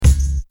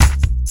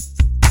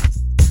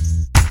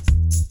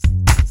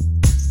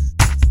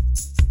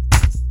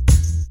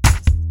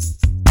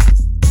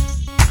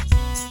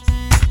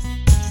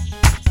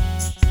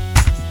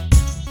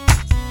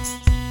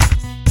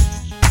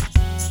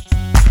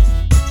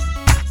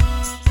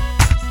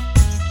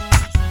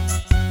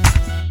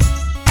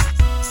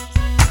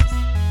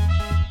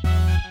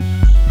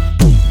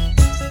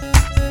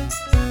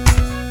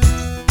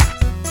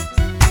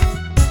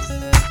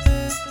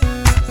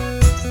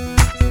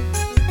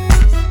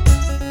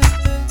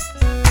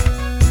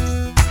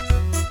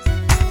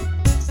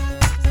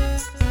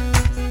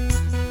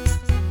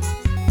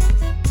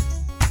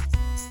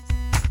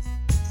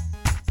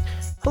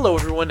Hello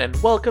everyone and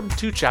welcome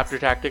to Chapter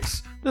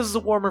Tactics. This is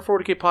a Warhammer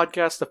 40k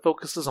podcast that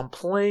focuses on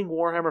playing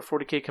Warhammer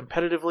 40k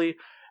competitively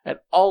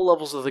at all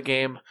levels of the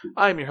game.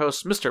 I'm your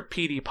host, Mr.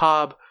 PD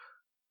Pob.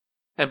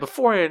 And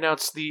before I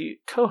announce the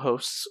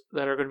co-hosts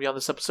that are going to be on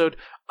this episode,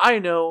 I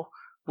know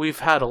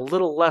we've had a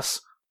little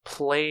less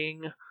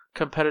playing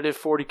competitive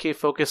 40k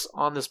focus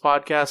on this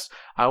podcast.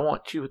 I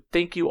want to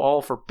thank you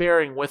all for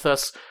bearing with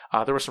us.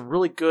 There was some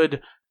really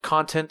good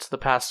content the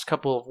past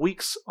couple of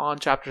weeks on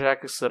Chapter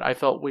Tactics that I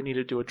felt we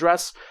needed to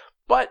address.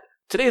 But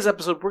today's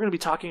episode, we're going to be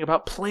talking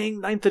about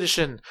playing 9th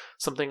edition,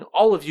 something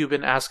all of you have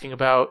been asking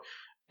about,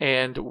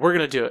 and we're going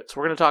to do it. So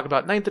we're going to talk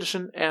about 9th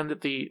edition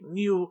and the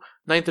new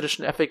 9th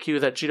edition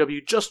FAQ that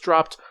GW just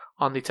dropped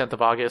on the 10th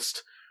of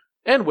August.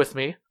 And with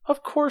me,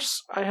 of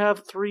course, I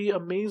have three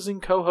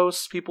amazing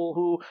co-hosts, people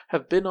who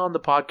have been on the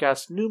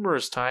podcast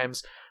numerous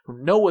times,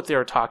 who know what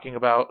they're talking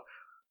about.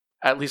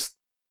 At least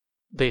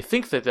they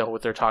think they know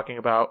what they're talking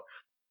about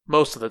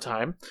most of the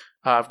time.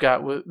 I've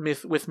got with me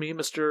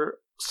Mr.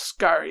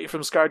 Scary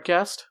from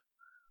Scardcast.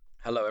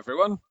 Hello,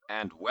 everyone,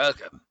 and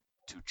welcome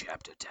to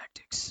Chapter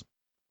Tactics.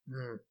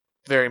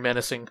 Very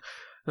menacing. And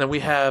then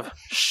we have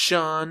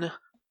Sean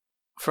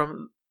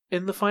from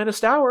In the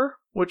Finest Hour,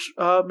 which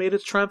made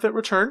its triumphant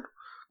return.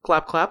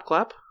 Clap, clap,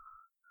 clap.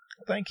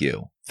 Thank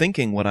you.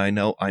 Thinking what I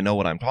know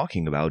what I'm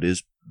talking about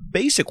is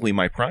basically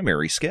my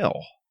primary skill.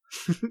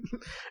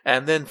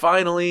 And then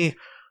finally,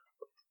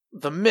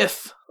 the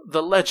myth,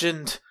 the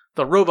legend,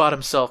 the robot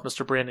himself,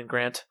 Mr. Brandon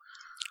Grant.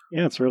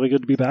 Yeah, it's really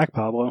good to be back,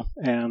 Pablo.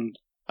 And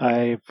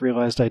I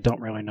realized I don't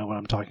really know what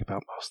I'm talking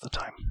about most of the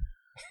time.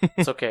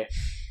 It's okay.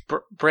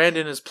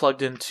 Brandon is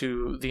plugged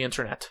into the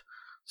internet,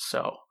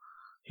 so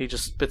he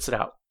just spits it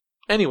out.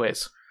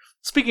 Anyways,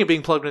 speaking of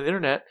being plugged into the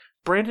internet,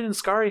 Brandon and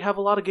Scary have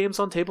a lot of games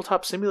on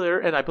Tabletop Simulator,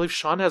 and I believe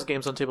Sean has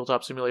games on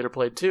Tabletop Simulator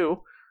played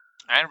too.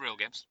 And real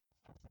games.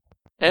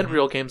 And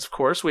real games, of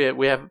course. We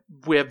have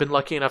been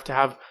lucky enough to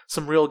have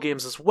some real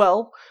games as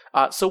well.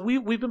 So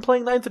we've been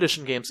playing 9th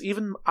edition games.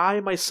 Even I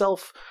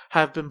myself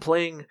have been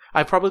playing.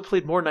 I've probably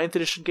played more 9th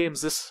edition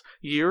games this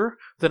year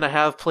than I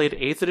have played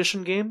 8th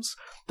edition games.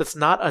 That's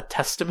not a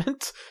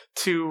testament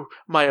to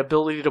my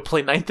ability to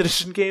play 9th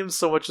edition games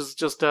so much as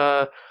just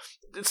it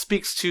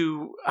speaks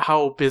to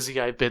how busy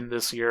I've been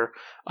this year.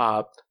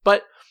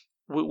 But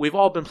we've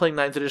all been playing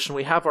 9th edition.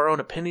 We have our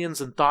own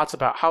opinions and thoughts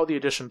about how the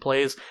edition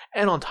plays.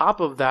 And on top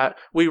of that,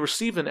 we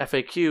receive an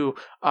FAQ.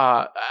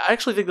 I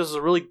actually think this is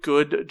a really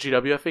good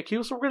GW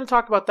FAQ. So we're going to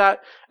talk about that.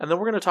 And then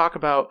we're going to talk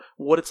about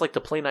what it's like to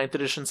play 9th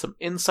edition, some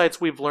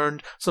insights we've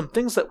learned, some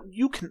things that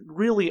you can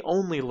really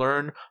only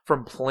learn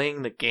from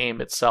playing the game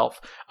itself.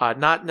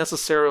 Not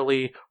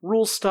necessarily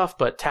rule stuff,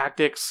 but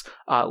tactics,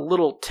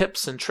 little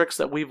tips and tricks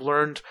that we've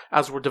learned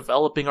as we're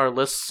developing our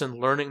lists and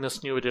learning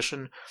this new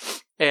edition.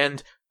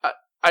 And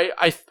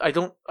I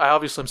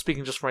obviously I'm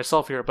speaking just for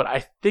myself here, but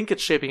I think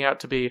it's shaping out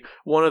to be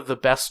one of the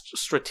best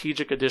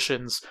strategic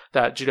editions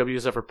that GW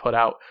has ever put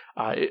out.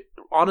 It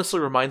honestly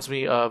reminds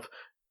me of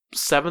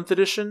 7th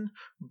edition,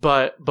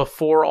 but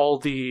before all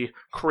the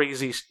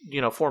crazy,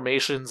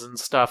 formations and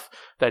stuff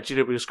that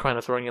GW is kind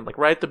of throwing in. Like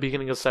right at the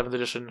beginning of 7th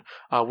edition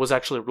was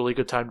actually a really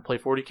good time to play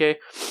 40k.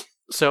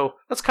 So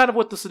that's kind of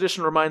what this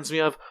edition reminds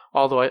me of,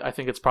 although I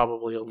think it's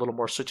probably a little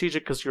more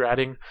strategic because you're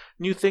adding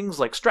new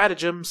things like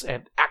stratagems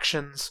and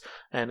actions,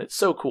 and it's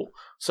so cool.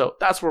 So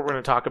that's what we're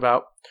going to talk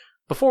about.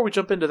 Before we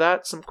jump into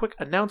that, some quick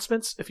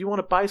announcements. If you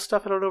want to buy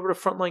stuff, head on over to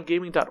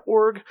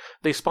frontlinegaming.org.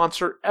 They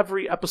sponsor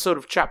every episode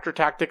of Chapter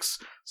Tactics,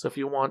 so if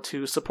you want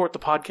to support the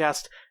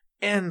podcast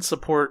and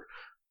support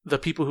the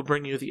people who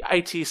bring you the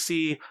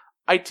ITC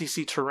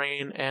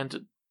terrain,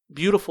 and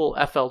beautiful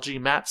FLG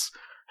mats,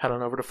 head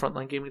on over to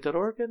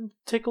frontlinegaming.org and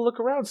take a look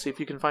around, see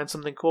if you can find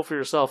something cool for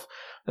yourself.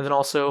 And then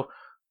also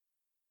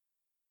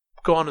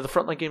go on to the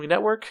Frontline Gaming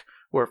Network,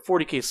 where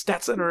 40k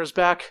Stat Center is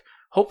back,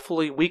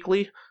 hopefully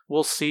weekly.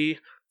 We'll see.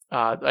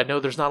 I know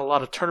there's not a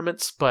lot of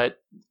tournaments,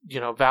 but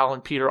Val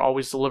and Peter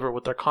always deliver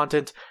with their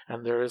content,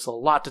 and there is a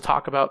lot to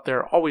talk about.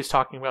 They're always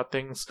talking about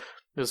things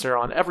because they're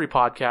on every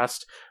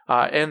podcast.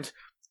 And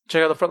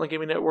check out the Frontline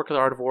Gaming Network, the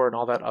Art of War, and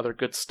all that other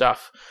good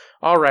stuff.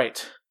 All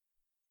right.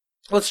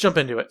 Let's jump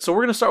into it. So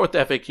we're going to start with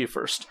the FAQ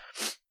first.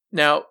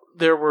 Now,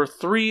 there were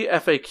 3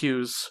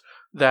 FAQs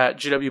that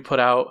GW put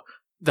out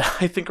that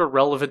I think are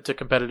relevant to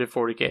competitive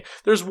 40k.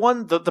 There's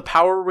one, the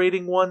power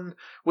rating one.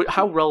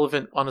 How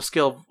relevant on a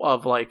scale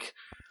of like...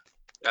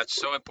 That's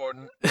so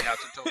important. We have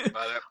to talk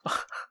about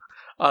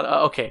it.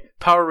 Okay,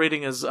 power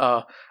rating is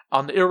on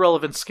the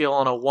irrelevant scale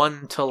on a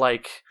 1 to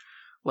like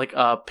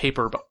a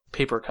paper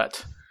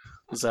cut.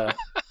 Is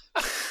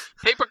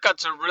Paper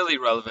cuts are really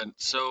relevant,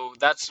 so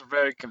that's a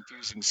very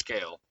confusing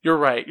scale. You're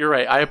right.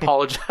 I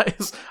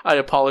apologize.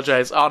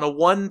 On a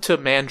 1 to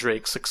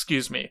mandrakes,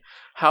 excuse me.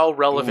 How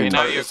relevant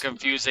Now you're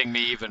confusing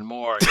me even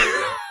more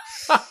here.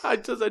 I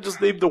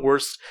just named the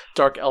worst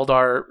Dark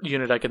Eldar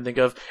unit I can think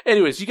of.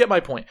 Anyways, you get my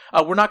point.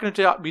 We're not going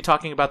to be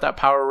talking about that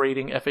power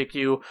rating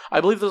FAQ.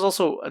 I believe there's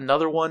also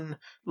another one,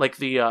 like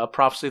the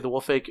Prophecy of the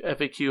Wolf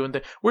FAQ,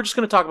 and we're just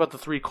going to talk about the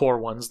 3 core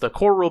ones: the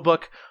core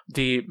rulebook,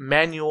 the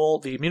manual,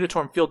 the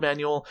Munitorum Field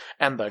Manual,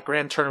 and the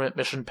Grand Tournament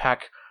Mission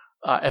Pack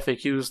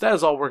FAQs. That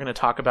is all we're going to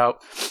talk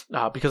about,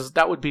 because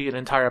that would be an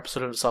entire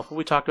episode in itself.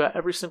 We talked about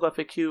every single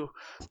FAQ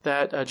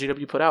that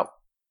GW put out.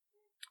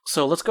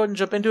 So let's go ahead and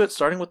jump into it,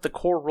 starting with the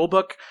core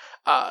rulebook.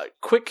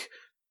 Quick,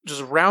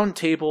 just round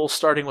table,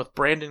 starting with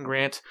Brandon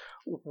Grant.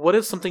 What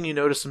is something you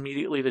noticed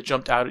immediately that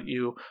jumped out at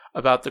you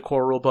about the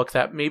core rulebook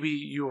that maybe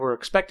you were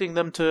expecting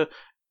them to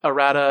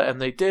errata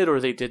and they did or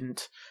they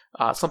didn't?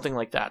 Something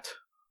like that.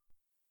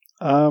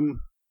 I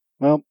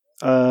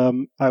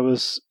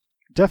was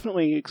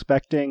definitely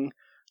expecting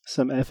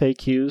some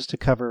FAQs to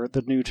cover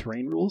the new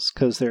terrain rules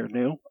because they're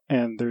new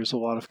and there's a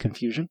lot of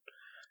confusion.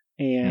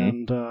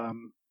 And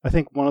I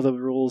think one of the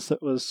rules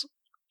that was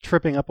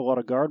tripping up a lot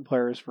of guard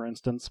players, for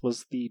instance,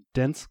 was the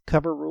dense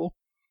cover rule,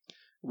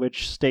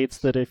 which states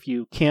that if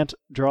you can't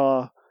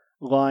draw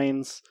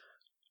lines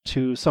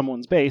to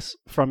someone's base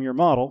from your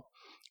model,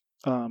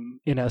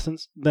 in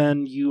essence,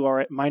 then you are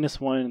at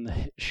 -1 in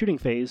the shooting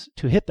phase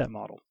to hit that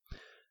model.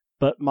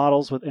 But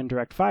models with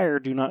indirect fire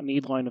do not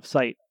need line of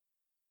sight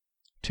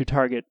to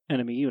target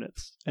enemy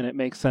units, and it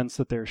makes sense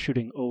that they're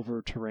shooting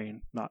over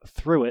terrain, not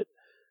through it.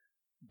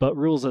 But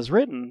rules as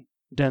written,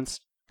 dense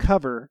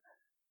cover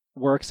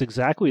works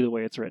exactly the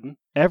way it's written.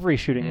 Every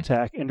shooting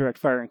attack, indirect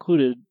fire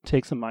included,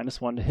 takes a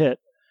 -1 to hit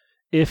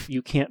if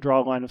you can't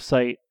draw a line of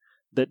sight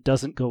that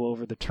doesn't go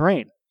over the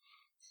terrain,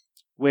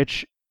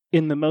 which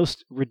in the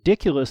most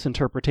ridiculous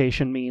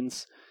interpretation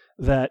means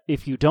that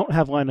if you don't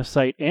have line of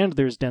sight and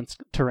there's dense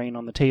terrain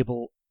on the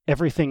table,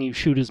 everything you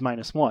shoot is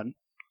 -1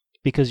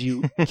 because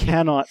you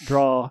cannot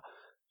draw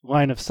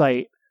line of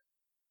sight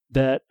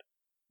that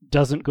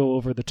doesn't go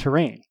over the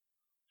terrain.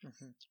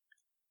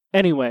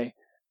 Anyway,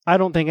 I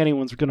don't think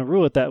anyone's going to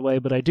rule it that way,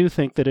 but I do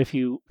think that if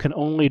you can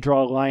only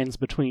draw lines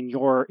between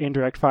your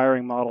indirect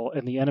firing model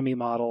and the enemy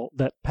model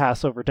that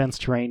pass over dense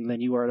terrain,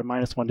 then you are at a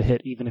 -1 to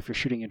hit, even if you're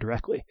shooting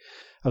indirectly.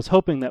 I was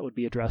hoping that would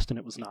be addressed, and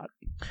it was not.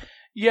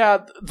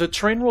 Yeah, the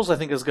terrain rules I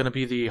think is going to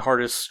be the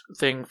hardest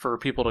thing for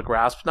people to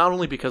grasp, not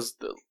only because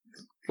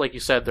like you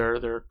said,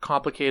 they're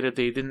complicated.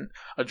 They didn't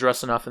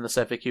address enough in this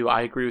FAQ.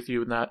 I agree with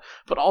you in that,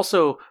 but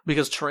also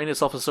because terrain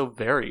itself is so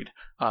varied.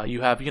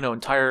 You have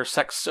entire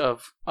sects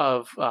of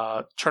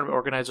tournament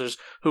organizers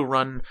who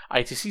run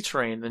ITC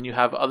terrain. Then you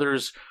have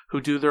others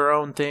who do their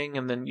own thing,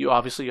 and then you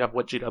have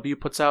what GW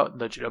puts out in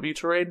the GW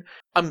terrain.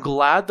 I'm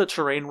glad the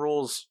terrain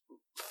rules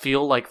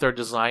feel like they're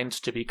designed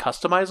to be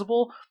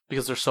customizable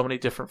because there's so many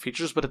different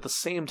features, but at the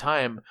same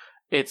time,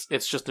 it's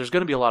just there's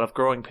going to be a lot of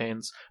growing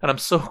pains, and I'm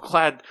so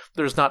glad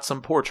there's not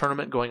some poor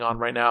tournament going on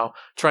right now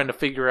trying to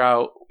figure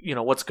out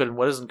what's good and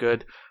what isn't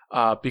good,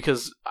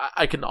 because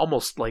I can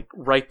almost like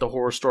write the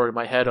horror story in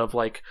my head of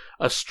like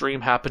a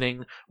stream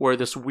happening where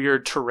this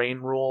weird terrain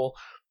rule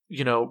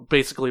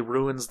basically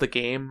ruins the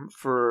game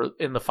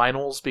in the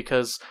finals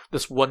because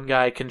this one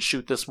guy can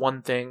shoot this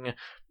one thing.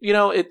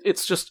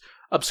 It's just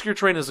obscure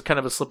terrain is a kind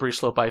of a slippery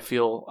slope, I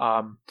feel.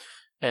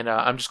 And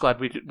I'm just glad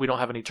we don't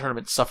have any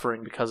tournaments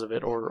suffering because of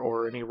it,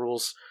 or any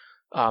rules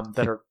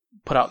that are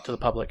put out to the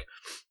public.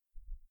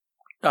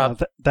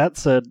 That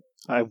said,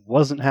 I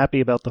wasn't happy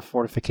about the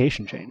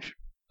fortification change.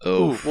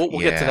 We'll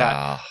get to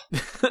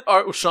that.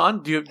 All right,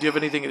 Sean, do you have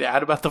anything to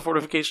add about the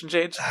fortification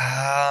change?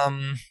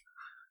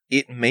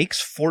 It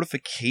makes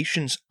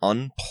fortifications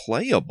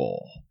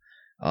unplayable.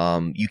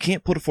 You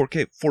can't put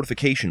a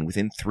fortification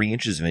within 3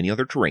 inches of any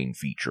other terrain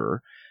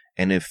feature.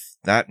 And if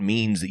that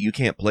means that you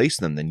can't place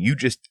them, then you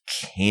just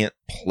can't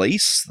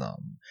place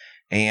them.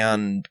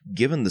 And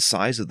given the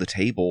size of the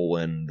table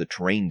and the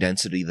terrain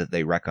density that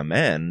they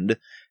recommend,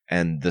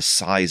 and the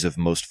size of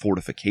most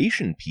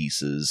fortification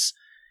pieces,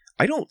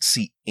 I don't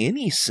see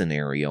any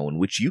scenario in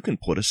which you can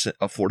put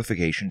a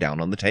fortification down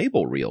on the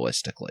table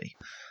realistically.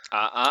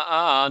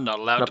 Not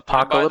allowed to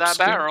put by that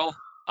barrel.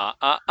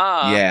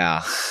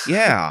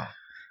 Yeah.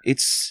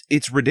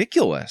 It's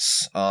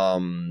ridiculous.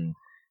 And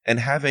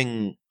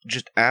having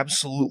just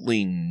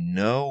absolutely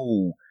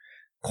no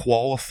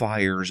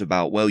qualifiers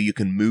about, well, you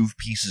can move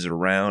pieces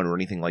around or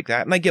anything like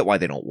that. And I get why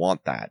they don't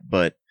want that,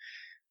 but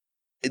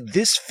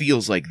this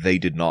feels like they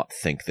did not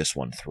think this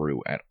one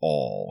through at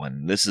all.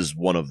 And this is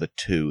one of the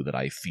 2 that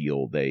I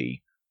feel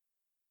they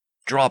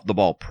dropped the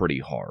ball pretty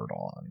hard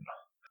on.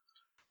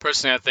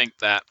 Personally, I think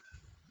that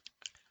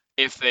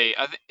if they,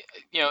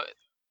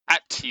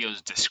 at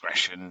TO's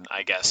discretion,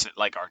 I guess,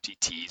 like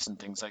RTTs and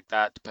things like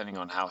that, depending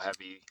on how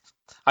heavy,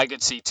 I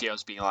could see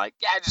TOs being like,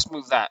 yeah, just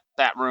move that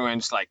ruin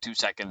just like 2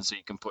 seconds so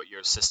you can put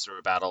your Sister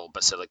of Battle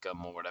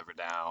Basilicum or whatever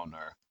down.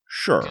 Or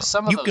sure, because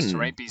some of those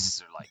terrain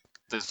pieces are like,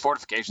 the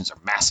fortifications are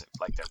massive.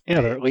 Like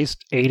they're at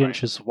least 8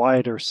 inches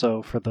wide or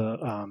so for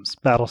the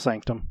Battle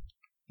Sanctum.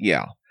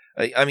 Yeah.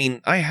 I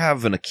mean, I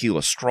have an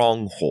Aquila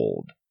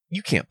Stronghold.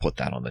 You can't put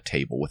that on the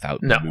table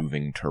without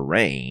moving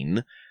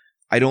terrain.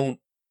 I don't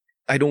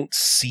I don't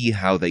see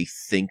how they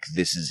think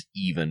this is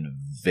even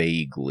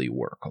vaguely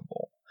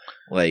workable.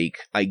 Like,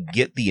 I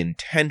get the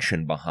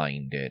intention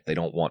behind it. They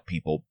don't want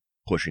people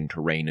pushing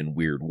terrain in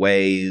weird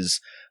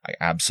ways. I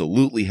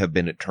absolutely have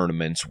been at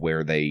tournaments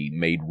where they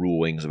made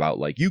rulings about,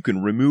 like, you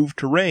can remove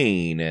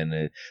terrain, and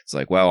it's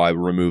like, well, I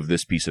removed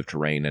this piece of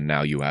terrain, and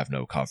now you have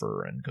no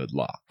cover, and good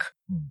luck.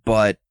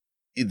 But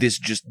this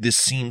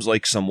seems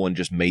like someone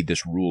just made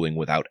this ruling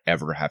without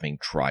ever having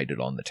tried it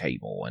on the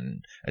table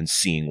and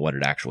seeing what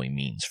it actually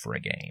means for a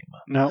game.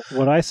 Now,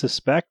 what I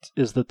suspect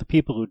is that the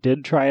people who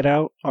did try it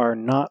out are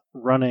not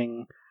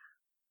running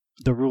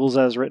the rules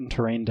as written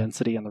terrain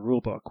density in the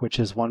rulebook, which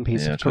is one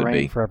piece of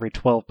terrain for every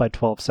 12 by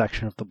 12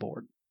 section of the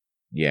board.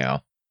 Yeah.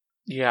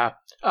 Yeah.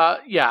 I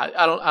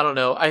don't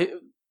know.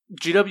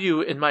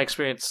 GW, in my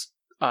experience,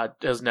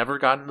 has never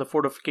gotten the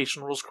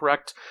fortification rules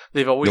correct.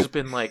 They've always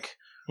been like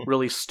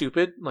really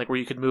stupid, like where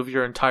you could move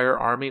your entire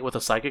army with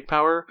a psychic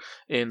power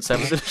in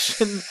 7th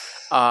edition,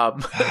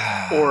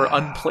 or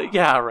unplay.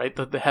 Yeah, right.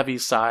 The heavy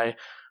Psy,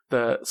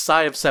 the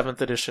Psy of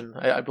 7th edition.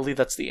 I believe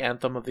that's the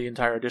anthem of the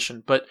entire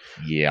edition. But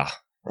yeah,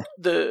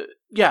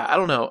 I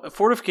don't know.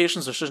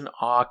 Fortifications are such an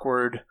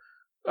awkward.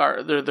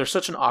 They're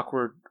such an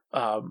awkward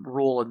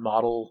rule and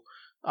model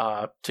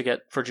to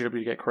get for GW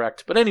to get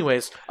correct. But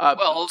anyways,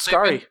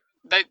 Scary.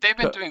 They've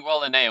been doing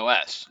well in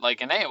AOS.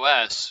 Like in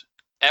AOS,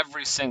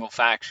 every single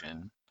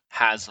faction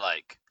has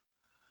like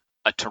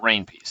a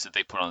terrain piece that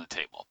they put on the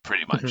table,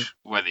 pretty much,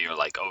 whether you're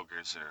like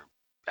ogres or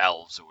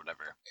elves or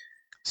whatever.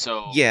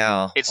 So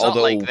yeah, it's not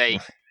like they,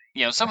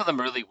 some of them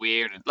are really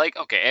weird. Like,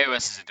 okay,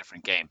 AOS is a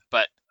different game,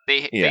 but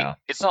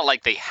it's not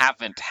like they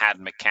haven't had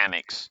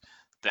mechanics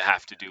that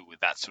have to do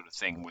with that sort of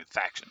thing with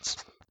factions.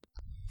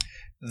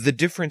 The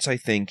difference, I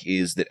think,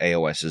 is that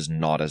AOS is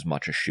not as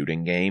much a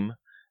shooting game,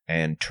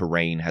 and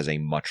terrain has a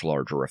much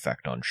larger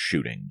effect on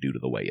shooting due to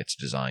the way it's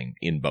designed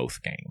in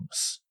both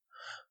games.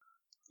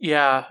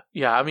 Yeah.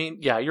 I mean,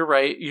 yeah, you're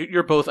right.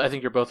 You're both. I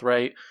think you're both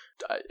right.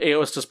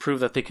 AOS does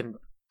prove that they can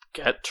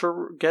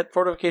get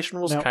fortification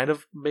rules kind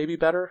of maybe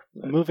better.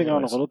 Moving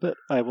on a little bit,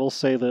 I will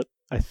say that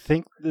I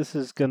think this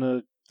is going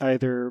to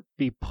either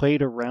be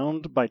played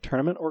around by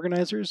tournament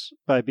organizers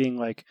by being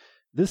like,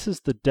 this is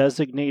the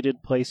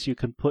designated place you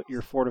can put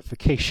your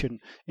fortification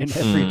in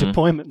every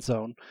deployment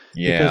zone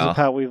because of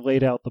how we've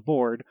laid out the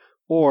board,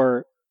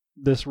 or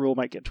this rule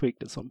might get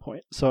tweaked at some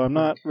point. So I'm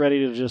not ready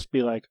to just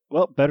be like,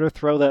 well, better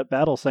throw that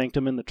Battle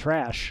Sanctum in the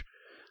trash.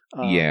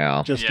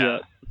 Just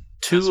yet.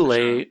 Too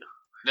late. Sure.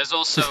 There's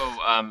also,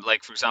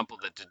 like, for example,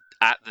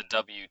 at the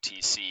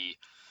WTC,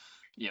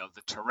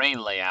 the terrain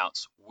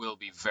layouts will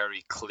be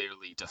very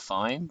clearly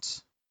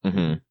defined.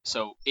 Mm-hmm.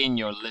 So in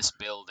your list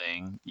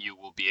building, you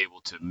will be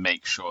able to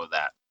make sure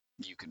that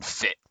you can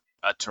fit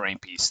a terrain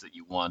piece that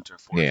you want or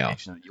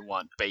fortification that you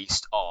want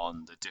based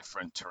on the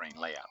different terrain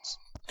layouts.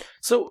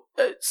 So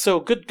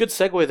good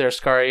segue there,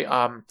 Scary.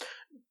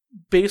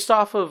 Based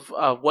off of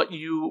what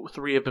you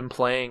three have been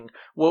playing,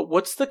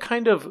 what's the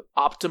kind of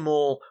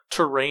optimal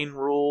terrain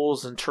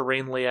rules and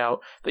terrain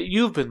layout that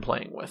you've been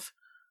playing with?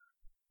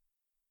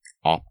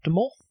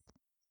 Optimal?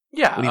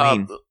 Yeah. What do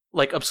you mean?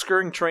 Like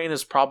obscuring terrain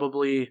is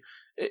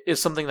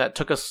something that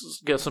took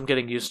us some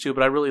getting used to,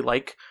 but I really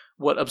like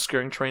what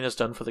obscuring terrain has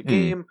done for the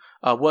game.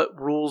 What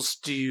rules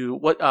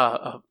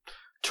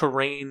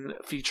terrain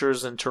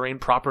features and terrain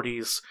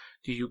properties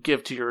do you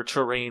give to your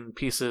terrain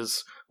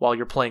pieces while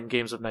you're playing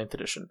games of 9th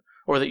edition,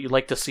 or that you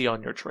like to see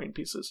on your terrain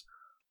pieces?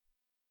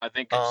 I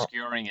think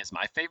obscuring is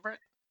my favorite.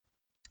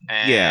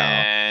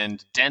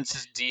 And dense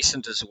is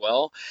decent as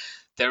well.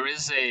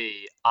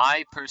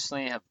 I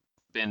personally have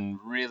been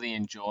really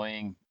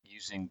enjoying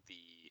using the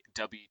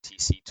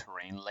WTC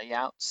terrain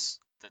layouts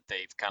that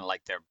they've kind of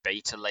like their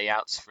beta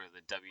layouts for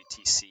the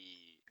WTC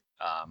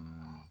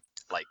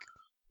like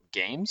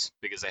games,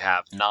 because they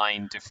have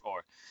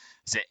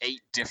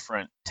 8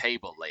 different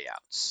table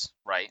layouts,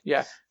 right?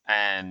 Yeah.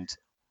 And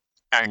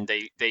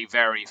they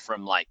vary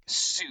from like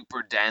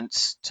super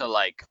dense to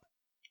like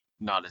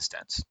not as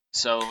dense.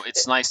 So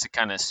it's nice to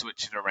kind of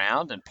switch it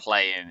around and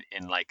play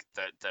in like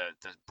the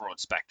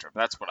broad spectrum.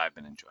 That's what I've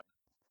been enjoying.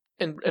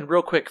 And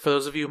real quick, for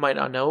those of you who might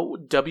not know,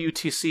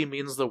 WTC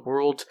means the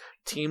World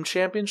Team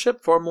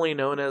Championship, formerly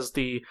known as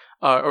they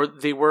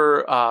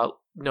were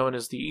known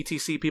as the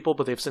ETC people,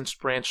 but they've since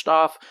branched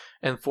off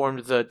and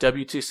formed the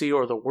WTC,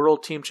 or the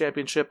World Team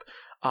Championship.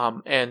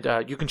 And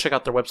you can check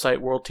out their website,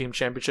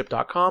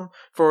 worldteamchampionship.com,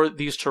 for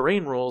these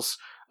terrain rules.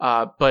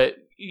 But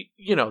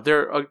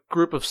they're a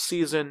group of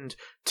seasoned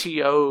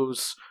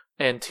TOs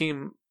and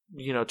team,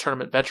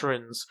 tournament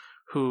veterans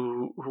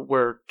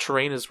where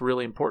terrain is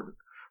really important,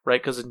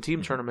 right? Because in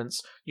team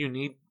tournaments, you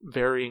need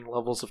varying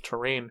levels of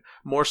terrain,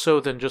 more so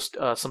than just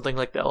something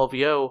like the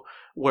LVO,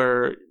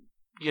 where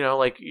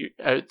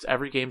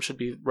every game should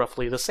be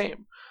roughly the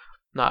same.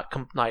 Not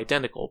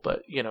identical,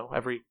 but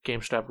every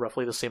game should have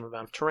roughly the same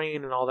amount of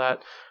terrain and all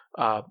that.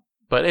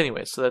 But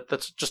anyway, so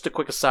that's just a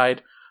quick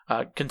aside.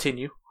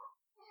 Continue.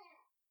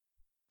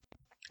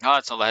 Oh,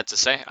 that's all I had to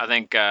say. I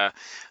think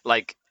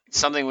like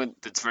something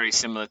that's very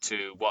similar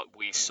to what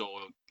we saw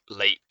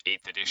late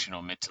 8th edition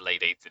or mid to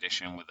late 8th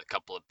edition with a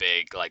couple of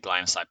big like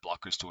line of sight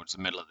blockers towards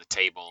the middle of the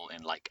table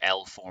in like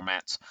L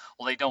formats.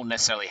 Well, they don't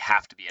necessarily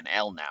have to be an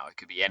L now. It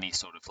could be any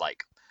sort of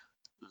like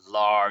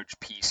large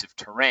piece of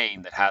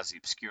terrain that has the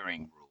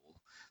obscuring rule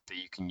that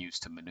you can use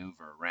to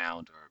maneuver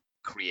around or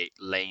create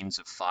lanes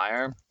of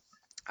fire.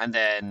 And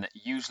then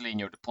usually in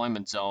your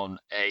deployment zone,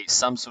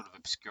 some sort of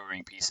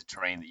obscuring piece of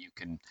terrain that you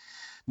can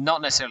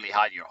not necessarily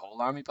hide your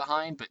whole army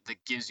behind, but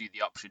that gives you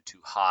the option to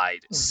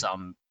hide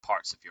some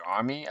parts of your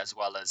army, as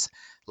well as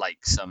like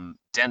some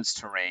dense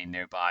terrain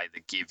nearby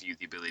that give you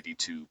the ability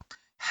to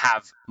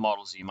have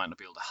models that you might not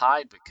be able to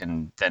hide, but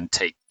can then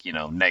take,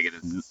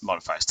 negative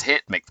modifiers to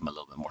hit, make them a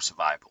little bit more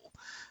survivable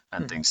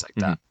and things like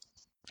that.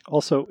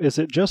 Also, is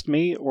it just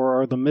me, or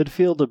are the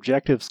midfield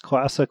objectives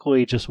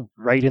classically just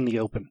right in the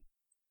open?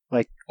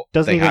 Like,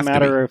 doesn't even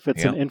matter if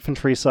it's an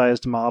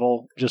infantry-sized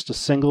model, just a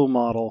single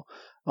model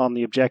on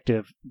the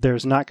objective.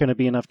 There's not going to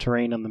be enough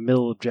terrain on the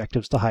middle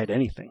objectives to hide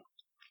anything.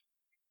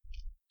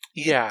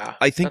 Yeah.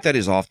 I think that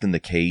is often the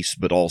case,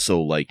 but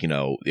also,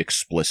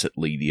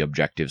 explicitly the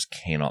objectives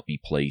cannot be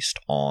placed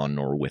on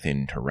or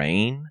within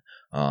terrain.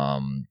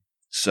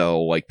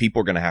 So,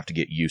 people are going to have to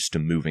get used to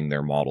moving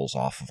their models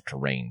off of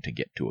terrain to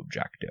get to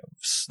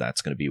objectives.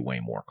 That's going to be way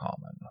more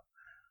common.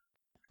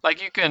 I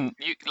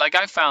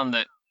found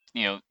that,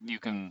 you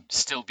can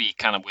still be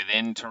kind of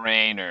within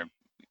terrain or,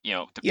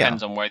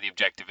 depends on where the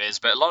objective is.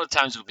 But a lot of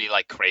times it'll be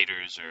like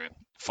craters or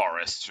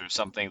forests or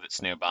something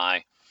that's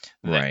nearby.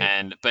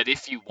 Right. But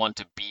if you want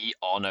to be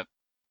on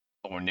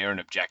or near an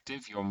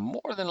objective, you're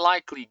more than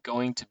likely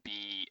going to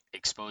be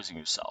exposing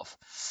yourself.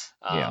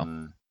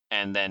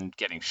 And then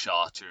getting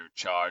shot or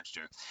charged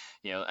or,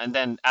 and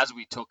then as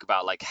we talk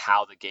about like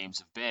how the games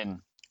have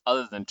been,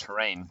 other than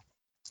terrain,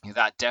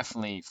 that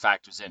definitely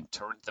factors in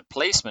the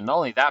placement. Not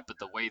only that, but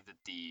the way that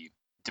the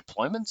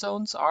deployment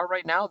zones are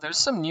right now. There's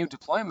some new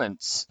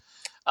deployments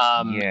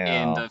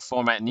in the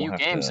format, new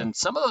games, and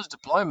some of those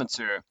deployments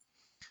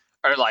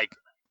are like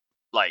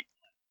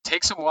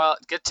takes a while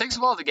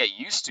to get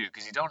used to,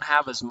 because you don't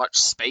have as much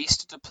space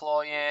to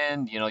deploy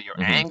in.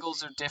 Your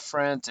angles are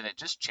different, and it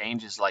just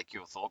changes like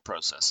your thought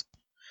process.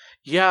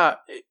 Yeah,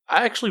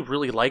 I actually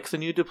really like the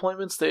new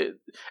deployments.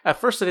 At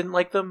first I didn't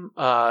like them,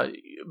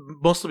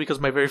 mostly because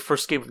my very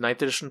first game of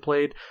 9th edition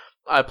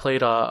I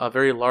played a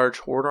very large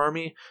horde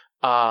army,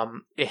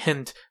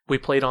 and we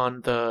played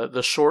on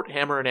the short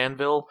hammer and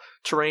anvil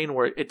terrain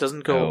where it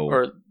doesn't go,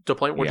 or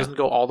deployment where it doesn't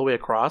go all the way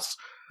across.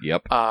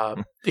 Yep.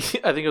 I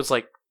think it was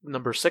like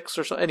number 6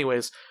 or so.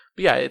 Anyways,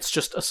 but yeah, it's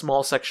just a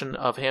small section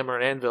of hammer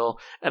and anvil,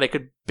 and I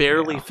could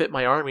barely fit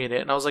my army in it.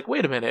 And I was like,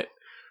 wait a minute.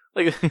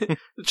 Like,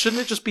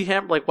 shouldn't it just be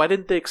hammer? Like, why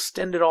didn't they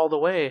extend it all the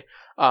way?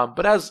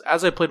 But as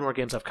I played more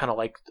games, I kind of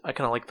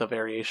like the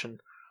variation.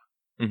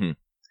 Mm-hmm.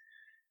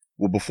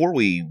 Well, before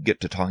we get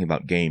to talking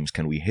about games,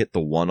 can we hit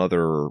the one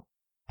other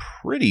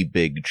pretty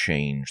big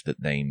change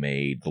that they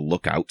made? The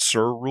Lookout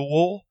Sir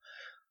rule.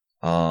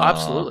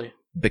 Absolutely.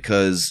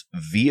 Because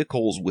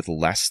vehicles with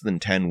less than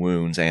 10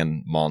 wounds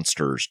and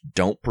monsters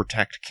don't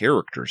protect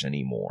characters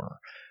anymore.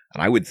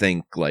 And I would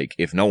think,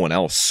 if no one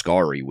else,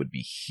 Skari would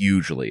be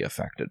hugely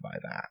affected by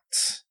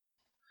that.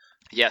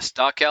 Yes,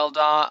 Dark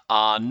Eldar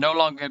are no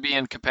longer going to be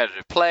in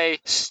competitive play.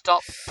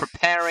 Stop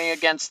preparing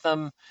against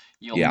them.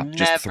 You'll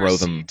never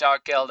see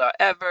Dark Eldar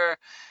ever.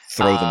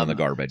 Throw them in the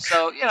garbage.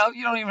 So,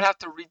 you don't even have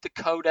to read the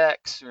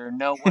codex or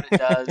know what it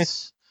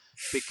does.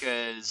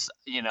 Because,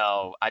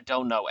 I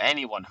don't know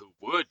anyone who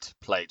would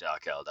play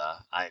Dark Eldar.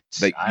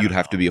 You'd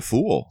have to be a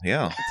fool,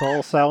 yeah. It's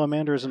all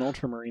salamanders and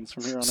ultramarines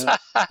from here on out.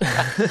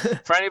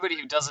 For anybody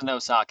who doesn't know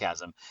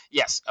sarcasm,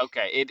 yes,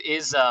 okay, it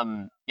is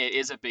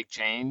a big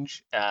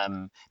change.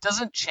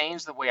 Doesn't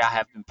change the way I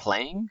have been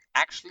playing,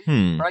 actually,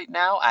 right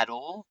now, at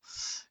all.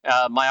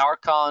 My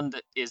Archon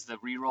is the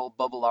reroll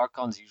bubble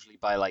Archons, usually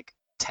by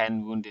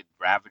 10 wounded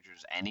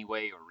Ravagers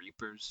anyway, or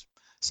Reapers.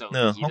 So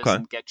he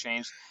doesn't get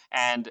changed.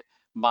 And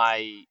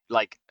my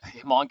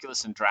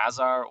Homunculus and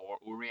Drazar, or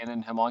Urien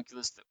and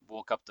Homunculus that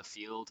walk up the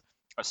field,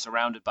 are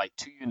surrounded by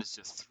 2 units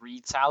of 3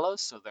 Talos,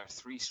 so they're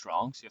 3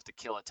 strong, so you have to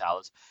kill a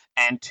Talos,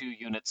 and 2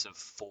 units of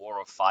 4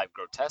 or 5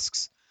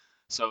 Grotesques.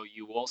 So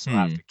you also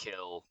have to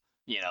kill,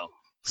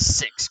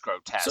 6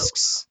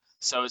 Grotesques.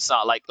 So it's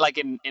not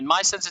in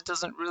my sense it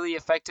doesn't really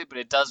affect it, but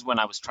it does when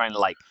I was trying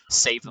to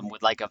save them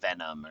with a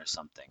Venom or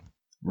something.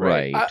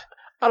 Right.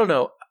 I don't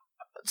know.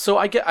 So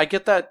I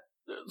get that.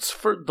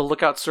 For the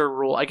Lookout Sir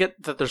rule, I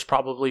get that there's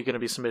probably going to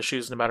be some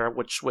issues no matter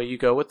which way you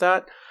go with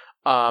that.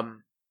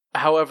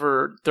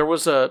 However, there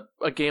was a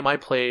game I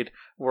played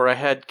where I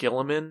had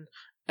Guilliman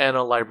and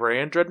a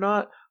Librarian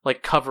Dreadnought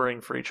covering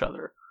for each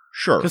other.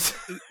 Sure.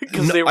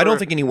 I don't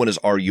think anyone is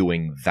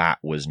arguing that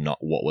was not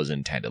what was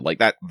intended.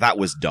 That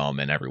was dumb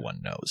and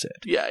everyone knows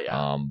it.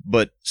 Yeah.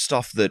 But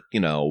stuff that,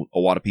 a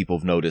lot of people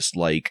have noticed,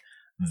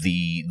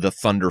 the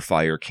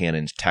Thunderfire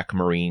Cannon's Tech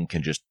Marine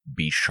can just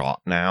be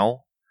shot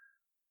now.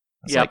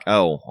 It's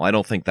I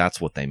don't think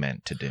that's what they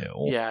meant to do.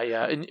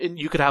 Yeah. And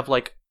you could have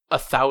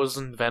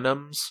 1,000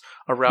 Venoms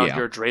around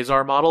your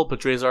Drazar model,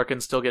 but Drazar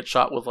can still get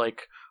shot with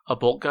a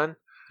bolt gun.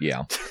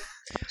 Yeah.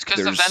 It's because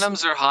the There's-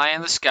 Venoms are high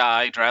in the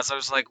sky.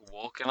 Drazzler's like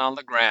walking on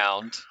the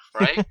ground,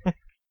 right?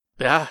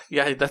 Yeah,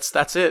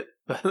 that's it.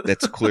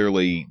 That's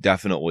clearly,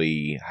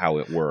 definitely how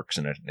it works,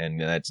 and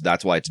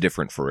that's why it's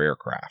different for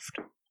aircraft.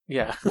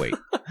 Yeah. Wait,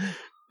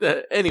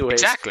 Anyways,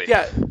 Exactly.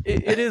 Yeah,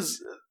 it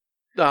is.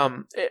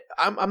 I'm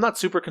not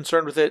super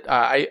concerned with it.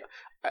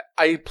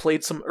 I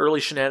played some early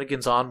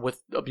shenanigans on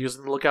with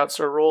abusing the Lookout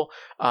Sir rule,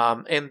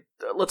 and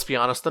let's be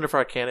honest,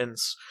 Thunderfire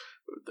cannons,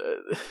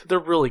 they're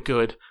really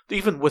good.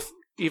 Even with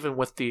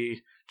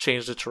the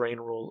change the terrain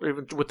rule, or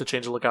even with the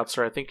change of Lookout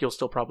Sir, I think you'll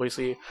still probably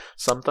see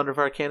some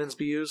Thunderfire cannons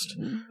be used.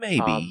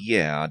 maybe,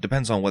 yeah.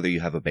 Depends on whether you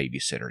have a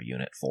babysitter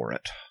unit for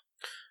it.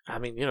 I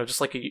mean,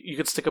 just like you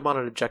could stick them on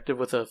an objective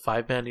with a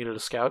 5-man unit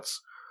of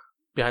scouts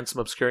behind some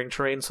obscuring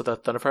terrain so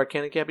that Thunderfire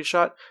cannon can't be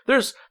shot.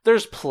 There's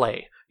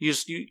play.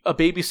 A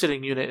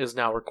babysitting unit is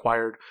now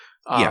required,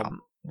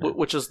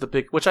 which is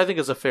which I think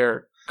is a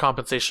fair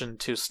compensation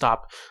to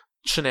stop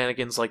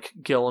shenanigans like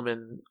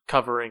Gilliman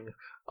covering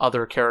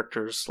other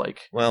characters.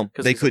 Well,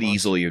 'cause they he's a could monster.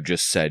 easily have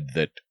just said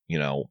that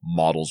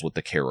models with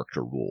the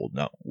character rule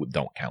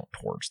don't count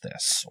towards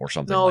this or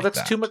something. No, like that's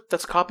that. too much.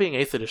 That's copying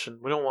 8th edition.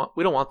 We don't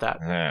want that.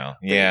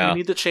 Yeah. We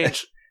need to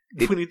change.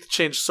 We need to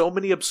change so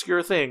many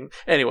obscure things.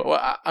 Anyway,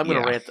 I'm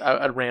going to rant.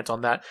 I'd rant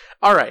on that.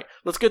 All right,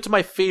 let's get to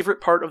my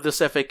favorite part of this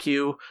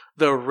FAQ,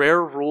 the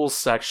rare rules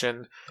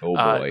section. Oh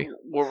boy.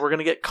 Where we're going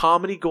to get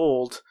comedy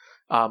gold.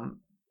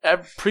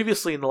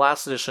 Previously in the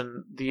last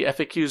edition, the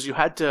FAQs, you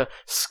had to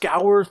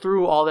scour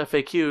through all the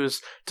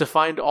FAQs to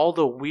find all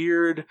the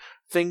weird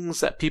things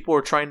that people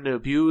were trying to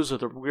abuse or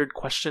the weird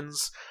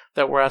questions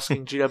that were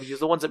asking GWs,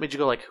 the ones that made you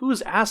go like,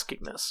 who's asking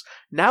this?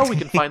 Now we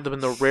can find them in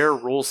the rare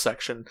rules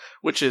section,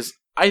 which is,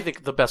 I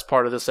think, the best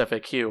part of this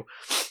FAQ.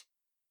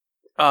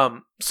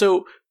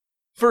 So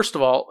first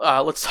of all,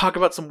 let's talk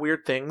about some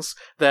weird things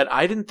that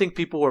I didn't think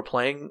people were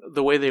playing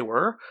the way they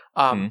were.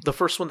 The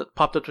first one that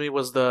popped up to me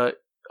was a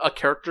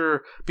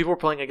character people were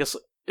playing, I guess,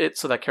 it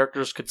so that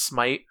characters could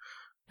smite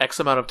X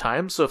amount of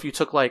times. So if you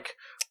took like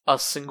a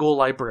single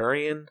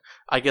librarian,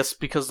 I guess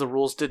because the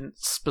rules didn't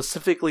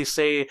specifically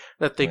say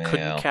that they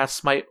couldn't cast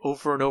smite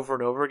over and over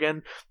and over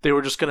again, they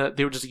would just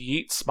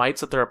yeet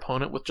smites at their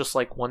opponent with just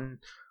like one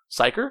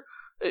psyker.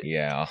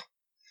 Yeah.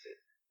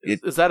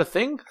 Is that a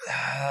thing?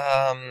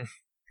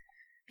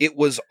 It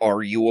was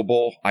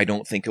arguable. I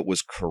don't think it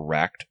was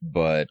correct,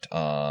 but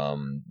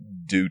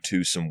due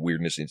to some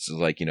weirdness, it's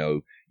like,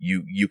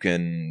 you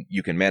can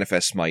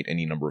manifest smite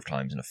any number of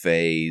times in a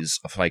phase.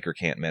 A psyker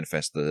can't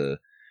manifest a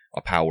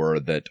power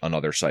that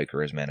another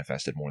psyker has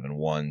manifested more than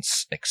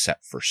once,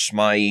 except for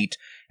smite.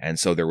 And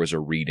so there was a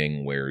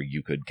reading where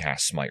you could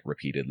cast smite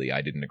repeatedly.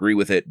 I didn't agree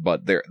with it,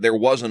 but there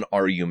was an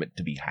argument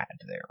to be had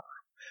there.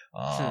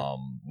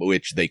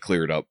 Which they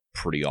cleared up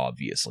pretty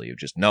obviously. Of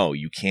just, no,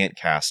 you can't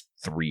cast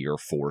 3 or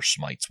 4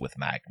 smites with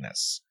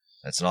Magnus.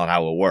 That's not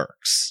how it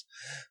works.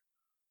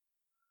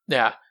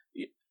 Yeah,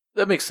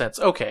 that makes sense.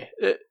 Okay.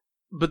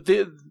 But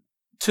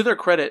to their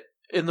credit,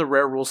 in the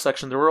rare rules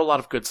section, there were a lot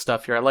of good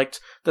stuff here. I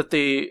liked that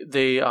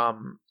they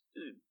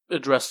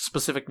addressed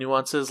specific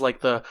nuances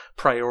like the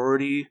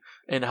priority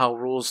and how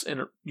rules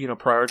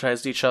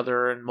prioritized each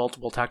other and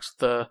multiple attacks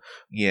with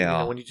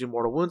when you do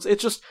mortal wounds. It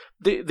just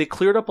they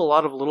cleared up a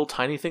lot of little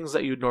tiny things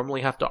that you'd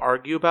normally have to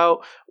argue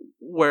about,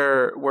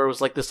 where it was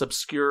like this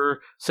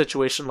obscure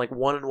situation like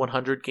 1 in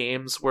 100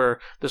 games where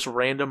this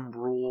random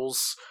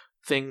rules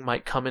thing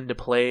might come into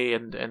play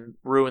and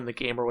ruin the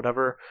game or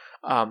whatever.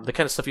 The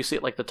kind of stuff you see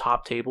at like the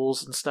top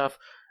tables and stuff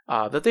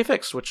that they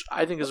fixed, which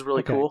I think is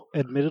really cool.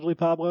 Admittedly,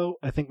 Pablo,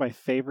 I think my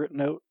favorite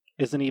note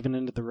isn't even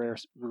into the rare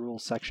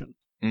rules section.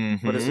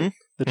 Mm-hmm. What is it?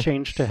 The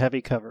change to heavy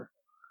cover.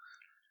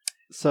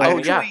 So I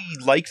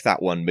actually liked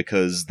that one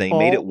because they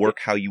made it work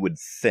how you would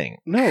think.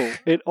 No,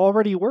 it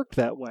already worked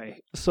that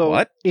way. So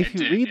What? if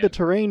you read the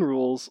terrain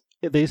rules,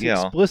 they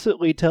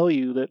explicitly tell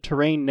you that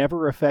terrain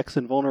never affects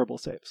invulnerable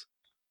saves.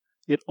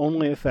 It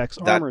only affects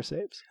armor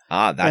saves.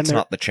 That's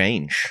not the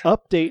change.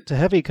 Update to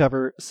heavy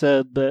cover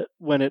said that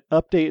when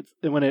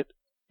it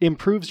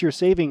improves your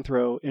saving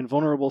throw,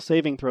 invulnerable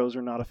saving throws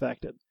are not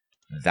affected.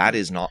 That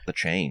is not the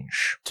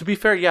change. To be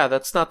fair, yeah,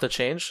 that's not the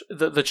change.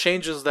 The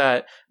change is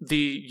that the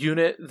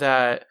unit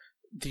that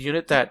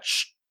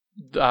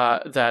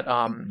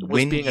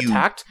was being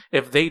attacked,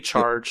 if they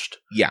charged,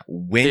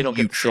 when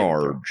you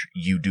charge,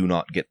 you do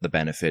not get the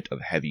benefit of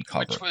heavy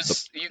cover. Which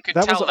was you could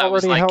that tell was that already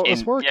was like how it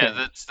was working. Yeah,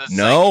 that's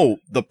no,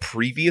 the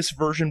previous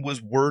version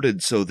was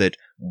worded so that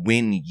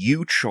when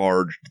you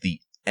charged, the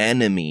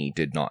enemy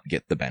did not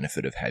get the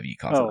benefit of heavy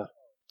cover.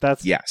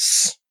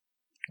 Yes.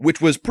 Which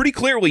was pretty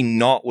clearly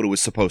not what it was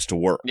supposed to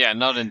work. Yeah,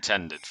 not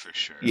intended for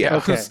sure. Yeah.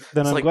 Okay,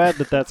 then I'm glad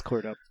that's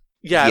cleared up.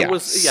 Yeah, it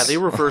was. Yeah, they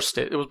reversed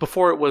it. It was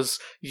before it was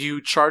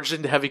you charged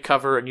into heavy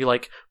cover and you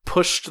like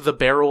pushed the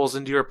barrels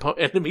into your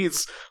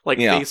enemies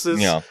faces.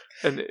 Yeah.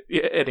 And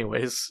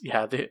anyways,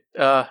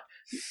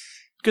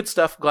 good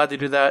stuff. Glad they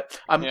do that.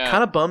 I'm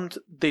kind of bummed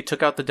they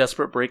took out the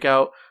desperate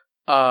breakout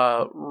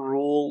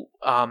rule.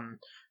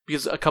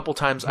 because a couple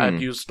times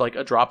I've used like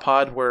a drop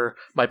pod where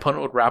my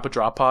opponent would wrap a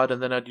drop pod,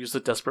 and then I'd use the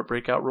desperate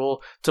breakout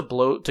rule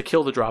to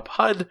kill the drop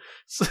pod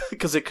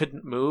because it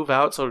couldn't move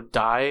out, so it would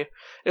die.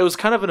 It was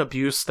kind of an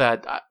abuse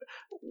that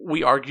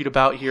we argued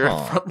about here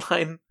at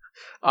Frontline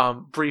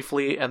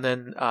briefly, and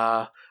then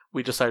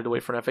we decided to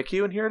wait for an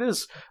FAQ, and here it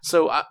is.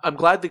 So I'm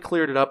glad they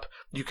cleared it up.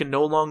 You can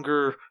no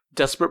longer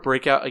desperate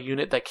breakout a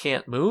unit that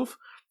can't move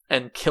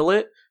and kill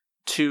it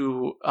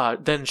to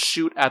then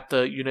shoot at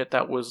the unit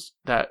that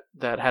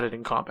had it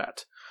in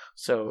combat.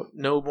 So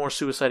no more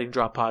suiciding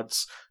drop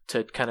pods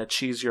to kind of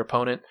cheese your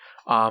opponent.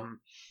 I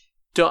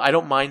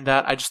don't mind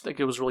that. I just think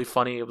it was really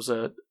funny. It was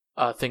a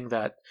thing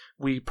that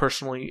we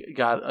personally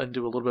got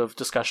into a little bit of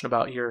discussion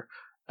about here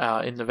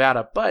in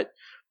Nevada. But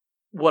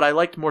what I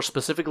liked more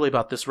specifically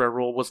about this rare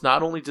rule was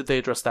not only did they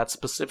address that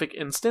specific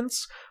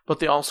instance, but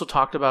they also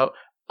talked about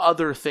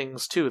other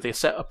things too. They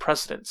set a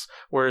precedence.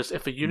 Whereas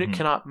if a unit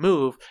cannot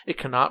move, it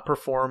cannot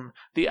perform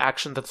the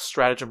action that the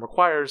stratagem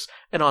requires.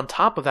 And on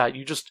top of that,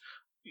 you just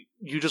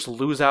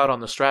lose out on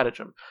the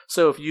stratagem.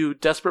 So if you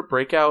desperate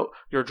breakout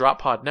your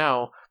drop pod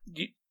now,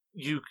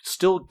 you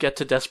still get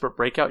to desperate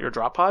breakout your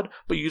drop pod,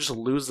 but you just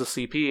lose the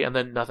CP and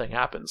then nothing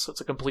happens. So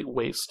it's a complete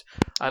waste.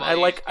 And I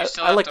like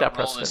that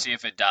precedent. To see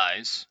if it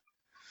dies.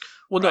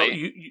 Well, right?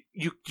 No,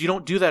 you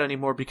don't do that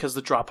anymore because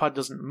the drop pod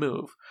doesn't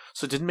move.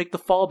 So it didn't make the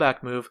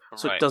fallback move,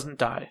 so it doesn't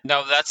die.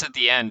 No, that's at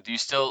the end. You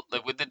still,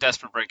 with the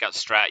desperate breakout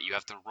strat, you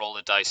have to roll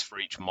a dice for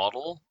each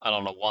model, and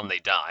on a 1 they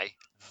die.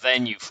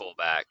 Then you fall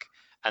back,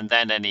 and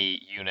then any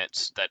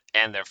units that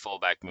end their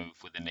fallback move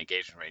within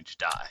engagement range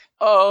die.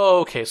 Oh,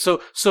 okay.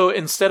 So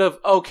instead of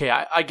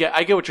I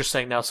get what you're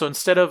saying now. So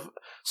instead of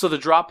the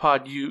drop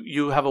pod,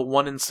 you have a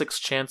 1 in 6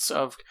 chance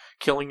of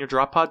killing your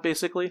drop pod,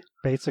 basically.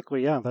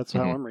 Basically, yeah, that's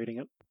how I'm reading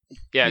it.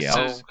 Yeah,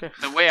 Yeah. so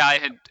the way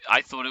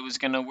I thought it was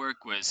going to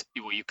work was,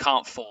 well, you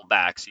can't fall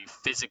back, so you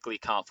physically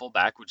can't fall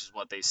back, which is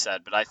what they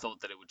said, but I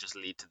thought that it would just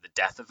lead to the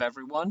death of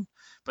everyone.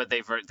 But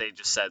they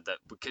just said that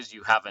because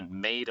you haven't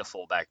made a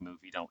fallback move,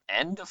 you don't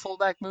end a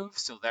fallback move,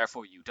 so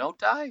therefore you don't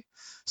die.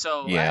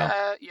 So,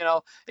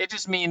 it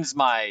just means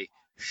my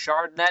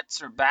shard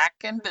nets are back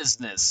in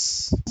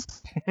business.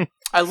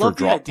 I love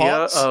the idea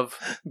pods?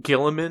 of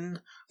Gilliman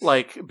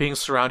being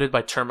surrounded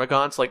by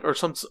termagants, or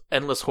some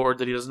endless horde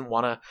that he doesn't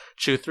want to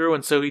chew through,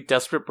 and so he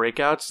desperate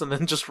breakouts and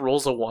then just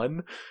rolls a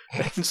 1,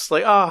 and just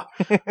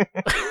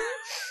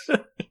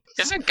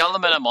Isn't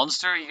Gulliman a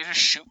monster? You just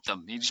shoot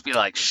them. You just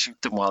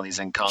shoot them while he's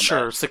in combat.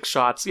 Sure, 6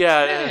 shots.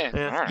 Yeah.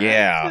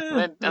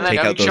 And then Take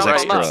out those jump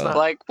him extra.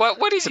 up.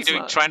 What is he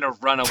doing trying to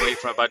run away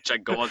from a bunch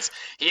of gods?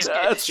 He's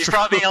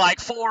probably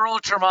 4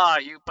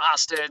 Ultramar, you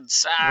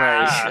bastards.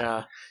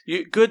 Right,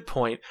 yeah. Good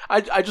point.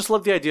 I just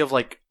love the idea of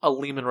a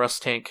Lehman Russ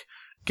tank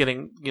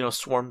getting,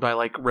 swarmed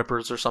by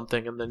Rippers or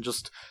something, and then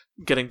just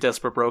getting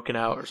desperate broken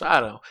out, or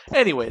I don't know.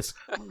 Anyways,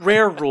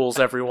 rare rules,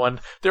 everyone.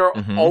 They're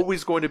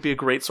always going to be a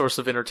great source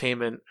of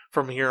entertainment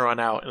from here on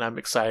out, and I'm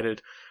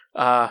excited.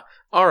 All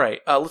right,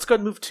 let's go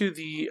ahead and move to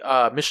the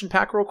mission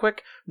pack real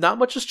quick. Not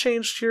much has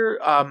changed here.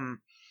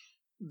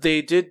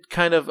 They did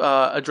kind of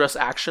address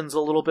actions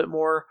a little bit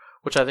more,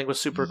 which I think was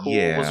super cool.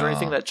 Yeah. Was there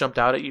anything that jumped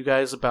out at you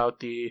guys about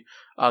the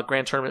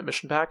Grand Tournament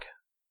mission pack?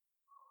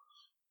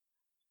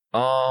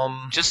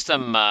 Just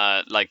some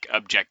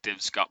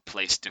objectives got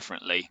placed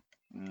differently.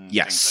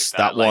 Yes, Like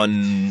that Like,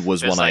 one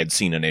was there's one I had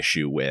seen an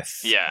issue with.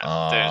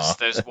 Yeah,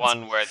 there's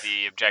one where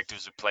the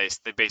objectives are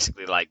placed. They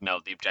basically no,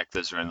 the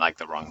objectives are in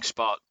the wrong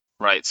spot,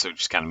 right? So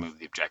just kind of move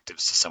the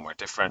objectives to somewhere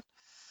different.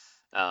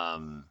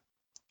 And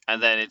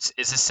then it's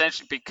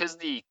essentially because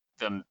the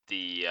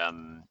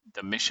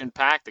mission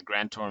pack, the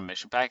Grand Tournament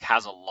mission pack,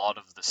 has a lot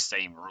of the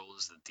same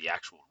rules that the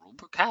actual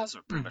rulebook has,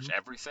 or pretty much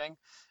everything.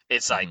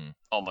 It's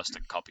almost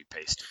a copy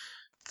paste.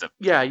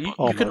 You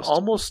can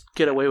almost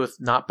get away with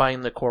not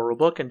buying the core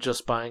rulebook and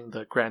just buying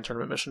the Grand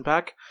Tournament mission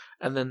pack,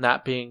 and then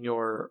that being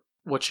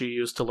what you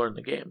use to learn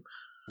the game.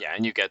 Yeah,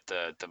 and you get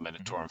the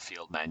Minotaurum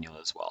field manual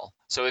as well.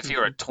 So if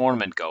you're a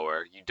tournament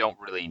goer, you don't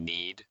really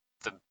need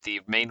the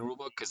main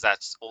rulebook, because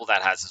that's all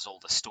that has is all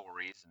the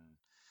stories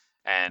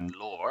and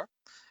lore,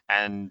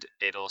 and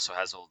it also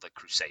has all the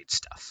Crusade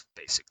stuff,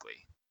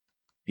 basically.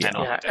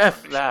 Yeah,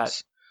 F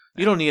that.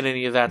 You don't need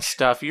any of that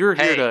stuff. You're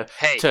here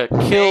to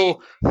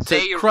kill,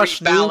 they to crush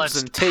noobs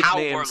and take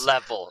power names.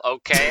 level,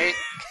 okay?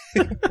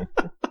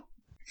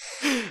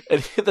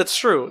 And that's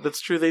true.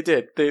 That's true. They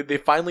did. They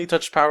finally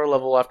touched power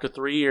level after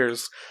 3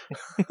 years.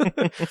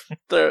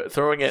 They're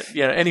throwing it.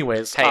 Yeah.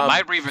 Anyways. Hey,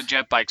 my Reaver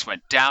jet bikes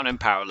went down in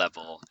power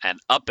level and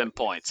up in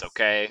points.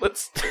 Okay.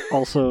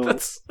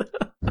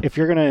 If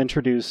you're going to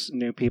introduce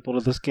new people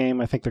to this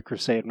game, I think the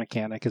Crusade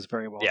mechanic is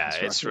very well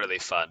constructed. It's really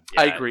fun.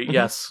 Yeah. I agree.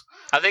 Yes.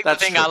 I think the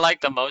thing I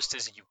like the most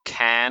is you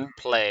can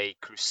play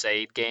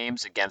Crusade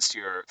games against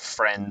your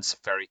friends'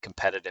 very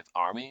competitive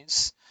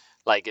armies.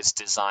 It's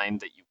designed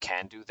that you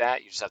can do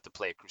that. You just have to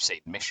play a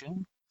Crusade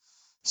mission.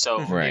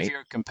 So if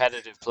you're a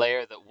competitive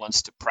player that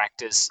wants to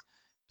practice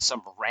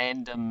some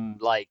random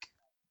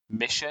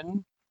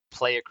mission,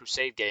 play a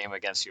Crusade game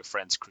against your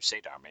friend's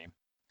Crusade army,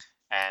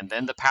 and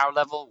then the power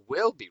level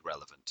will be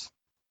relevant.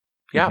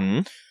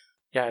 Yeah.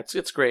 Yeah,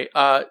 it's great.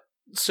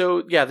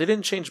 So yeah, they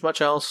didn't change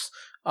much else.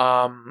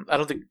 I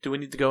don't think. Do we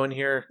need to go in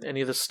here?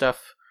 Any of this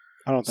stuff?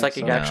 I don't think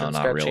Psychic so. actions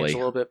No, got not changed really. a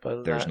little bit, but other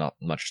than There's that- not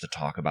much to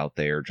talk about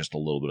there, just a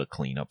little bit of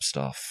cleanup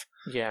stuff.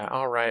 Yeah,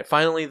 all right.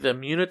 Finally, the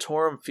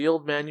Munitorum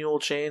Field Manual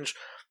change.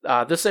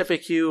 This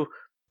FAQ,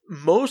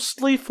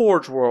 mostly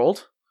Forge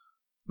World.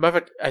 Matter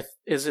of fact,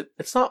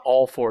 it's not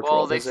all Forge Well,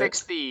 World, they is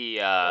fixed the.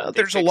 There's a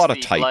fixed lot of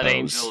the Blood typos.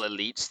 Angel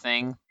Elites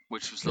thing,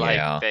 which was like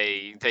Yeah.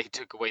 they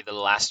took away the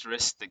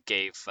asterisk that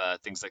gave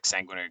things like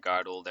Sanguinary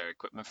Guard all their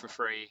equipment for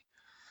free.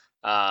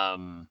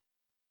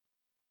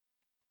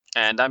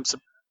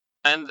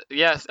 And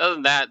yeah, other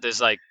than that,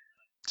 there's like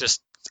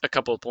just a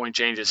couple of point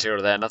changes here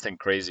or there, nothing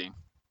crazy.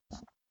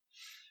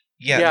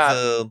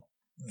 Yeah,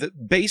 the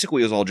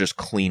basically it was all just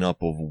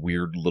cleanup of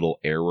weird little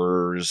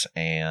errors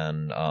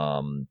and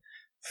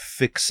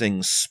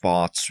fixing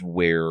spots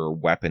where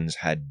weapons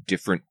had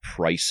different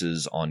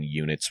prices on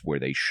units where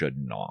they should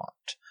not.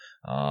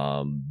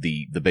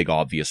 The big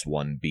obvious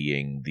one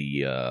being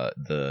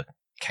the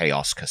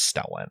Chaos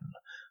Castellan.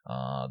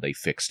 They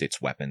fixed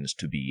its weapons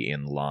to be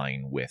in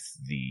line with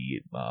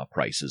the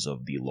prices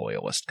of the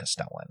Loyalist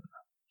Castellan.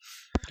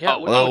 Yeah,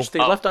 Oh, which they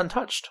left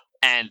untouched.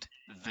 And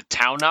the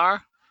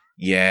Taunar.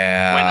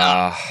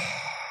 Yeah.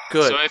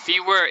 Good. So if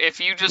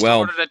you just Well-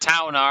 ordered a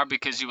Taunar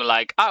because you were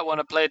like, I want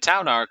to play a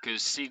Taunar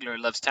because Siegler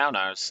loves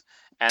Taunars,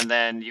 and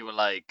then you were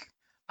like,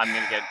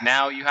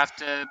 now you have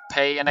to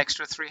pay an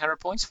extra 300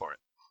 points for it.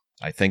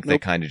 I think they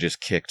Nope. kind of just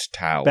kicked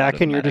Tau out Back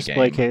of in the your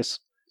display metagame. case.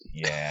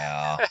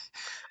 Yeah. I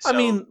So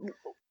mean,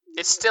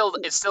 it's still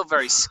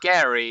very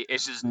scary.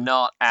 It's just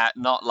not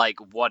like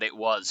what it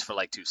was for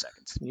like 2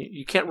 seconds.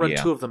 you can't run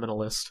Yeah. two of them in a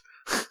list,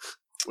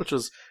 which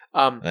was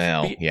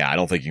Well, Be- yeah, I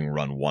don't think you can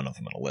run one of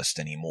them in a list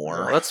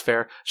anymore. no, that's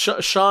fair.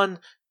 Sean,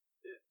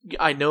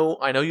 I know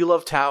you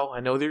love Tau.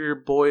 I know they're your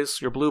boys,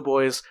 your blue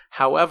boys.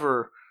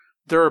 However,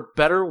 there are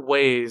better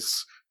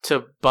ways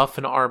to buff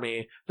an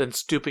army than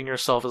stooping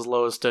yourself as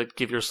low as to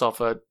give yourself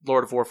a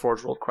Lord of War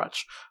Forge World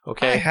crutch. I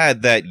Okay.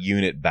 had that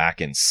unit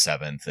back in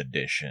 7th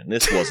edition.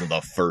 This wasn't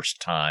the first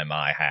time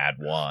I had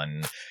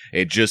one.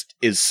 It just,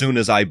 as soon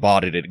as I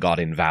bought it, it got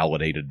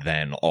invalidated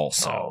then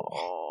also.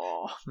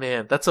 Oh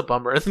man, that's a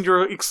bummer. And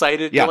you're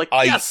excited. Yeah, You're like,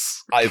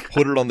 yes. I've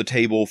put it on the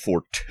table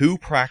for 2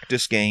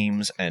 practice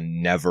games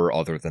and never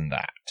other than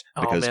that.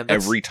 Oh, Because man,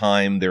 that's- every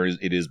time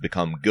it has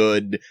become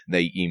good,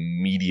 they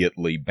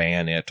immediately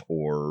ban it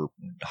or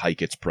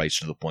hike its price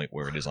to the point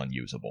where it is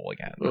unusable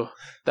again. Ugh,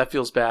 that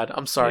feels bad.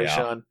 I'm sorry, Yeah.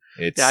 Sean.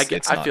 It's, Yeah,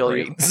 I not feel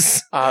great.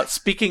 you.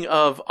 Speaking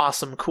of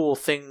awesome, cool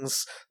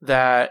things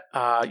that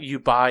you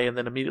buy and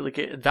then immediately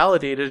get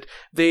invalidated,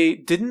 they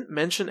didn't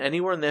mention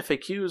anywhere in the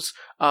FAQs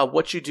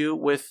what you do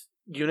with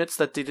units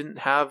that they didn't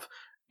have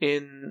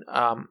in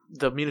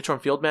the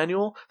Munitorum Field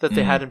Manual that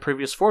they had in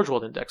previous Forge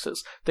World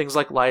indexes. Things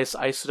like Lys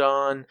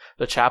Isodon,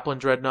 the Chaplain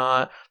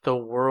Dreadnought, the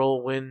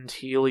Whirlwind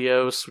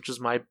Helios, which is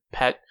my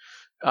pet,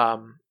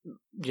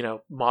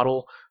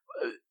 model.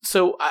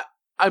 So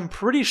I'm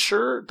pretty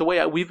sure the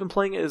way we've been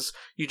playing it is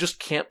you just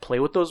can't play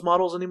with those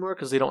models anymore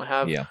because they don't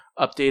have Yeah.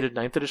 updated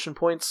 9th edition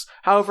points.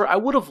 However, I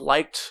would have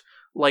liked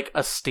like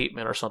a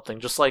statement or something,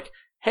 just like,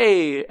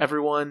 hey,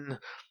 everyone,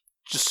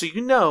 just so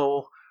you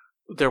know,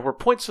 there were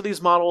points for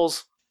these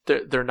models.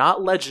 They're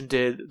not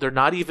legended. They're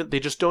not even. They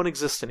just don't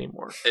exist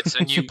anymore. It's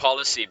a new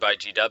policy by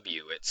GW.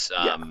 It's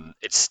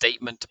it's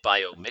statement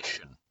by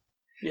omission.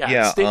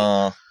 Yeah,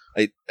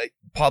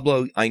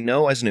 Pablo, I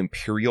know as an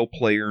Imperial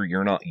player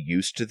you're not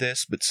used to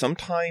this, but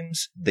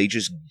sometimes they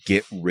just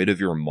get rid of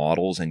your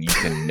models and you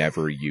can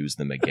never use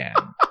them again.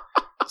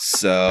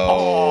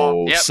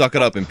 So, Yep. suck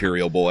it up,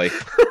 Imperial boy.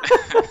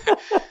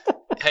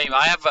 Hey,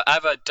 I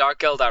have a Dark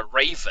Eldar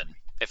Raven.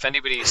 If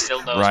anybody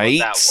still knows Right?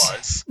 what that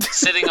was,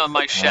 sitting on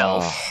my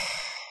shelf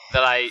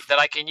that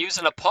I can use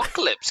in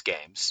Apocalypse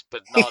games,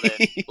 but not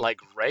in like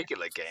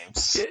regular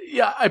games.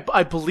 Yeah,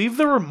 I believe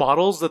there were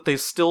models that they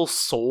still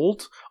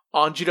sold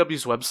on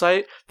GW's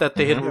website that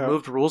they had Mhm.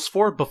 removed rules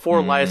for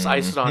before Lys Mhm.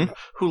 Isodon,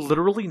 who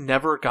literally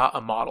never got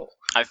a model.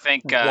 I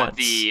think Once.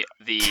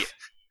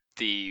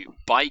 the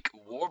bike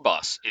war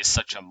boss is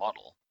such a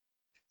model.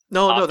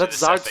 No, After that's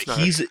this Zardsnark.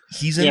 He's in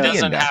He the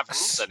doesn't index. have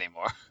rules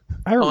anymore.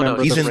 I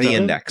remember he's the in the Raven.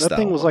 index, That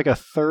thing though. was like a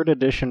 3rd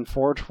edition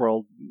Forge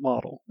World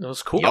model. It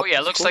was cool. Oh yeah,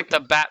 it looks Cool. like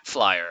the Bat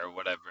Flyer or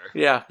whatever.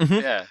 Yeah.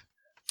 Yeah.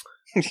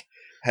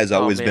 Has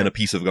Oh, always man. been a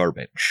piece of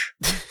garbage.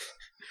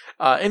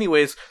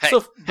 Anyways, Hey,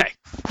 so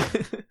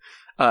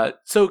hey.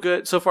 so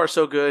good. So far,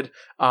 so good.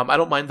 I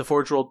don't mind the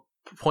Forge World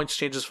points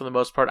changes for the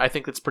most part. I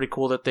think it's pretty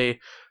cool that they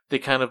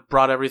kind of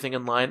brought everything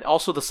in line.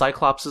 Also, the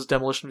Cyclops'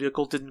 demolition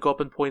vehicle didn't go up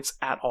in points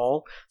at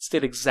all. It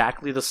stayed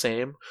exactly the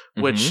same,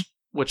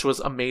 which was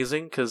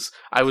amazing because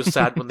I was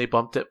sad when they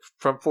bumped it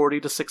from 40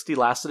 to 60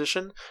 last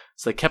edition.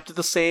 So they kept it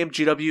the same.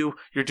 GW,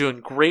 you're doing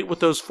great with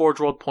those Forge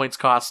World points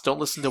costs. Don't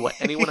listen to what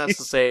anyone has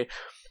to say.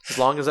 As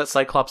long as that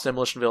Cyclops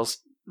demolition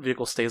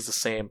vehicle stays the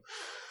same.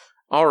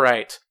 All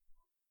right.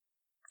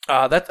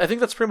 I think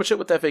that's pretty much it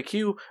with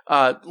FAQ.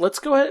 Let's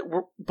go ahead.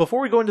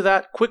 Before we go into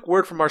that, quick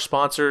word from our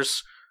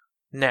sponsors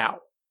now.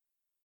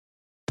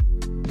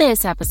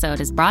 This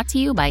episode is brought to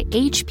you by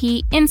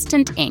HP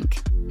Instant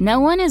Ink. No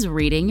one is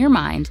reading your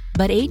mind,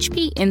 but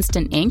HP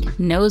Instant Ink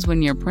knows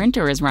when your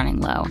printer is running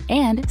low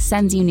and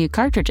sends you new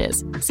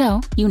cartridges,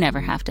 so you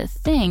never have to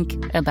think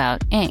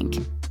about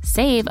ink.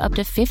 Save up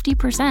to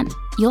 50%.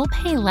 You'll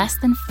pay less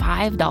than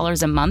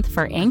 $5 a month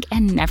for ink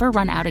and never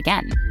run out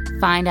again.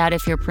 Find out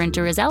if your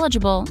printer is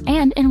eligible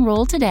and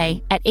enroll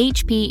today at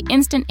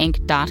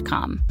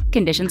hpinstantink.com.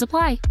 Conditions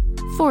apply.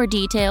 For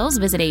details,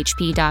 visit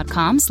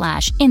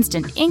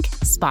hp.com/instantink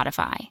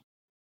Spotify.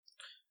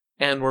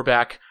 And we're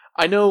back.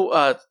 I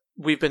know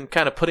we've been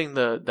kind of putting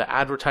the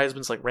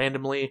advertisements like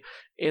randomly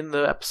in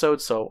the episode,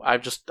 so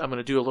I'm going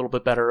to do a little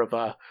bit better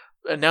of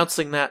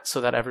announcing that so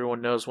that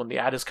everyone knows when the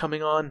ad is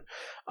coming on,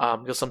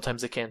 because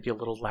sometimes they can be a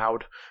little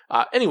loud.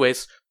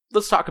 Anyways,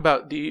 let's talk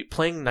about the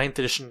playing 9th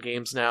edition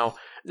games now.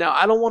 Now,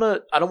 I don't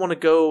want to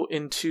go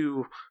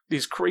into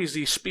these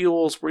crazy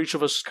spiels where each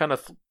of us kind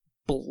of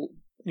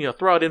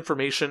throw out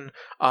information.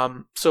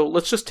 So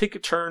let's just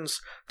take turns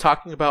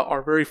talking about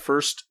our very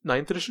first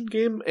 9th edition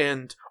game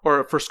or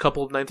our first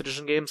couple of 9th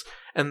edition games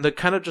and the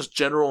kind of just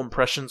general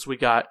impressions we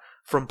got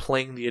from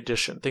playing the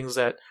edition, things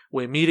that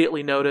we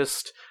immediately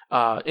noticed,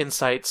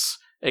 insights,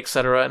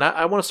 etc. And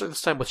I want to start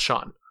this time with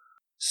Sean.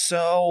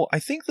 So I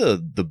think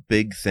the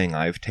big thing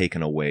I've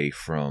taken away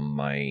from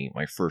my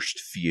first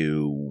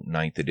few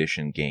 9th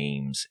edition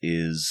games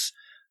is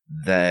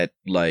that,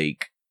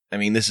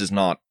 this is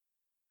not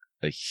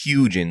a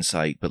huge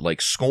insight,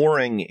 but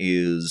scoring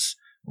is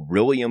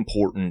really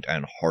important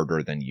and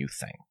harder than you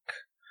think.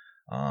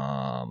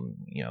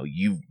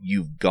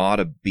 You've got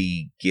to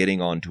be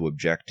getting onto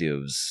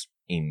objectives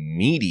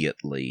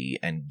immediately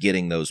and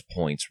getting those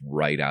points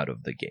right out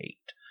of the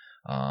gate,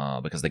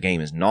 because the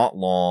game is not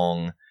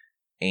long,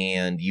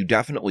 and you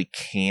definitely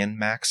can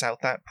max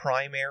out that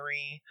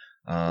primary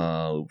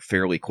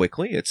fairly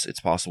quickly. It's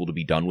possible to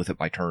be done with it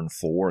by turn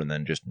 4 and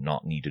then just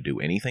not need to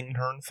do anything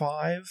turn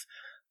 5,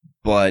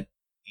 but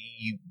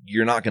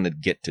you're not going to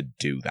get to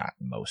do that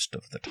most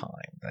of the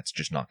time. That's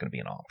just not going to be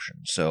an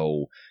option.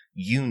 So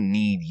you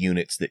need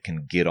units that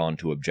can get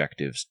onto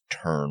objectives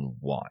turn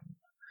 1.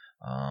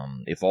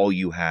 If all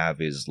you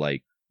have is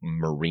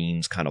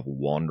Marines kind of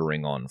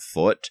wandering on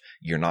foot,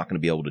 you're not going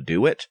to be able to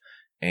do it,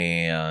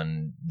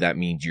 and that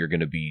means you're going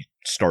to be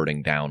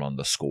starting down on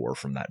the score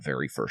from that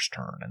very first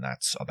turn, and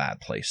that's a bad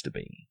place to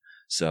be.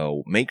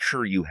 So make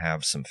sure you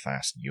have some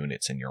fast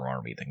units in your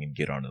army that can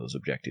get onto those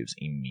objectives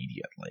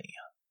immediately.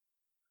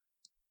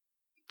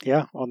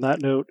 Yeah, on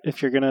that note,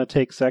 if you're going to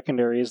take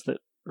secondaries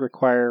that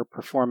require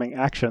performing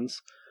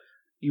actions,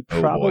 you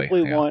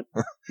probably want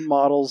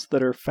models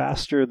that are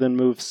faster than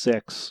move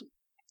 6.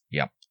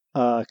 Yep.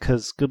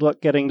 Because good luck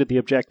getting to the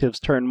objectives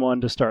turn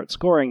 1 to start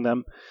scoring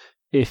them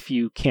if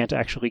you can't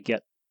actually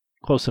get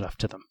close enough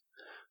to them.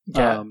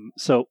 Yeah.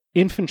 So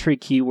infantry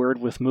keyword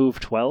with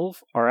move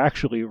 12 are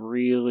actually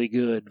really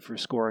good for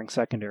scoring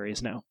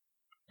secondaries now.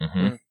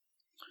 Mm-hmm.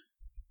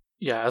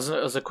 Yeah, as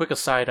a quick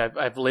aside,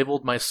 I've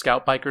labeled my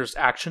scout bikers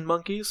action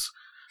monkeys,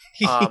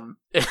 and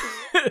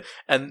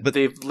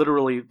they've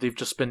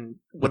just been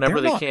whenever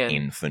they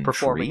can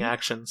performing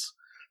actions.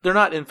 They're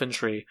not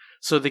infantry,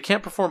 so they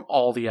can't perform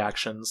all the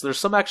actions. There's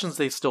some actions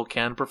they still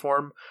can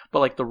perform,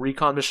 but the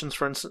recon missions,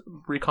 for instance,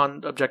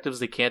 recon objectives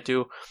they can't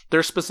do.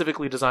 They're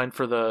specifically designed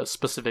for the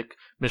specific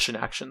mission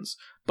actions.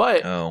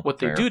 But what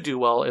they do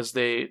well is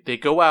they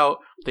go out,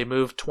 they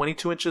move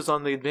 22 inches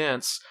on the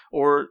advance,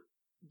 or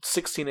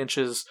 16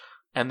 inches,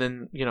 and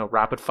then,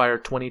 rapid fire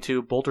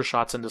 22 bolter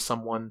shots into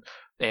someone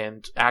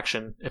and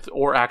action if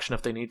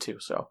they need to.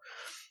 So,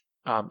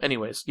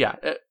 anyways, yeah,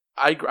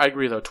 I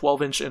agree though.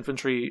 12-inch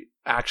infantry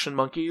action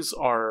monkeys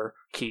are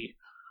key.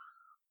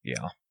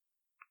 Yeah.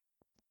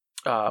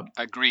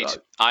 Agreed.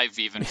 I've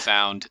even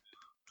found,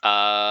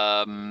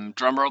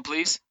 drumroll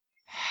please,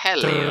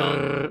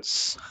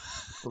 Hellions.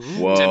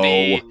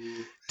 Whoa.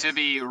 To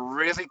be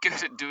really good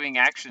at doing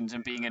actions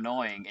and being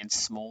annoying in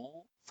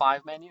small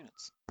 5-man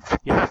units.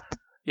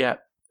 Yeah.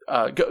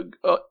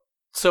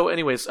 So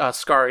anyways,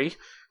 Skari,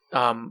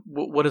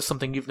 what is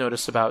something you've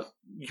noticed about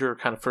your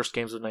kind of first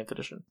games of 9th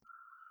edition?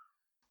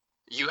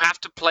 You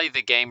have to play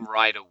the game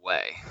right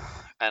away,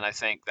 and I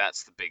think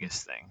that's the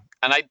biggest thing.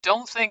 And I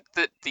don't think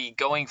that the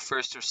going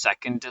first or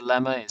second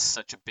dilemma is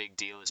such a big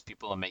deal as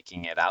people are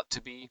making it out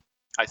to be.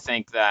 I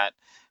think that,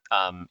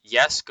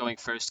 yes, going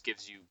first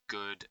gives you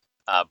good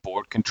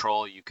board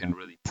control. You can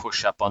really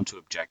push up onto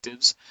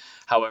objectives.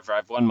 However,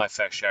 I've won my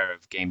fair share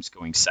of games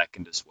going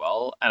second as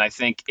well, and I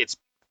think it's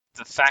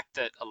the fact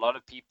that a lot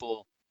of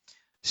people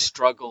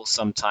struggle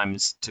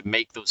sometimes to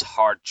make those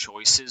hard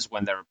choices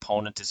when their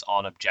opponent is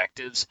on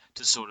objectives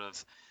to sort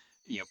of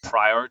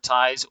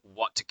prioritize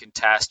what to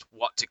contest,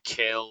 what to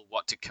kill,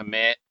 what to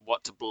commit,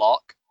 what to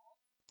block.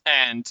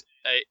 And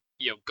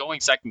going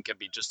second can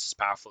be just as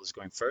powerful as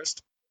going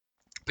first,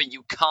 but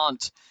you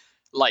can't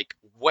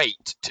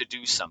wait to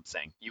do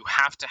something. You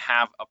have to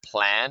have a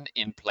plan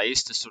in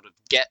place to sort of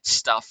get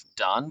stuff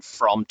done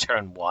from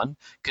turn 1,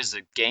 because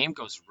the game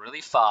goes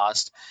really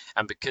fast,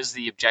 and because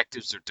the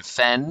objectives are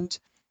defend,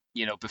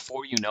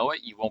 before you know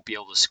it, you won't be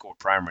able to score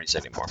primaries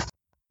anymore.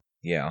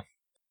 Yeah.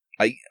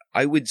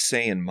 I would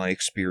say, in my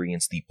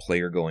experience, the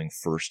player going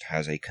first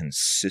has a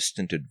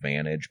consistent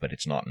advantage, but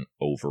it's not an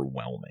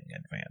overwhelming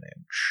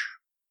advantage.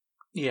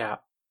 Yeah.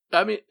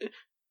 I mean,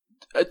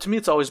 to me,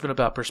 it's always been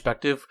about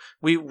perspective.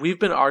 We've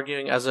been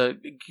arguing as a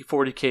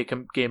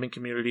 40K gaming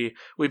community.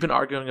 We've been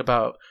arguing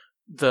about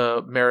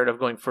the merit of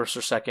going first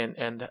or second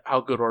and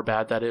how good or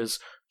bad that is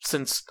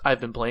since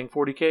I've been playing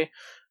 40K.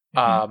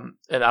 And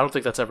I don't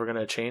think that's ever going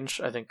to change.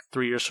 I think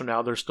 3 years from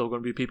now, there's still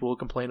going to be people who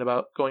complain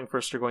about going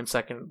first or going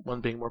second, one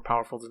being more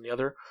powerful than the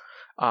other.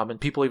 And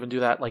people even do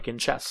that like in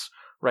chess,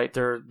 right?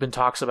 There have been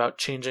talks about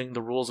changing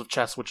the rules of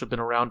chess, which have been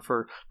around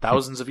for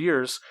thousands of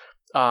years,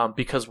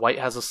 because white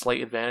has a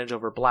slight advantage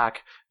over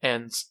black.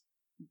 And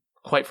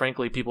quite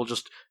frankly, people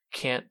just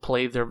can't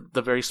play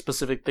the very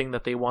specific thing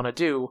that they want to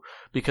do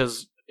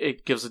because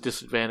it gives a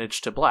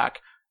disadvantage to black,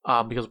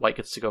 because white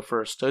gets to go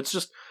first. So it's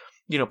just,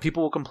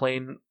 people will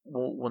complain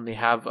when they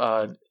have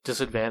a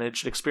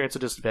disadvantage, experience a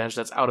disadvantage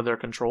that's out of their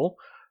control.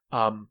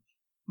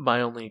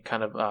 My only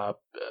kind of,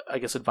 I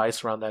guess,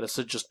 advice around that is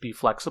to just be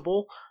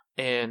flexible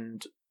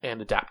and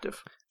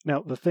adaptive.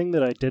 Now, the thing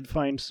that I did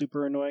find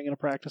super annoying in a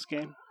practice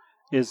game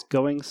is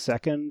going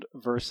second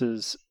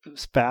versus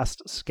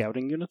fast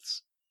scouting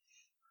units.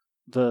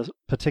 The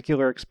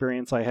particular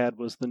experience I had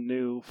was the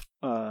new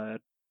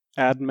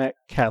Admech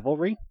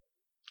Cavalry,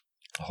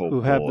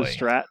 who have the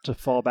strat to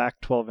fall back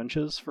 12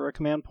 inches for a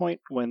command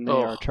point when they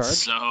are charged.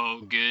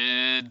 So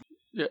good.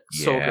 Yeah,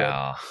 so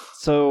good.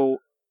 So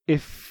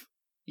if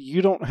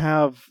you don't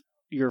have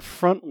your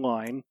front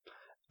line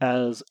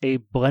as a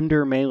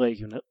blender melee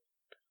unit,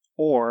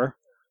 or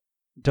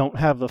don't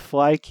have the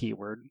fly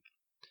keyword,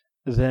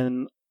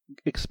 then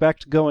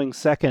expect going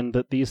second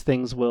that these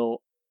things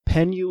will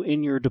pen you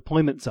in your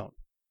deployment zone,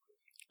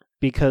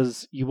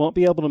 because you won't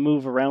be able to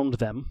move around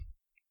them,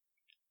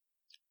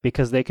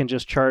 because they can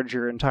just charge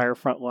your entire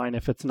front line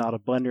if it's not a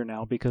blender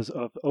now because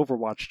of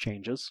Overwatch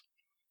changes.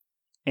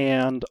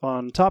 And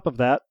on top of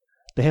that,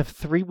 they have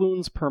 3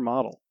 wounds per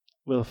model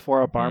with a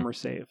 4-up armor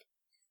save.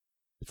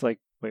 It's like,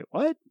 wait,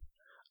 what?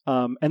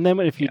 And then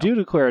if you do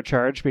declare a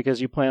charge, because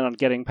you plan on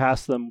getting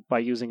past them by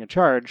using a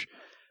charge,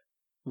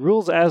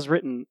 rules as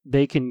written,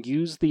 they can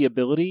use the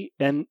ability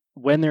and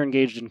when they're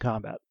engaged in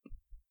combat.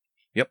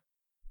 Yep.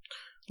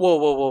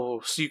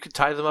 Whoa. So you could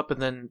tie them up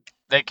and then...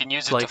 They can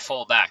use it to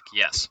fall back,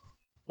 yes.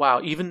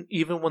 Wow, even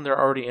when they're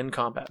already in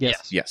combat?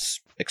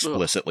 Yes.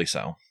 Explicitly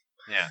so.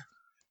 Yeah.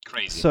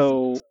 Crazy.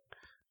 So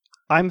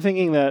I'm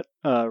thinking that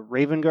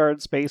Raven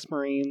Guard, Space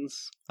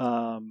Marines,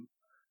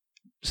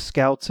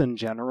 Scouts in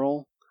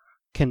general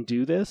can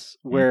do this,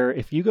 where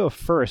if you go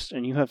first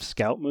and you have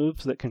scout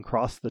moves that can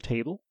cross the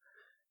table,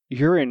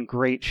 you're in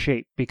great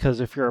shape, because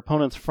if your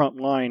opponent's front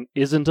line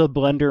isn't a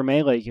blender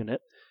melee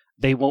unit,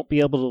 they won't be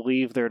able to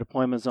leave their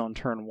deployment zone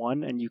turn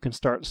 1, and you can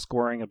start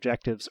scoring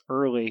objectives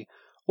early,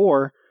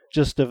 or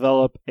just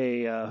develop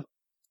a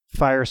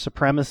fire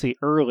supremacy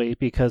early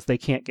because they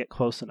can't get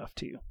close enough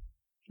to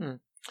you.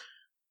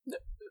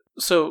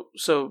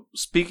 So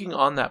speaking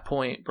on that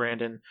point,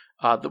 Brandon,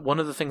 one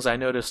of the things I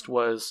noticed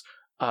was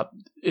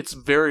it's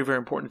very, very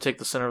important to take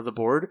the center of the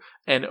board,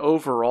 and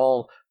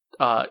overall,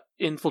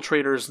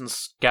 infiltrators and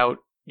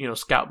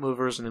scout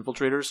movers and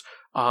infiltrators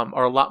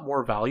are a lot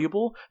more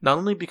valuable, not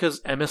only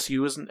because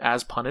MSU isn't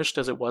as punished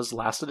as it was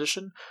last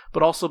edition,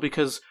 but also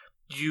because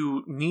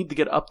you need to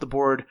get up the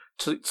board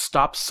to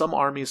stop some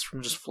armies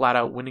from just flat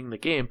out winning the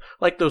game,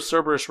 like those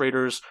Cerberus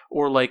Raiders,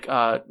 or like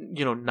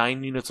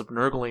 9 units of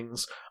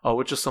Nurglings,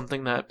 which is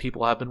something that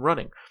people have been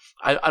running.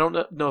 I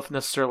don't know if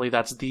necessarily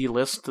that's the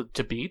list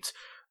to beat,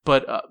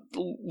 but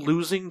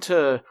losing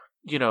to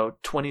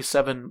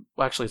 27,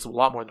 actually it's a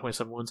lot more than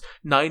 27 wounds,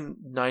 9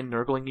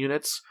 Nurgling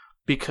units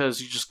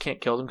because you just can't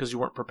kill them because you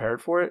weren't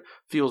prepared for it,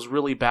 feels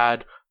really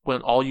bad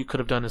when all you could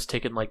have done is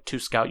taken like 2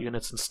 scout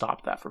units and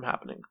stopped that from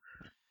happening.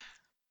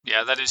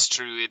 Yeah, that is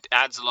true. It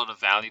adds a lot of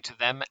value to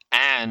them,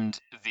 and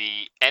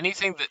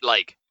anything that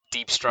like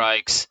deep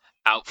strikes,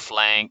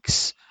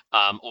 outflanks,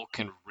 or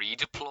can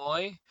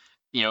redeploy,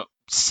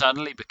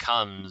 suddenly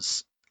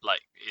becomes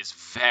is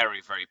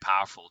very, very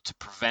powerful to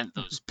prevent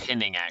those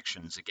pinning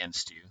actions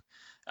against you,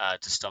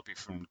 to stop you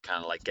from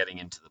kind of like getting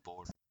into the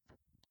board.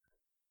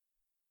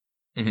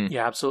 Mm-hmm.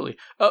 Yeah, absolutely.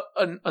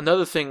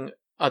 Another thing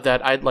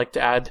that I'd like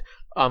to add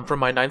from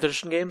my 9th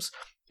edition games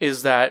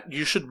is that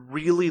you should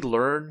really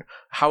learn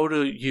how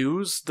to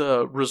use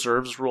the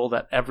reserves rule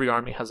that every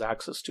army has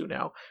access to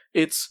now.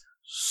 It's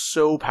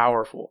so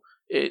powerful.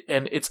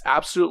 And it's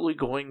absolutely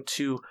going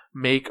to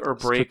make or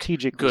break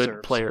strategic good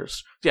reserves.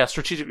 Players. Yeah,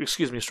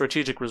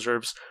 strategic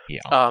reserves.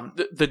 Yeah.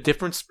 The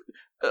difference...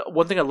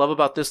 one thing I love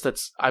about this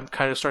I'm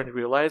kind of starting to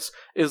realize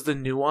is the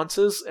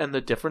nuances and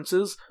the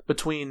differences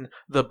between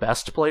the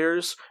best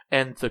players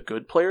and the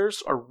good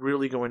players are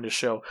really going to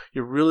show.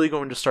 You're really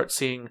going to start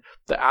seeing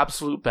the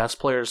absolute best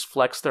players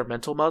flex their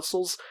mental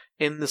muscles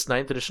in this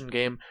 9th edition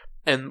game,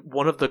 and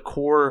one of the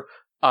core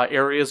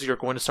areas you're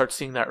going to start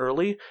seeing that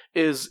early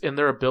is in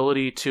their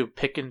ability to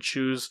pick and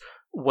choose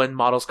when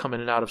models come in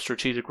and out of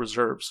strategic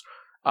reserves.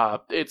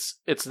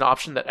 It's an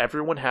option that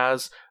everyone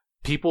has.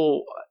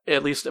 people,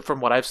 at least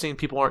from what I've seen,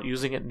 people aren't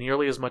using it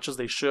nearly as much as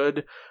they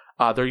should.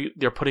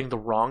 They're putting the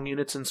wrong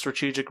units in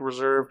strategic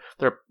reserve.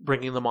 They're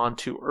bringing them on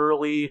too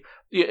early.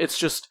 It's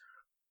just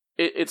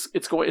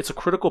it's a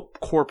critical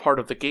core part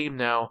of the game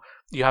now.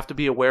 You have to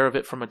be aware of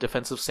it from a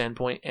defensive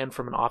standpoint and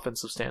from an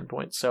offensive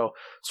standpoint. So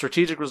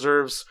strategic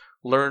reserves,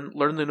 learn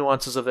the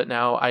nuances of it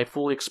now. I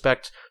fully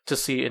expect to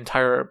see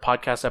entire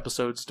podcast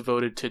episodes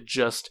devoted to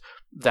just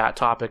that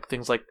topic.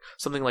 Things like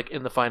something like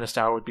In the Finest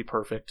Hour would be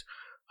perfect.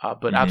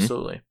 But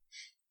absolutely.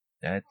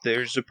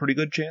 There's a pretty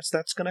good chance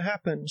that's going to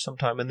happen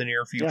sometime in the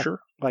near future.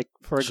 Yeah. Like,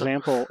 for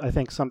example, I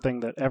think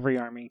something that every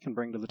army can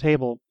bring to the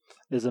table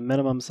is a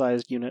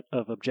minimum-sized unit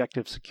of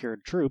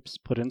objective-secured troops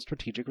put in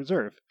strategic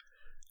reserve.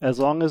 As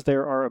long as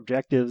there are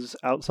objectives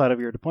outside of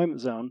your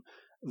deployment zone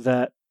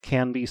that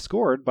can be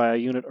scored by a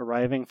unit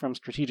arriving from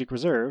strategic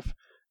reserve,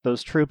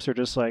 those troops are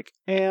just like,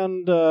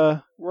 and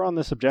we're on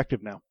this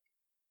objective now.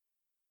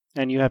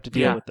 And you have to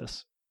deal with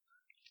this.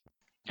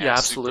 Yeah,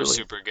 absolutely.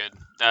 Super good.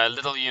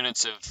 Little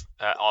units of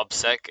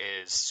OBSEC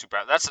is super.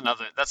 That's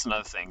another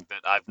thing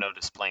that I've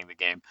noticed playing the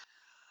game.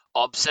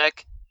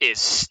 OBSEC is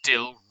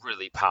still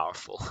really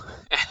powerful.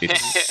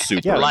 It's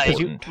super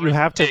important. You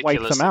have to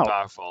wipe them out.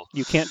 Powerful.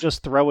 You can't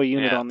just throw a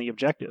unit on the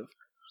objective.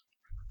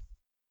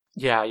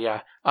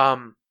 Yeah.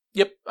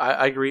 Yep,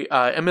 I agree.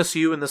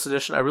 MSU in this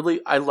edition,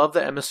 I love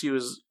that MSU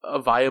is a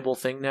viable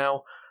thing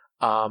now.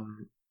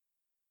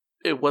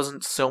 It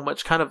wasn't so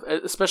much kind of,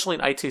 especially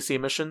in ITC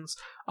missions,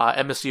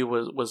 MSU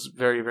was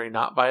very, very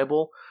not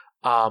viable.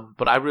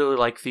 But I really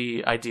like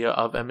the idea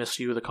of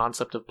MSU, the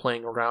concept of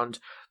playing around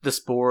this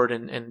board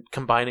and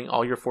combining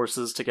all your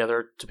forces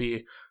together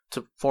to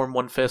form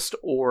one fist,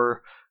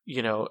 or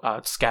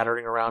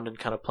scattering around and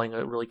kind of playing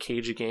a really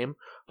cagey game.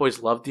 I've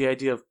always loved the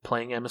idea of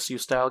playing MSU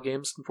style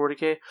games in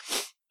 40K.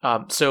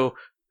 So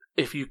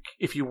if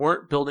you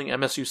weren't building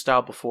MSU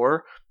style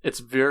before, it's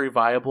very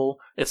viable.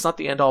 It's not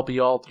the end all be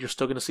all. You're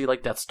still going to see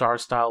like Death Star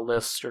style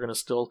lists. You're going to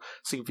still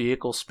see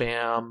vehicle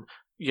spam,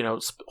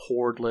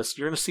 horde lists.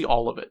 You're going to see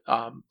all of it.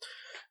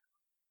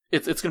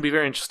 It's going to be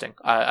very interesting.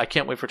 I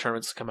can't wait for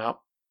tournaments to come out.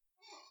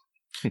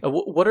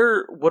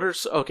 Okay?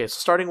 So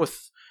starting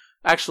with,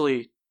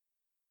 actually,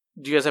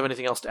 do you guys have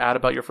anything else to add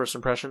about your first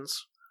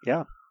impressions?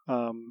 Yeah.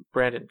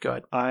 Brandon, go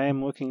ahead. I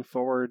am looking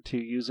forward to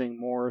using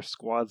more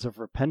squads of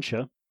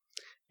Repentia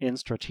in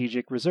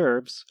strategic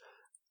reserves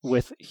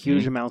with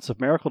huge amounts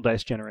of miracle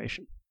dice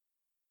generation.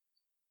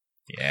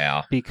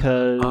 Yeah.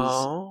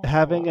 Because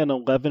having an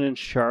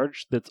 11-inch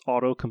charge that's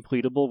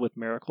auto-completable with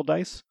miracle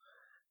dice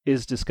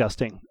is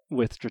disgusting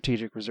with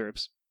strategic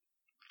reserves.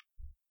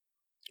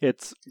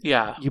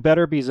 You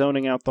better be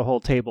zoning out the whole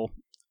table,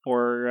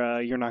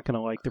 or you're not going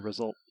to like the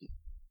result.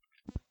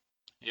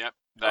 Yep,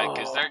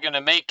 because they're going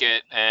to make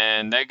it,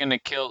 and they're going to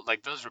kill,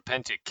 like those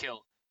Repentia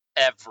kill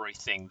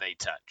everything they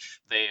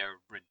touch. They are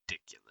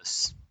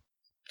ridiculous.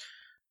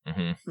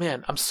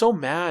 Man, I'm so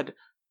mad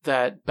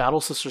that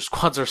Battle Sister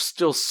squads are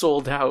still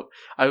sold out.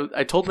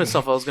 I told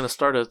myself I was going to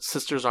start a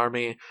Sisters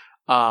army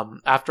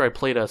after I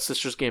played a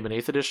Sisters game in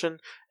 8th edition,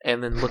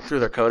 and then looked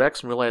through their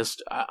codex and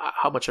realized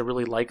how much I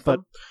really like them. But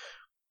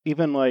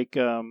even like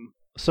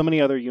so many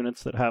other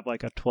units that have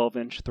like a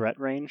 12-inch threat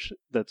range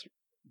that's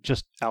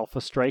just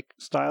Alpha Strike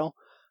style,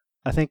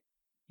 I think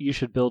you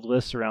should build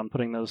lists around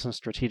putting those in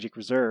strategic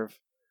reserve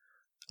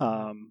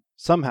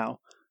somehow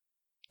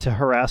to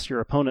harass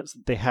your opponents.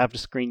 They have to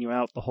screen you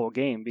out the whole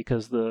game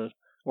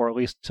or at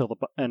least till the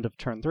end of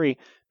turn 3,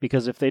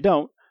 because if they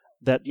don't,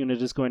 that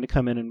unit is going to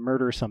come in and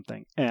murder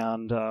something.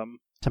 And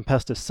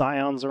Tempestus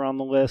Scions are on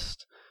the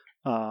list.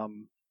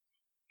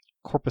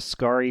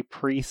 Corpuscari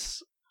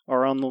Priests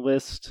are on the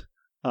list.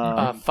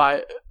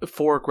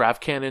 4 Grav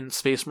Cannon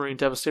Space Marine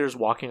Devastators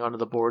walking onto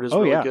the board is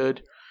really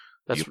good.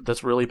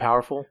 That's really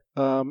powerful.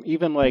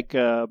 Even like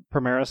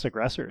Primaris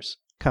Aggressors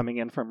coming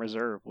in from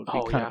reserve would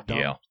be kind of dumb.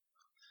 Yeah.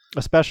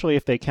 Especially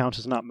if they count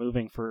as not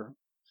moving for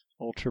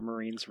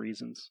Ultramarines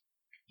reasons.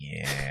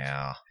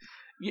 Yeah.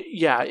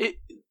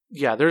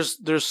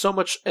 There's so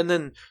much, and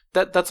then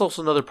that's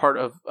also another part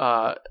of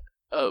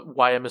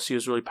why MSU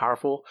is really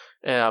powerful.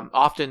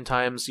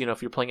 Oftentimes,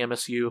 if you're playing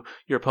MSU,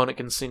 your opponent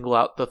can single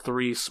out the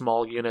 3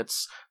 small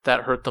units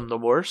that hurt them the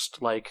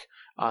worst, like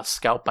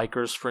Scout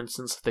Bikers, for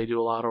instance, if they do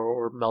a lot,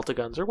 or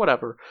Meltaguns or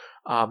whatever.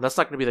 That's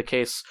not going to be the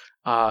case.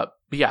 But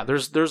yeah,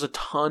 there's a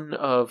ton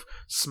of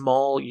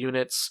small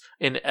units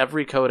in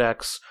every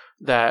codex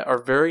that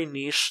are very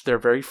niche. They're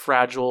very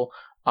fragile.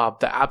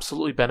 That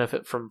absolutely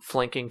benefit from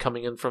flanking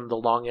coming in from the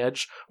long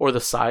edge or the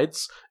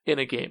sides in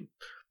a game.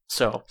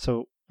 So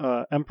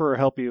Emperor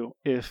help you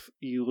if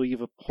you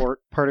leave a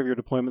part of your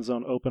deployment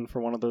zone open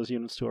for one of those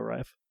units to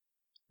arrive.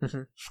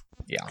 Mm-hmm.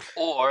 Yeah.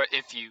 Or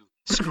if you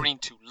screen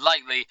too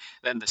lightly,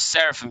 then the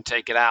Seraphim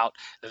take it out,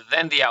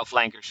 then the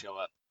outflankers show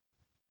up.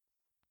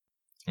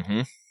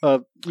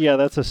 Yeah,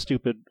 that's a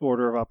stupid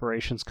order of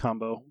operations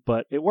combo,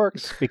 but it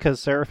works because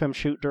Seraphim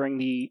shoot during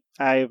the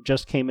I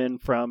just came in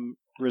from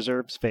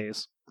reserves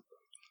phase.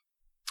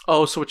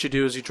 Oh, so what you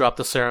do is you drop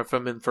the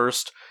Seraphim in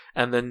first,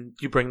 and then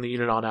you bring the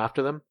unit on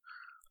after them?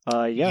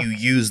 Yeah. You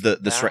use the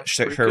That's pretty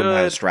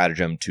Shadowman good.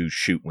 stratagem to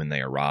shoot when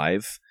they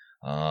arrive.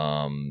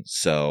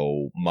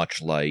 So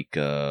much like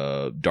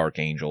Dark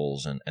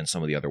Angels and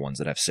some of the other ones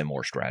that have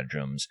similar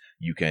stratagems,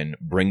 you can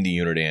bring the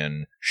unit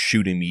in,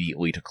 shoot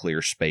immediately to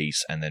clear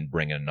space, and then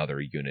bring another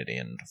unit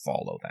in to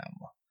follow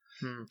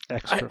them.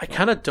 Extra I fun.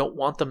 kind of don't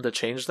want them to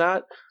change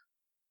that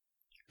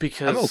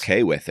because I'm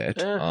okay with it. it's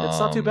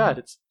not too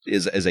bad.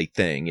 It's As a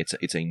thing,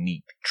 it's a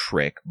neat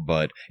trick,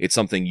 but it's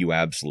something you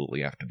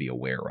absolutely have to be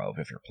aware of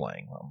if you're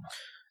playing them.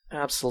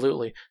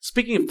 absolutely.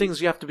 Speaking of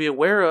things you have to be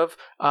aware of,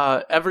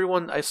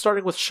 everyone,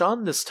 starting with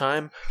Sean this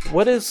time.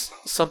 What is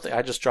something?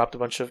 I just dropped a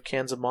bunch of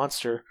cans of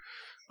Monster.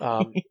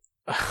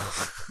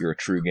 You're a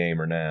true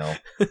gamer now.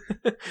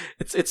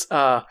 it's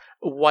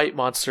white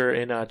Monster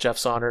in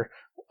Jeff's honor.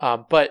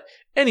 But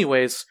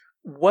anyways,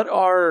 what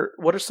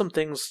are some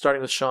things,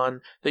 starting with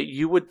Sean, that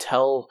you would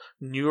tell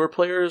newer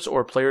players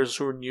or players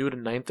who are new to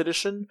 9th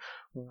edition?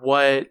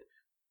 What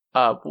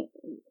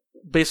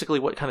basically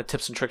what kind of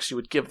tips and tricks you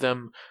would give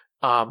them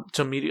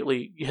to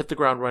immediately hit the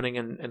ground running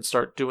and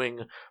start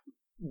doing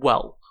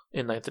well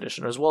in 9th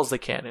edition, or as well as they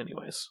can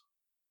anyways?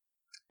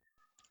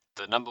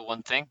 The number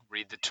one thing,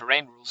 read the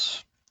terrain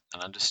rules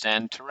and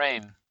understand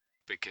terrain,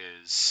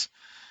 because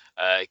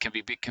it can be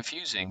a bit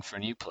confusing for a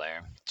new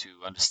player to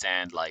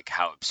understand like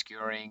how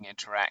obscuring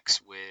interacts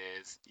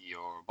with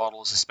your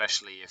models,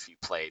 especially if you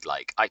played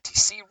like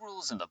ITC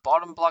rules in the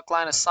bottom block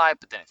line of sight,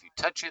 but then if you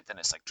touch it, then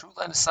it's like true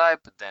line of sight,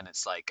 but then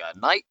it's like a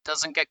knight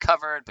doesn't get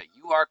covered, but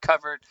you are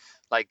covered.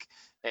 Like,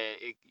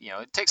 it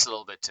takes a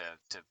little bit to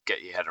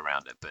get your head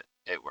around it, but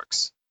it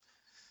works.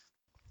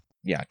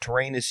 Yeah,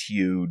 terrain is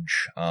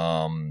huge.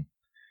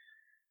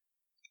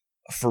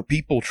 For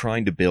people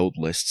trying to build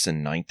lists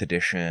in 9th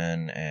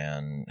edition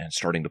and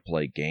starting to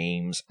play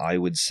games, I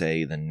would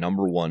say the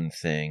number one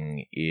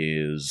thing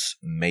is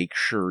make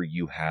sure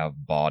you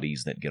have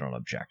bodies that get on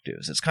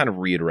objectives. It's kind of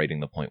reiterating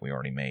the point we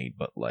already made,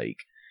 but like,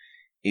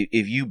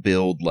 if you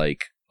build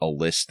like a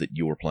list that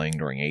you were playing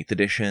during 8th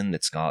edition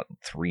that's got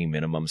 3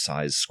 minimum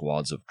size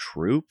squads of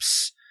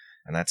troops,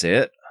 and that's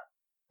it,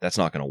 that's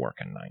not going to work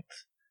in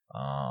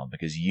 9th.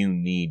 Because you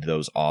need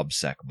those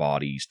OBSEC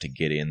bodies to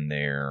get in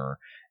there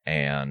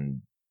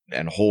and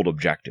hold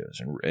objectives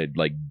and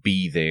like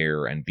be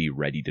there and be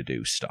ready to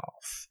do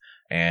stuff.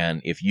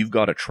 And if you've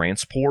got a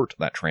transport,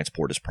 that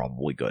transport is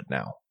probably good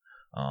now.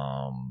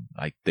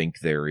 I think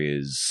there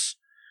is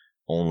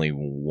only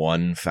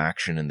one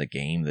faction in the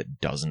game that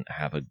doesn't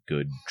have a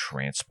good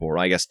transport.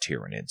 I guess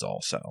Tyranids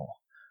also,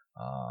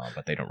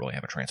 but they don't really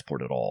have a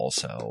transport at all.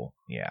 So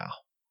yeah.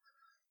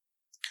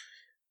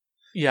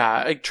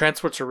 Yeah,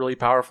 transports are really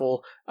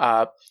powerful.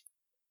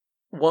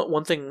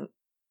 One thing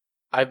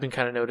I've been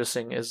kind of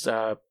noticing is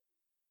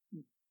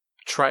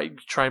try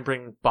and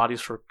bring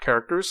bodies for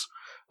characters,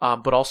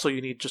 but also you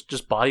need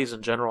just bodies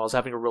in general. I was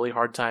having a really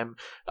hard time.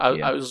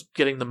 I was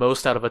getting the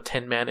most out of a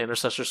 10-man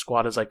intercessor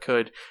squad as I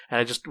could, and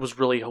I just was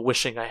really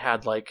wishing I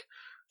had like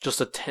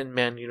just a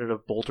 10-man unit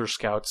of bolter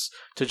scouts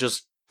to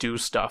just do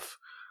stuff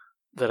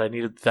that I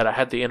needed, that I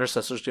had the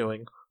intercessors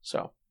doing.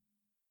 So,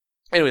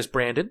 anyways,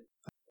 Brandon,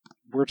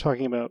 We're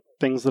talking about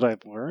things that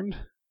I've learned.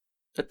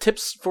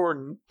 tips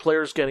for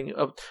players getting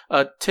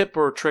a tip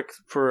or a trick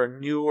for a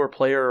newer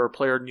player or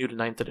player new to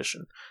 9th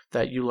edition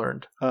that you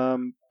learned.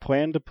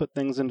 Plan to put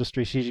things into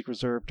strategic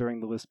reserve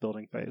during the list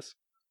building phase.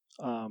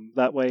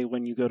 That way,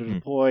 when you go to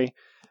deploy,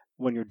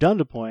 when you're done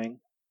deploying,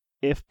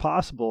 if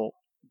possible,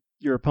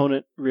 your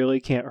opponent really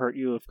can't hurt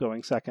you if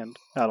going second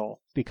at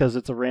all, because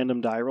it's a random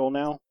die roll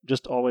now.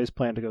 Just always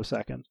plan to go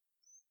second.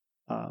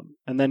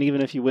 And then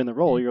even if you win the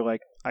roll, you're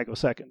like, I go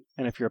second.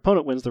 And if your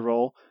opponent wins the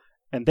roll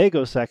and they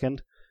go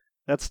second,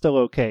 that's still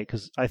okay,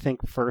 because I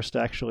think first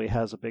actually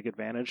has a big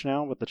advantage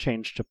now with the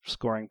change to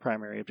scoring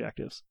primary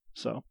objectives.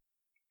 So,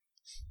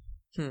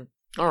 All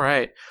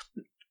right,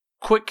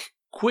 quick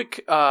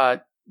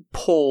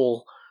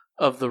poll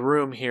of the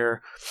room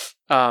here.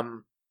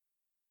 The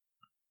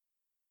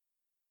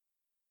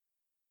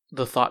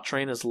thought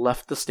train has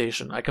left the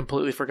station. I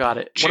completely forgot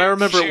it. When I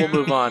remember it, we'll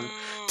move on.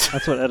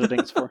 that's what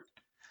editing's for.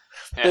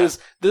 Yeah.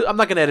 I'm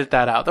not going to edit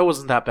that out. That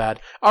wasn't that bad.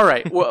 All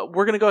right, well,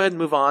 we're going to go ahead and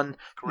move on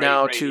Great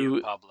now radio,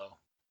 to Pablo.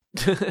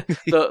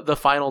 the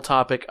final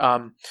topic.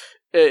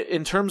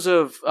 In terms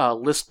of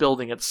list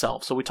building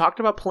itself, so we talked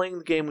about playing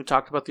the game, we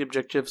talked about the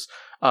objectives.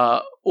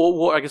 I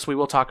guess we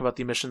will talk about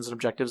the missions and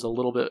objectives a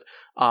little bit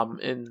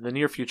in the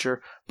near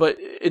future. But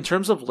in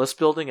terms of list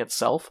building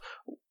itself,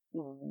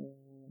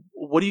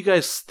 what do you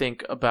guys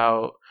think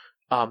about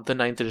the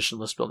 9th edition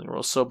list building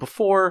rules? So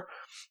before,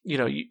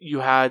 you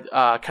had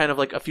kind of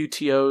like a few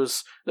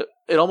TOs.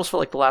 It almost felt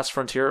like the Last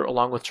Frontier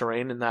along with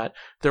Terrain, in that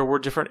there were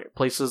different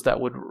places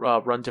that would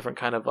run different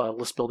kind of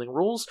list building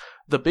rules.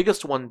 The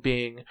biggest one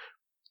being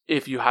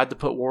if you had to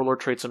put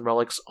warlord traits and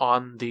relics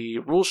on the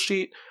rule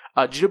sheet.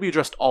 GW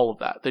addressed all of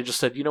that. They just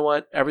said, you know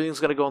what, everything's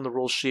going to go on the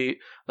rule sheet.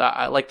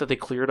 I like that they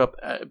cleared up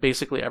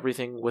basically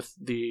everything with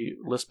the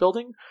list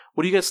building.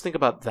 What do you guys think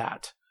about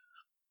that?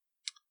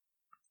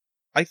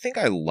 I think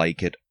I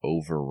like it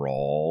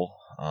overall.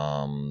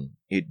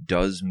 it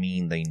does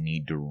mean they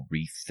need to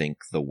rethink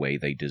the way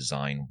they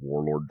design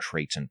warlord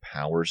traits and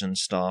powers and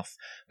stuff.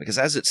 Because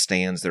as it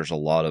stands, there's a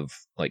lot of,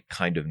 like,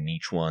 kind of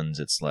niche ones.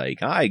 It's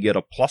like, I get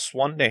a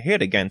 +1 to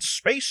hit against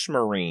Space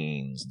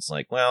Marines. It's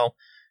like, well,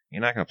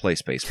 you're not going to play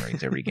Space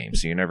Marines every game,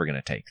 so you're never going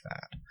to take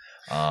that.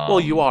 Well,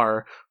 you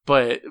are,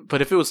 but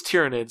if it was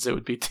Tyranids, it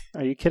would be...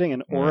 Are you kidding?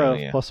 An aura of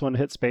 +1 to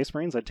hit Space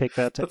Marines? I'd take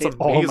that to That's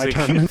all my amazing.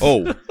 tournaments.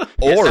 Oh,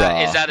 aura.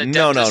 Is that a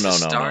no.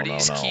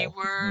 Astartes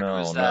keyword? No,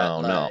 or is that, no.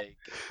 like...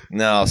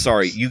 No,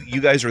 sorry.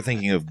 You guys are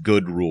thinking of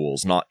good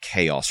rules, not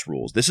chaos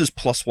rules. This is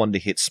 +1 to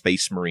hit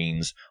Space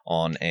Marines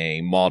on a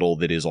model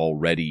that is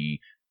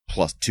already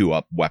 +2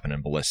 up weapon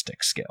and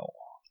ballistic skill.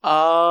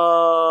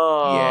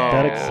 Oh. Yeah.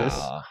 That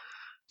exists.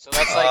 So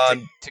that's like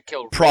to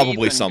kill probably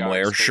Raven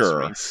somewhere, Guard Space sure.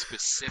 Marines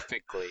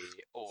specifically,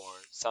 or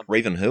something.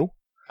 Raven who?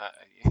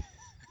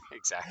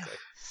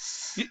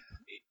 Exactly.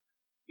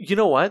 You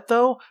know what,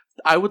 though?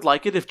 I would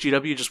like it if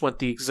GW just went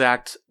the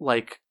exact,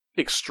 like,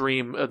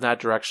 extreme in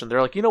that direction.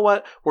 They're like, you know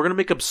what? We're going to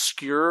make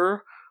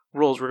obscure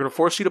rules. We're going to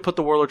force you to put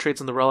the warlord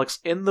traits and the relics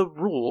in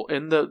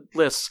the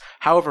lists.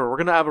 However, we're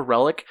going to have a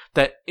relic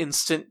that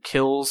instant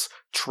kills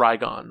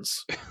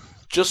Trigons.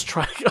 Just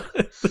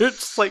Trigon. They're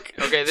just like...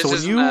 Okay, this so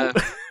isn't a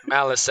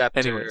Maliceptor,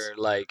 Anyways.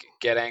 like,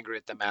 get angry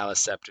at the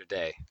Maliceptor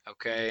day,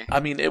 okay? I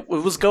mean, it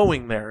was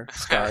going there,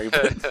 Sky.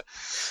 But...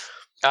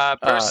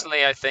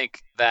 Personally, I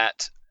think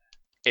that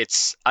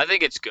it's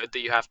good that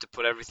you have to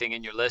put everything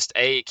in your list.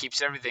 A, it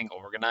keeps everything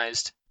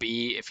organized.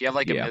 B, if you have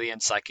like a million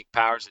psychic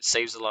powers, it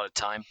saves a lot of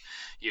time.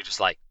 You're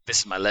just like, this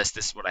is my list,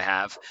 this is what I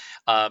have.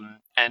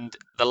 And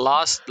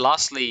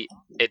lastly,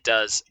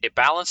 it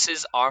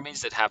balances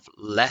armies that have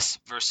less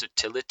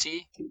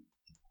versatility,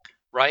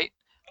 right?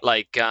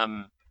 Like,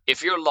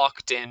 if you're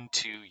locked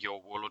into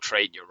your warlord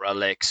trait, your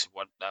relics,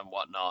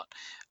 whatnot,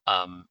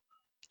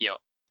 you know,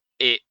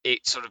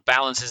 it sort of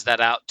balances that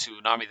out to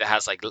an army that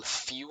has like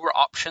fewer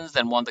options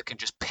than one that can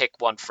just pick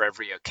one for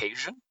every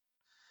occasion.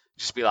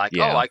 Just be like,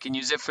 oh, I can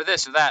use it for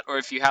this or that. Or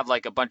if you have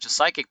like a bunch of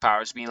psychic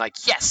powers, being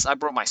like, yes, I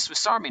brought my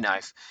Swiss Army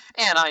knife,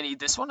 and I need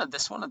this one and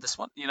this one and this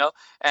one, you know.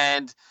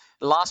 And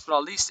last but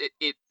not least,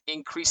 it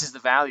increases the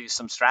value of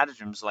some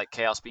stratagems like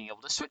Chaos being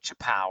able to switch a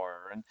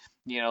power and,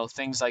 you know,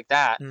 things like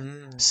that.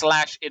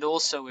 / it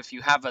also, if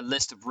you have a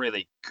list of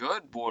really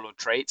good warlord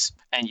traits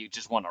and you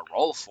just want to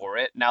roll for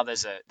it, now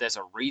there's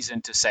a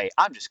reason to say,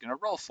 I'm just going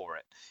to roll for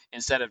it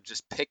instead of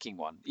just picking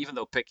one, even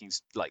though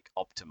picking's like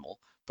optimal.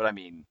 But I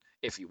mean,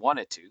 if you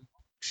wanted to,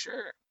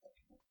 sure.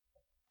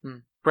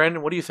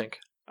 Brandon, what do you think?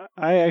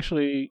 I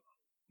actually,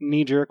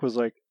 knee-jerk was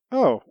like,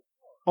 oh,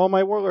 all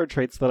my warlord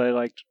traits that I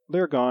liked,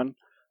 they're gone.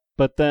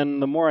 But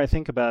then the more I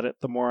think about it,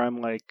 the more I'm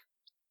like,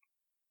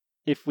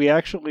 if we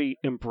actually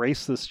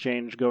embrace this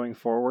change going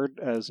forward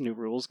as new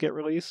rules get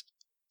released,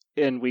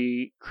 and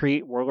we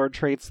create warlord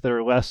traits that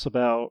are less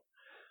about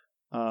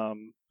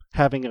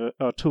having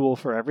a tool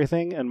for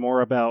everything and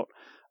more about,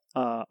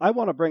 I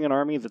want to bring an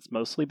army that's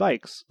mostly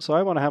bikes, so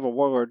I want to have a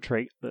warlord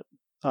trait that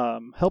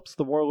helps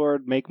the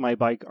warlord make my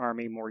bike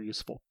army more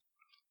useful.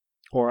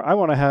 Or I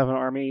want to have an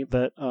army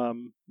that,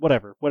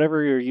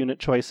 whatever your unit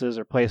choice is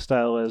or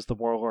playstyle is, the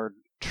warlord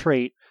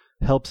trait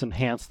helps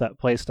enhance that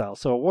playstyle.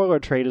 So a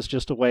warlord trait is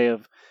just a way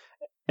of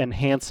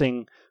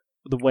enhancing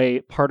the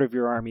way part of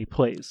your army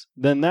plays.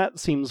 Then that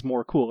seems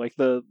more cool. Like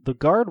the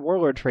guard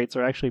warlord traits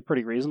are actually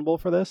pretty reasonable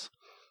for this.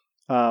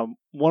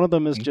 One of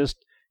them is just,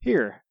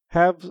 here,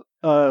 have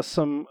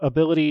some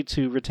ability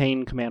to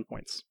retain command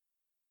points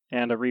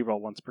and a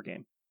reroll once per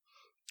game.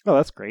 Oh,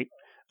 that's great.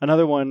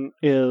 Another one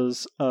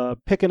is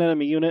pick an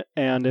enemy unit,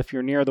 and if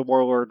you're near the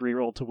warlord,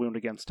 reroll to wound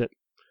against it.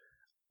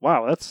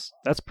 Wow,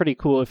 that's pretty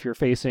cool if you're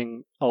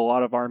facing a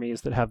lot of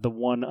armies that have the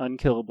one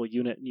unkillable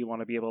unit and you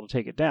want to be able to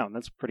take it down.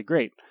 That's pretty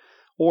great.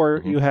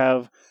 Or you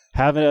have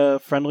a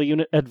friendly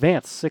unit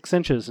advance 6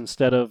 inches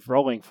instead of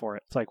rolling for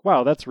it. It's like,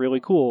 wow, that's really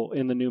cool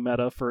in the new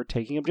meta for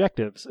taking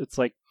objectives. It's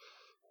like,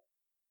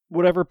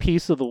 whatever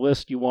piece of the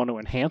list you want to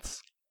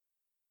enhance,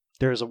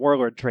 there's a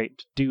warlord trait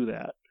to do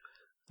that.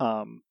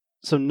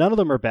 So none of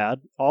them are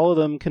bad. All of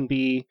them can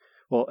be,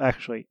 well,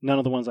 actually, none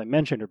of the ones I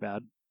mentioned are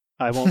bad.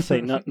 I won't say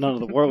none of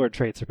the warlord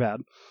traits are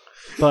bad.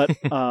 But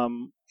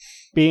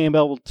being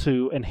able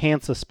to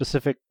enhance a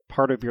specific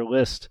part of your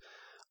list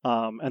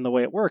and the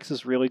way it works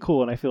is really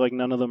cool. And I feel like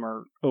none of them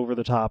are over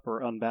the top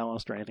or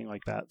unbalanced or anything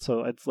like that.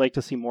 So I'd like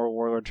to see more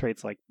warlord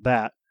traits like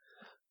that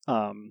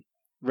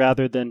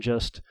rather than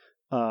just,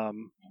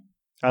 an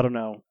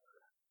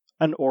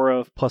aura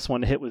of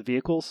 +1 to hit with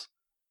vehicles.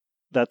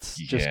 That's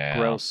just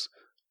gross.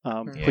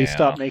 Please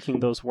stop making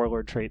those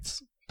warlord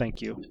traits.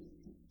 Thank you.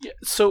 Yeah,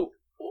 so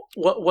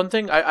one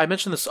thing, I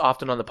mentioned this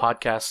often on the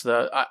podcast,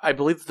 I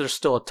believe that there's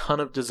still a ton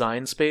of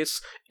design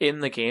space in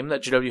the game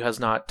that GW has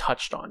not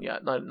touched on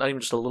yet, not even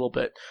just a little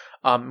bit.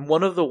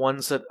 One of the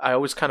ones that I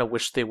always kind of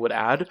wish they would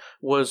add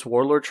was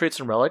warlord traits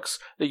and relics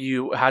that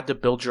you had to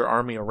build your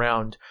army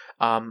around.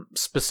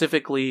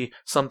 Specifically,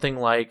 something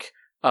like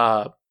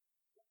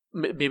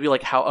maybe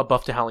like how a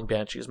buff to Howling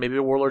Banshees, maybe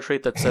a Warlord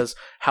trait that says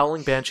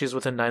Howling Banshees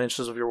within 9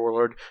 inches of your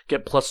Warlord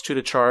get +2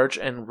 to charge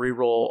and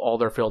reroll all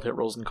their failed hit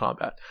rolls in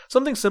combat.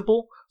 Something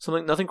simple,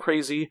 something nothing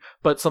crazy,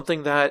 but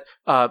something that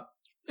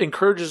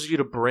encourages you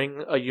to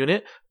bring a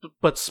unit,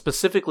 but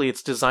specifically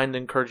it's designed to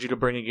encourage you to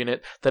bring a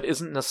unit that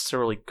isn't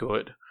necessarily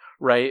good,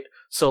 right?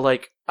 So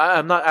like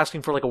I'm not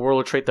asking for like a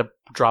Warlord trait that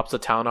drops the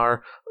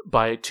Taunar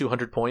by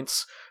 200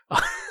 points.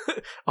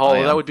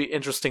 Although that would be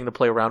interesting to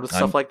play around with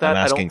stuff like that.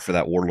 I'm asking for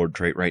that Warlord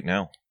trait right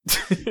now.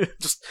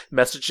 Just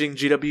messaging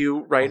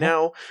GW right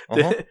now.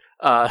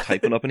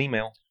 Typing up an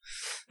email.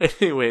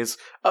 Anyways,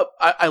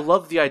 I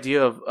love the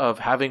idea of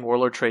having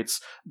Warlord traits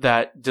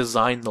that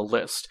design the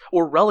list,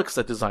 or relics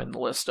that design the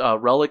list.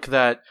 Relic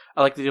that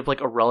I like the idea of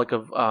like a relic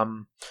of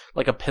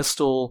like a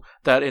pistol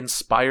that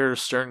inspires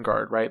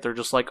Sternguard, right? They're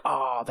just like,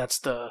 oh, that's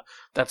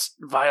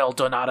Vile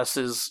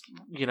Donatus's,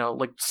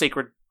 like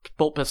sacred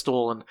bolt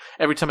pistol, and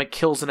every time it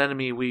kills an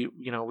enemy we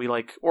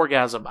like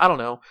orgasm. I don't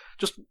know,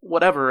 just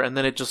whatever, and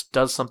then it just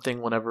does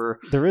something whenever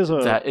there is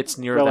that it's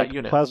near that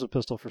unit. Plasma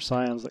pistol for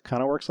Scions that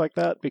kind of works like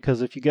that,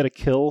 because if you get a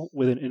kill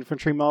with an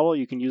infantry model,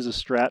 you can use a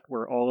strat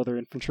where all other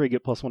infantry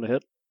get +1 to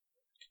hit.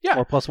 Yeah,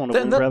 or +1 to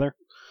wound, rather.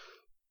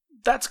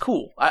 That's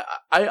cool.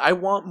 I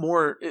want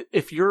more.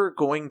 If you're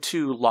going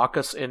to lock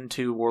us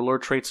into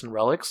Warlord traits and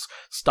relics,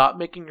 stop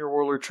making your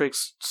Warlord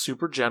traits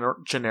super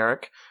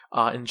generic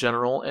in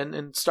general,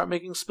 and start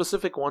making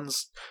specific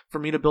ones for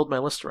me to build my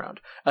list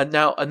around.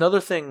 Now, another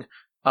thing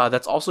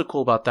that's also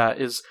cool about that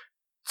is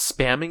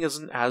spamming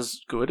isn't as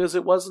good as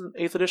it was in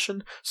 8th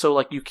edition. So,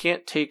 like, you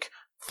can't take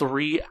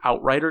 3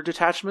 Outrider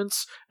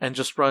detachments and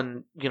just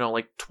run,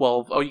 like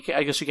 12. Oh,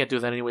 I guess you can't do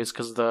that anyways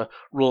because the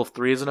rule of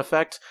 3 is in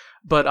effect.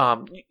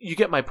 But you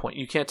get my point.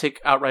 You can't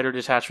take Outrider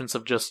detachments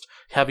of just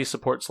heavy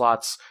support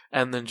slots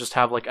and then just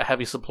have like a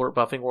heavy support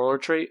buffing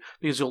Warlord trait,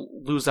 because you'll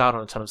lose out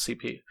on a ton of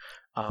CP.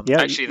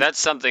 Actually, that's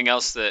something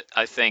else that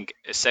I think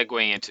is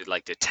segueing into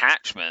like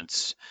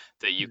detachments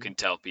that you can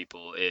tell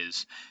people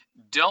is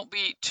don't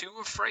be too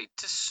afraid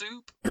to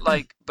soup,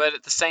 like, but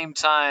at the same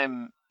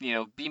time,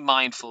 be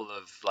mindful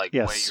of like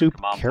where your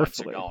command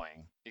points are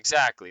going.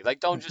 Exactly. Like,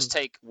 don't just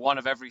take one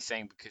of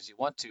everything because you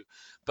want to,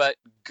 but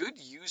good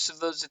use of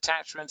those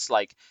attachments,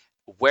 like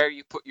where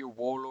you put your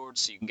Warlord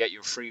so you can get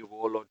your free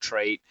Warlord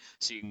trait,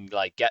 so you can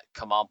like get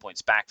command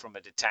points back from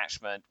a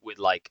detachment with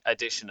like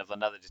addition of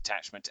another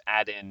detachment to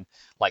add in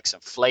like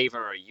some flavor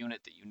or a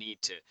unit that you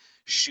need to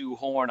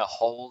shoehorn a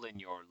hole in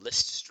your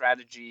list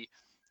strategy.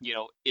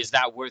 Is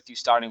that worth you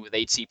starting with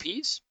 8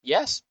 CPs?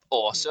 Yes.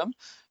 Awesome.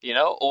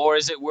 Or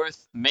is it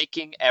worth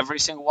making every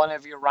single one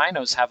of your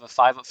rhinos have a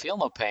 5-up feel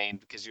no pain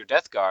because you're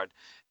Death Guard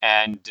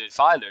and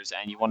Defilers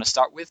and you want to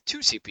start with 2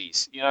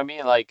 CPs? You know what I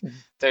mean? Like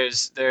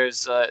there's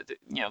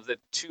the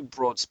 2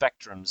 broad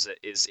spectrums that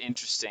is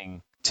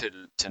interesting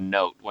to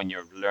note when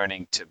you're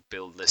learning to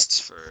build lists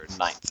for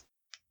 9th.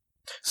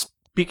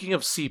 Speaking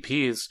of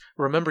CPs,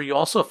 remember you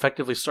also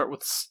effectively start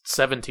with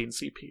 17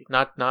 CP.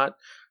 Not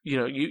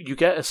you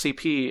get a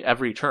CP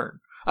every turn.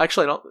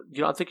 Actually,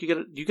 I think you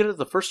get it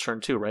the first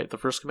turn too, right? The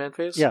first command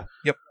phase? Yeah.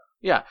 Yep.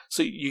 Yeah,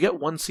 so you get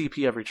 1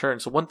 CP every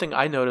turn. So one thing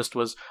I noticed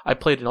was I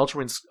played an Ultra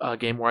Wings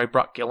game where I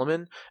brought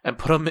Guilliman and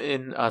put him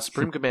in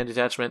Supreme Command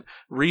detachment,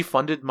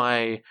 refunded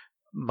my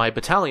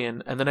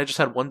battalion, and then I just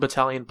had 1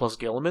 battalion plus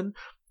Guilliman,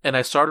 and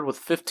I started with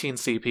 15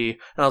 CP,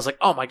 and I was like,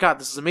 oh my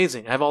god, this is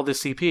amazing. I have all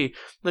this CP.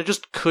 And I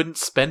just couldn't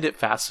spend it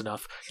fast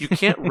enough. You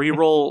can't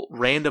reroll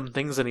random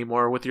things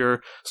anymore with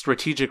your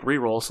strategic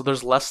reroll, so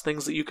there's less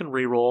things that you can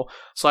reroll.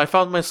 So I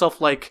found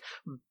myself like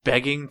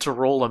begging to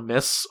roll a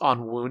miss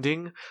on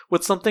wounding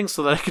with something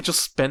so that I could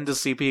just spend a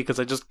CP,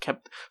 because I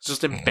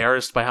just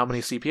embarrassed by how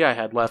many CP I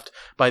had left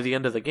by the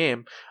end of the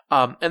game.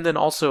 And then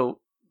also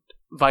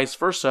vice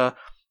versa,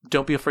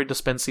 don't be afraid to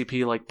spend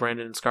CP like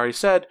Brandon and Scary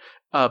said,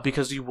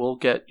 because you will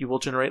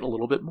generate a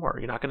little bit more.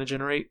 You're not going to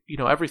generate,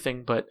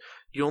 everything, but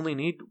you only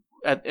need,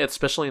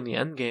 especially in the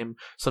end game,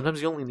 sometimes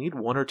you only need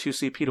 1 or 2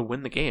 CP to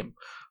win the game.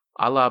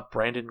 A la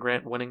Brandon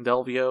Grant winning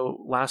Delvio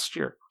last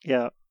year.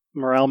 Yeah,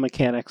 morale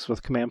mechanics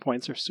with command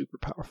points are super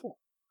powerful.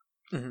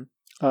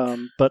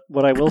 Mm-hmm. But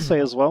what I will say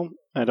as well,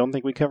 I don't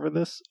think we covered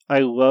this, I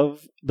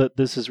love that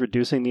this is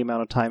reducing the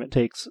amount of time it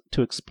takes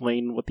to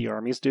explain what the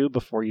armies do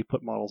before you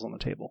put models on the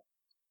table.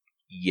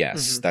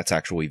 Yes, that's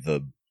actually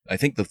I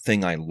think the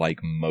thing I like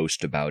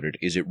most about it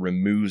is it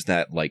removes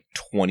that like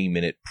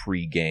 20-minute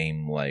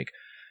pre-game like,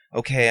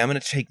 okay, I'm going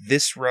to take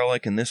this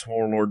relic and this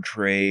Warlord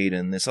trait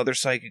and this other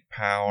psychic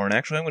power, and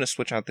actually I'm going to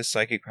switch out this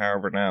psychic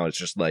power for now. It's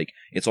just like,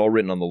 it's all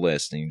written on the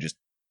list, and do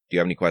you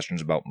have any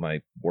questions about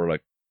my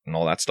Warlock and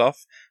all that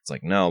stuff? It's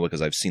like, no,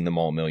 because I've seen them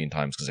all a million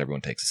times because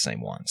everyone takes the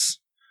same ones.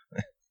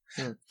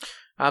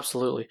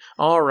 Absolutely.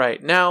 All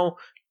right, now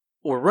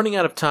we're running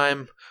out of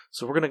time,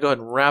 so we're going to go ahead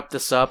and wrap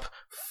this up.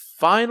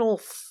 Final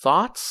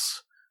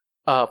thoughts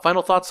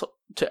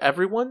to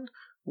everyone.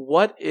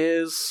 What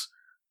is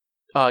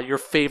your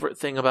favorite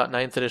thing about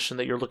 9th edition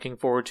that you're looking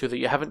forward to that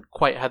you haven't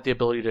quite had the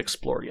ability to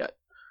explore yet?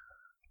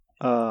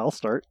 I'll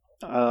start.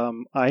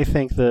 I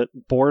think that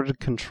board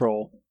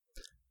control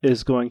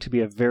is going to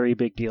be a very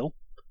big deal.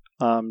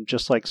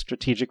 just like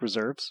strategic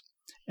reserves.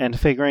 And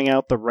figuring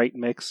out the right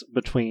mix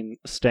between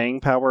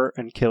staying power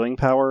and killing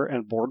power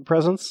and board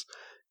presence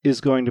is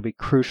going to be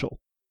crucial.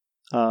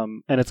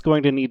 And it's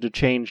going to need to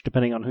change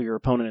depending on who your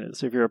opponent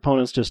is. If your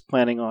opponent's just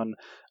planning on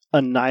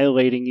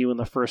annihilating you in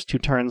the first 2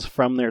 turns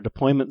from their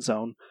deployment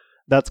zone,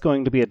 that's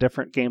going to be a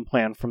different game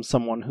plan from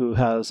someone who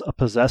has a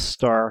possessed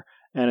star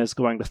and is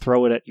going to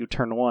throw it at you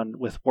turn 1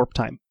 with warp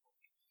time.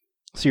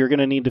 So you're going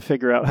to need to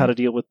figure out how to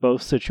deal with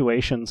both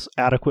situations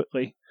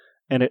adequately.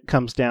 And it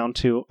comes down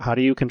to how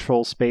do you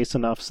control space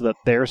enough so that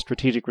their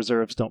strategic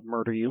reserves don't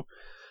murder you,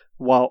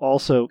 while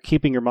also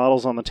keeping your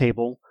models on the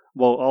table,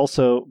 while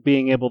also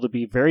being able to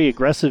be very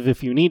aggressive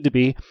if you need to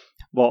be,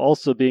 while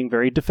also being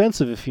very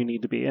defensive if you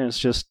need to be. And it's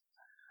just,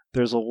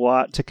 there's a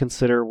lot to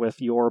consider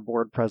with your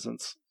board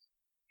presence.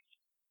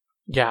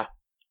 Yeah.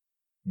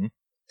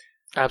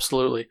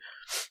 Absolutely.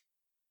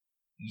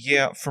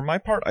 Yeah, for my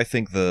part, I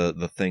think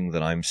the thing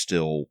that I'm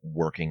still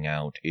working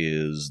out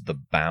is the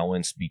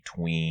balance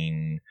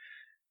between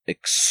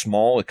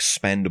small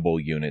expendable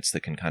units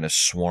that can kind of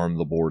swarm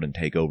the board and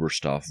take over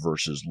stuff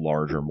versus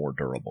larger, more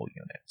durable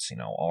units. You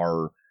know,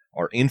 are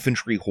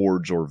infantry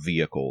hordes or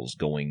vehicles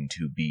going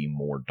to be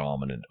more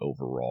dominant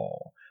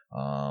overall?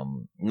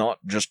 Not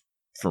just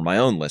for my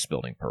own list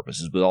building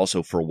purposes, but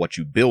also for what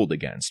you build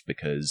against,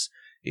 because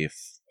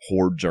if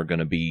hordes are going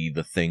to be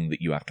the thing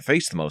that you have to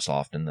face the most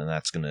often, then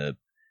that's going to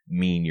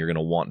mean you're going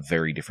to want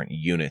very different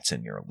units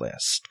in your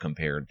list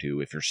compared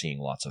to if you're seeing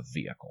lots of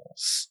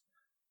vehicles.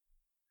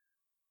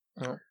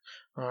 All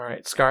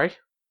right, Scary?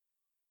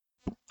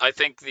 I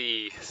think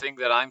the thing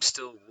that I'm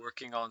still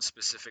working on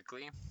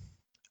specifically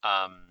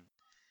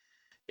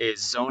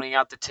is zoning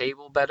out the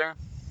table better.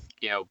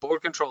 You know,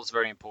 board control is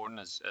very important,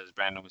 as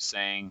Brandon was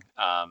saying.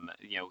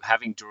 You know,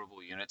 having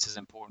durable units is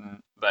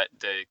important, but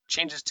the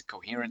changes to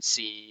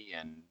coherency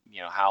and,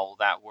 you know, how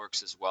that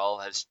works as well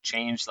has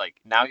changed. Like,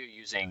 now you're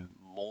using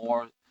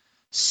more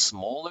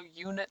smaller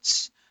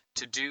units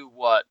to do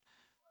what,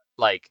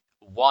 like,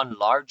 one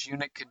large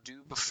unit could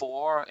do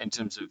before in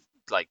terms of,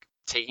 like,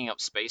 taking up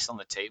space on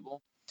the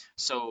table.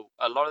 So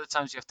a lot of the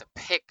times you have to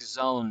pick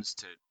zones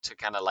to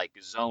kind of, like,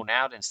 zone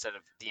out instead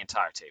of the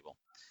entire table.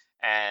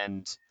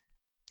 And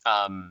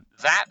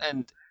that,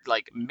 and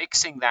like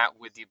mixing that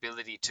with the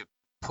ability to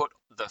put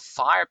the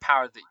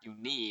firepower that you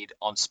need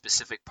on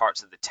specific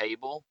parts of the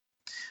table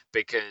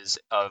because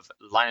of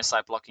line of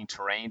sight blocking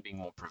terrain being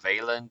more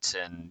prevalent,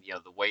 and, you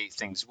know, the way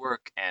things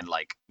work, and,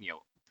 like, you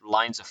know,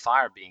 lines of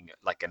fire being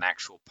like an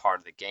actual part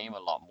of the game a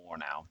lot more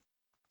now.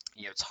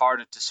 You know, it's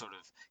harder to sort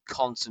of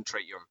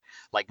concentrate your,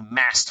 like,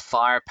 massed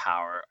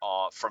firepower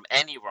from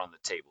anywhere on the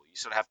table. You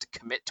sort of have to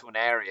commit to an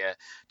area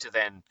to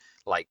then,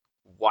 like,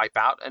 wipe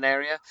out an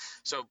area.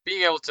 So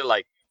being able to,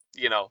 like,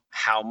 you know,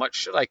 how much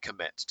should I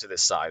commit to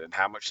this side and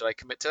how much should I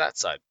commit to that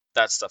side?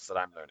 That's stuff that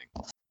I'm learning.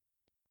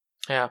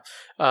 Yeah.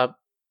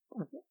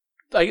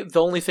 The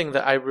only thing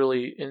that I'm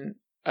really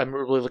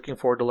looking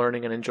forward to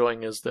learning and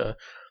enjoying is the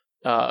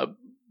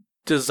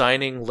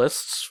designing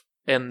lists,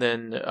 and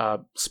then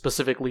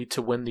specifically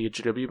to win the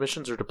GW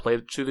missions or to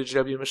play to the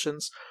GW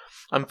missions.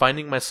 I'm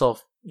finding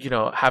myself, you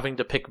know, having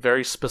to pick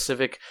very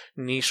specific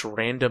niche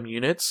random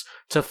units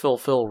to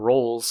fulfill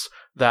roles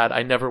that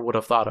I never would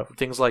have thought of.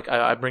 Things like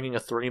I'm bringing a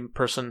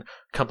 3-person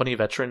company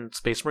veteran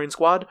Space Marine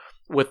squad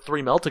with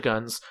 3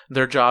 meltaguns.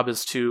 Their job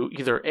is to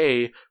either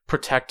A,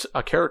 protect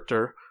a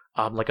character,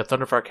 like a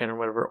Thunderfire cannon or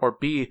whatever, or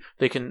B,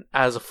 they can,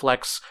 as a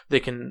flex,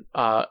 they can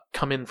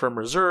come in from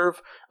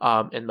reserve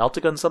and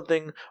meltagun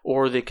something,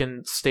 or they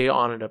can stay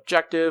on an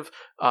objective.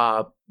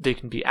 They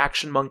can be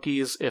action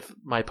monkeys if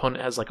my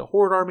opponent has like a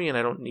horde army and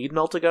I don't need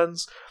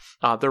meltaguns.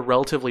 They're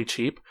relatively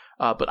cheap,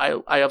 but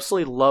I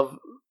absolutely love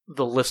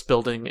the list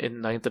building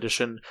in 9th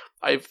edition.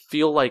 I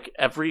feel like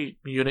every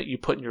unit you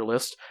put in your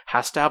list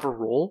has to have a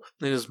role,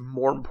 and it is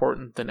more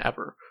important than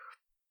ever.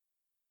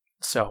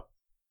 So,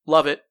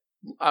 love it.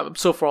 I'm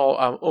so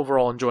far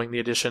overall enjoying the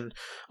edition.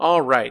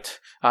 All right,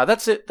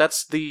 that's it.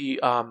 That's the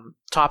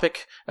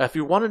topic. If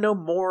you want to know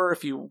more,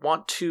 if you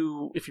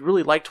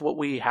really liked what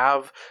we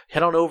have,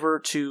 head on over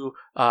to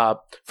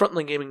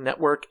Frontline Gaming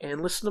Network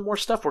and listen to more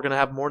stuff. We're going to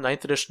have more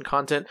 9th edition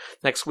content.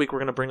 Next week, we're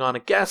going to bring on a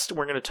guest.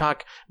 We're going to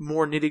talk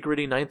more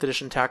nitty-gritty 9th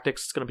edition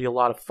tactics. It's going to be a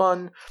lot of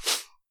fun.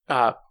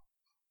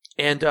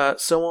 And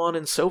so on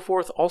and so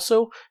forth.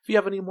 Also, if you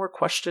have any more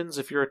questions,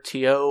 if you're a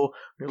TO,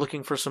 you're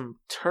looking for some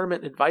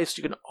tournament advice,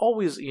 you can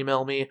always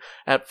email me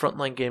at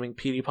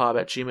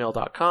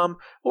frontlinegamingpdpop@gmail.com.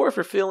 Or if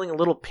you're feeling a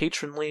little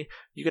patronly,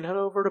 you can head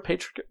over to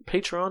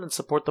Patreon and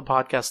support the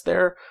podcast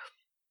there.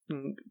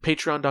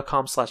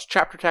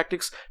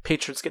 Patreon.com/chaptertactics.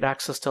 Patrons get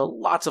access to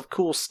lots of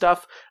cool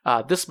stuff.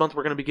 This month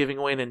we're going to be giving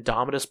away an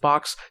Indomitus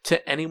box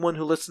to anyone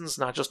who listens,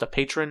 not just a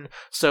patron.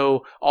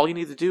 So all you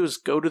need to do is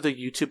go to the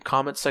YouTube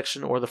comment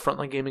section or the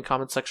Frontline Gaming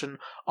comment section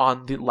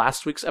on the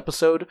last week's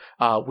episode.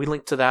 We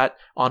linked to that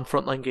on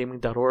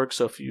frontlinegaming.org.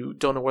 So if you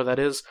don't know where that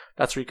is,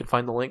 that's where you can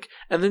find the link.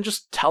 And then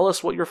just tell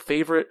us what your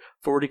favorite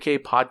 40K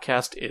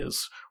podcast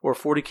is, or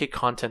 40K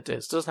content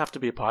is. It doesn't have to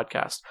be a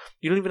podcast.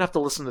 You don't even have to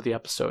listen to the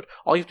episode.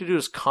 All you have to do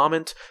is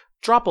comment,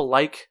 drop a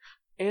like,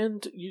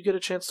 and you get a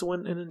chance to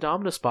win an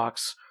Indominus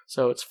box.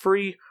 So it's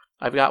free.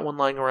 I've got one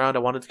lying around. I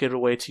wanted to give it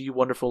away to you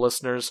wonderful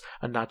listeners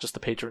and not just the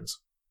patrons.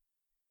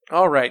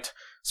 All right.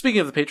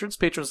 Speaking of the patrons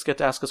get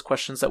to ask us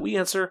questions that we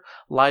answer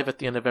live at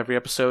the end of every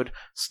episode,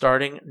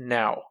 starting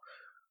now.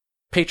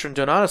 Patron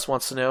Donatus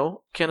wants to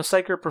know, can a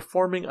Psyker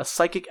performing a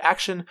psychic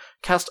action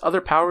cast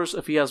other powers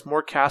if he has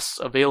more casts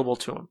available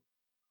to him?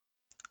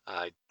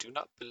 I do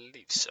not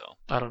believe so.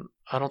 I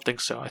don't think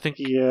so. I think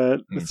Yeah,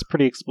 it's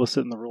pretty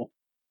explicit in the rule.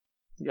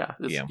 yeah.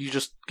 You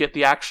just get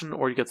the action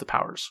or you get the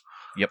powers.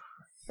 Yep.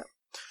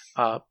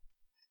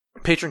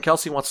 Patron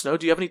Kelsey wants to know,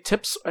 do you have any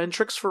tips and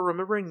tricks for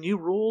remembering new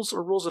rules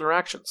or rules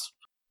interactions?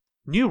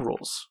 New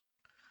rules.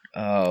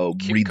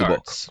 Read the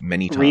book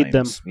many times. Read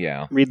them.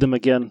 Yeah. Read them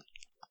again.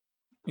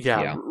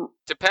 Yeah.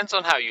 Depends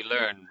on how you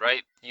learn,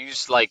 right?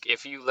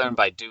 If you learn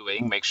by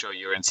doing, make sure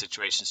you're in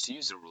situations to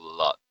use the rule a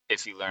lot.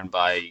 If you learn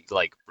by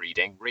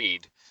reading,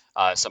 read.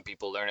 Some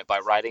people learn it by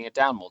writing it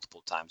down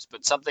multiple times.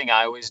 But something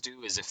I always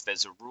do is if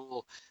there's a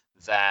rule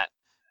that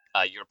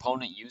your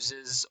opponent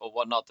uses or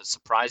whatnot that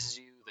surprises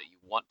you, that you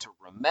want to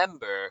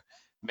remember,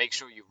 make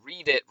sure you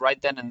read it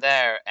right then and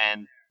there.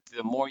 And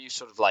the more you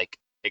sort of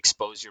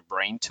expose your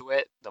brain to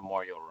it, the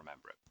more you'll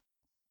remember it.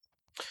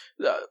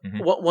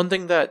 One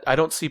thing that I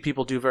don't see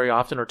people do very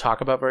often or talk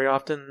about very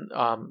often,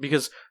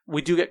 because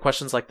we do get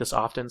questions like this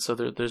often, so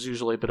there's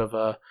usually a bit of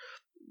a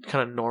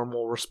kind of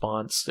normal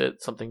response to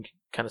something you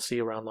kind of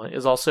see around line,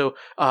 is also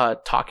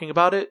talking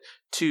about it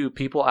to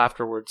people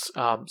afterwards,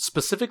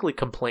 specifically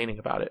complaining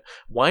about it.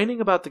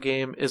 Whining about the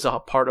game is a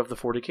part of the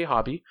 40k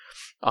hobby,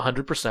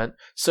 100%.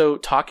 So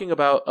talking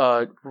about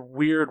a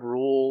weird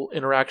rule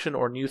interaction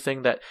or new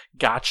thing that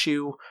got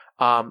you,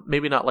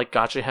 maybe not like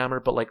Gotcha Hammer,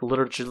 but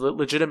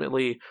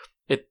legitimately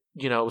it,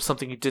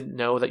 something you didn't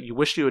know that you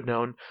wish you had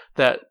known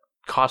that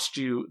cost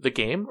you the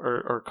game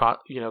or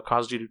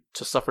caused you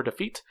to suffer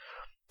defeat.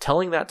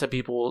 Telling that to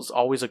people is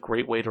always a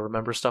great way to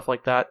remember stuff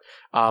like that.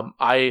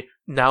 I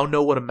now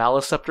know what a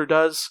Maliceptor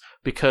does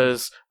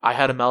because I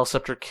had a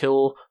Maliceptor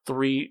kill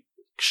 3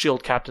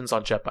 shield captains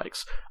on jet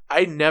bikes.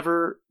 I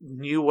never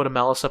knew what a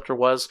Maliceptor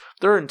was.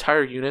 There are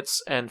entire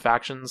units and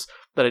factions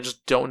that I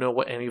just don't know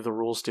what any of the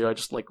rules do. I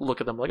just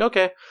look at them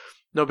okay,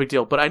 no big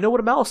deal. But I know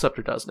what a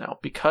Maliceptor does now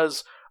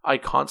because I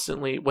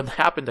constantly, when it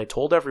happened, I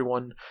told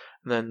everyone,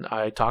 and then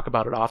I talk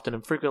about it often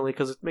and frequently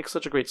because it makes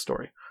such a great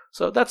story.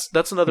 So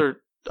that's another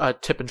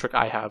tip and trick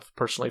I have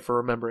personally for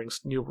remembering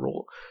new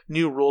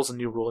rules and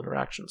new rule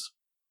interactions.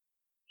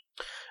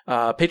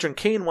 Patron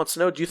Kane wants to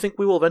know, do you think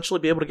we will eventually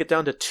be able to get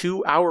down to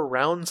 2-hour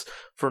rounds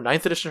for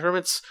 9th edition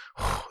tournaments?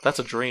 That's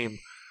a dream.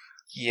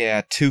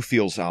 Yeah, 2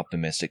 feels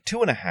optimistic.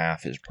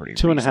 2.5 is pretty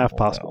 2.5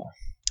 possible.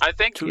 Though. I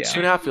think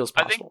 2.5 feels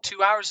possible. I think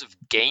 2 hours of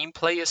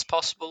gameplay is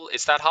possible.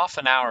 It's that half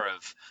an hour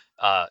of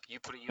you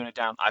put a unit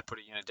down, I put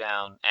a unit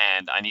down,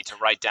 and I need to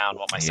write down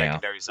what my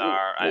secondaries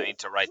are. I need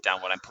to write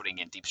down what I'm putting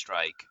in Deep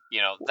Strike.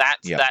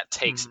 That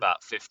takes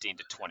about 15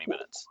 to 20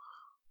 minutes.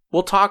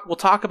 We'll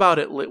talk about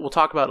it. We'll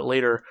talk about it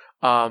later.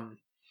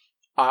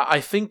 I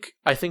think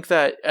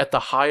that at the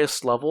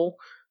highest level,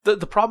 the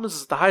problem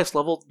is at the highest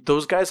level,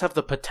 those guys have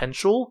the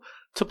potential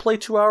to play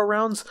 2-hour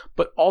rounds,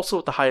 but also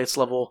at the highest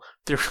level,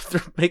 they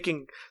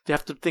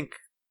have to think.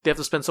 They have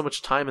to spend so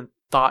much time and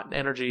thought and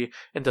energy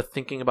into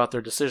thinking about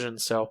their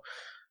decisions. So,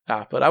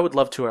 but I would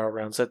love 2-hour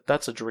rounds.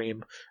 That's a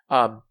dream.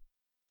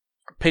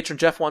 Patron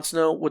Jeff wants to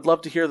know, would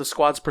love to hear the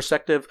squad's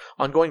perspective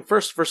on going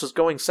first versus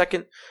going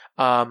second.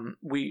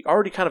 We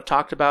already kind of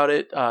talked about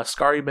it.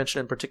 Scary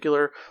mentioned in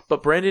particular,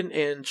 but Brandon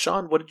and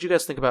Sean, what did you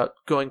guys think about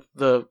going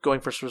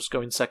first versus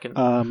going second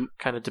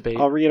kind of debate?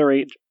 I'll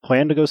reiterate,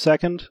 plan to go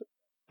second,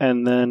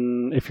 and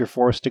then if you're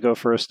forced to go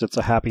first, it's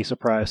a happy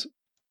surprise.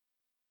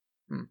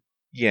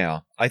 Yeah,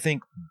 I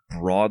think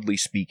broadly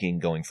speaking,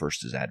 going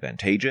first is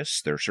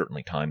advantageous. There are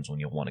certainly times when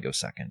you'll want to go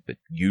second, but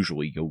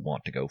usually you'll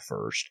want to go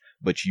first.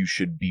 But you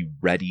should be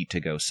ready to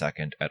go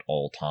second at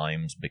all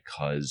times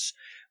because,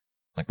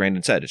 like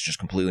Brandon said, it's just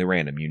completely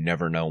random. You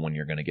never know when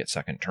you're going to get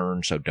second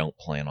turn, so don't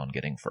plan on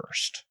getting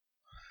first.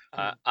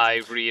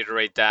 I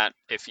reiterate that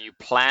if you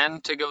plan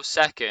to go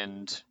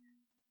second,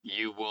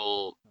 you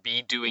will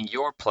be doing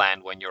your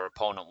plan when your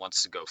opponent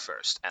wants to go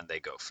first, and they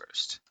go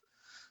first.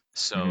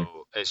 So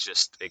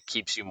it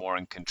keeps you more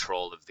in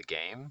control of the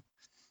game,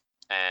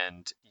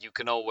 and you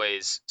can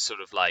always sort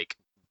of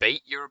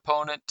bait your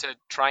opponent to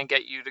try and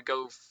get you to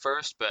go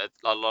first, but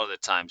a lot of the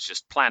times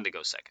just plan to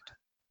go second.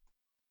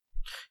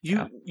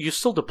 You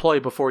still deploy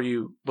before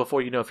you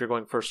know if you're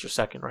going first or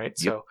second, right?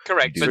 Yep. So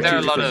correct, but there are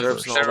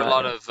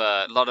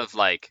a lot of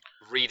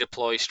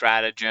redeploy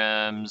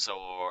stratagems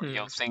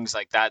or things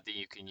like that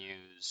you can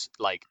use.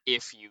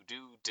 If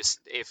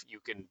you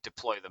can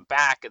deploy them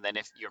back, and then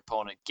if your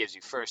opponent gives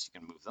you first, you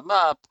can move them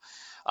up.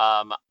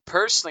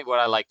 Personally, what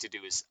I like to do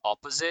is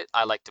opposite.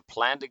 I like to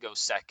plan to go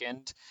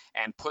second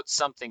and put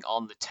something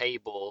on the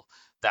table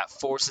that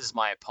forces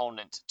my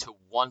opponent to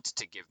want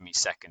to give me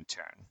second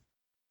turn.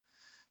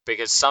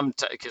 Because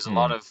a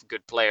lot of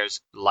good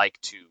players like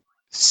to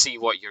see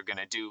what you're going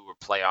to do or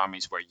play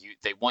armies where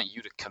they want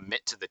you to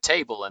commit to the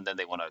table, and then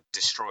they want to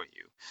destroy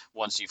you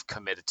once you've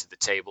committed to the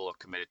table or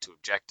committed to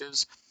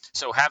objectives.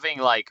 So having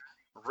like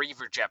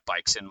Reaver jet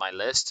bikes in my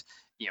list,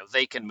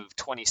 they can move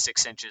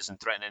 26 inches and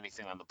threaten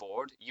anything on the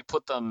board. You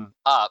put them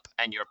up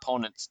and your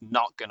opponent's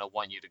not going to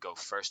want you to go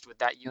first with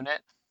that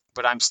unit,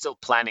 but I'm still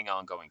planning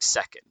on going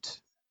second,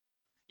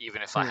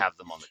 even if I have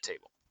them on the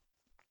table.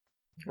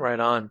 Right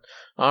on.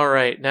 All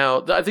right.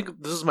 Now, I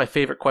think this is my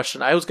favorite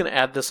question. I was going to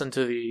add this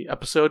into the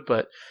episode,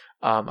 but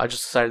I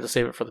just decided to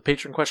save it for the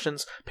patron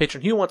questions.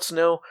 Patron Hugh wants to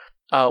know,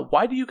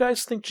 why do you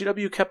guys think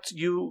GW kept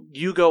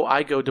you go,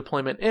 I go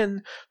deployment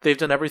in? They've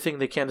done everything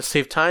they can to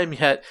save time,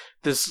 yet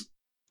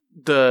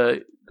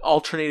the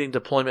alternating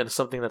deployment is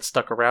something that's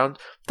stuck around.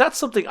 That's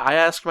something I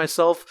asked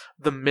myself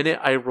the minute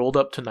I rolled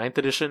up to 9th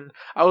edition.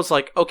 I was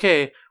like,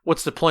 okay,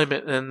 what's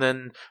deployment? And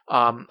then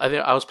I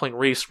think I was playing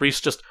Reese.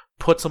 Reese just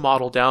puts a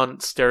model down,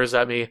 stares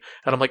at me,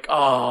 and I'm like,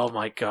 oh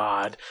my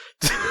god.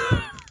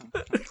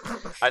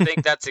 I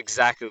think that's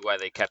exactly why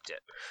they kept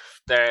it.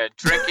 They're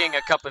drinking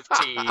a cup of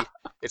tea.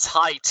 It's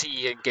high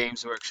tea in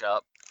Games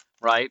Workshop,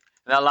 right?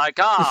 And they're like,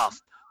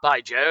 by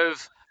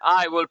Jove,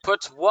 I will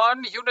put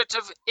 1 unit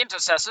of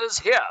intercessors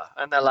here.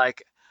 And they're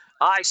like,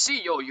 I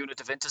see your unit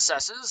of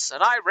intercessors,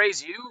 and I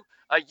raise you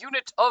a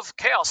unit of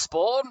Chaos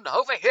Spawn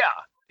over here.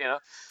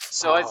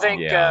 So I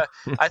think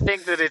I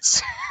think that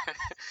it's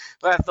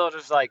I thought it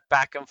was like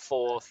back and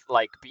forth,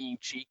 like being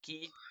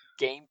cheeky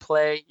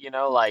gameplay,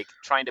 like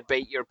trying to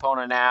bait your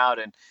opponent out,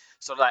 and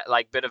sort of that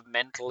like bit of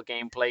mental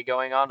gameplay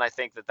going on. I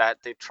think that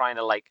they're trying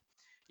to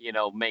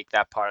make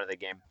that part of the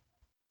game.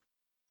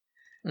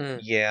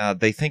 Yeah,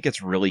 they think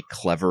it's really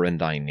clever and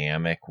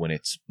dynamic when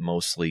it's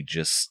mostly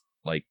just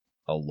like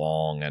a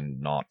long and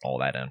not all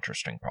that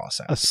interesting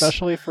process.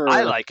 Especially for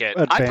I like it.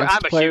 I'm a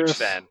players. Huge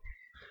fan.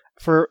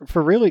 For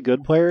really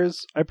good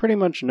players, I pretty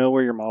much know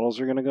where your models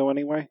are going to go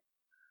anyway.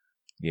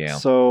 Yeah.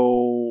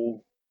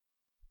 So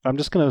I'm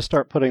just going to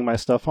start putting my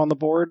stuff on the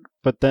board,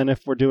 but then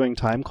if we're doing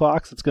time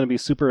clocks, it's going to be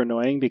super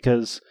annoying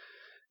because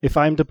if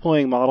I'm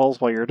deploying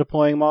models while you're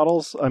deploying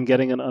models, I'm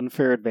getting an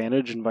unfair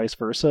advantage and vice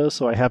versa,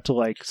 so I have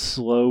to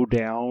slow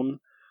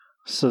down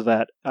so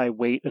that I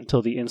wait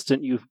until the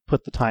instant you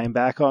put the time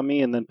back on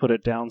me and then put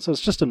it down. So it's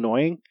just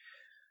annoying.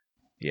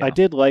 Yeah. I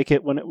did like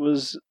it when it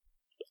was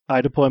I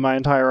deploy my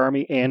entire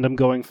army and I'm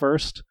going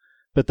first,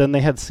 but then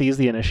they had seize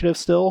the initiative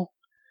still.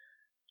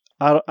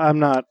 I'm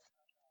on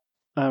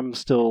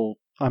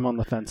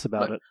the fence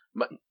about it.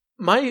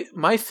 My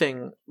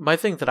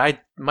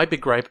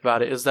big gripe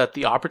about it is that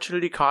the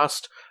opportunity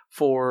cost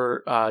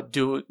for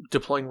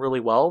deploying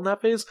really well in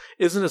that phase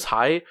isn't as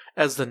high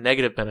as the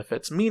negative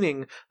benefits,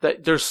 meaning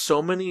that there's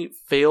so many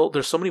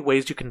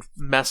ways you can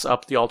mess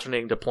up the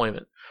alternating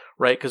deployment,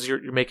 right? Because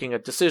you're making a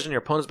decision,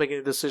 your opponent's making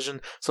a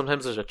decision.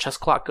 Sometimes there's a chess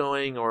clock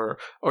going, or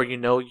you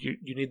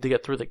need to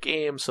get through the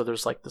game, so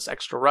there's this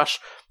extra rush,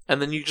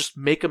 and then you just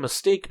make a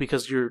mistake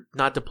because you're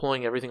not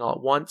deploying everything all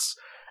at once.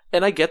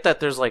 And I get that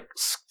there's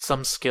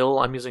some skill,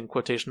 I'm using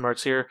quotation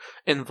marks here,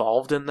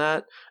 involved in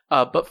that.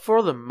 But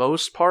for the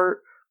most part,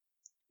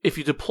 if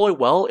you deploy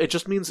well, it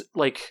just means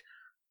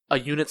a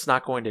unit's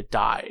not going to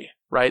die,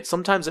 right?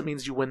 Sometimes it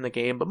means you win the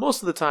game, but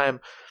most of the time,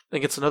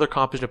 against another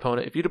competent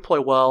opponent, if you deploy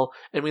well,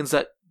 it means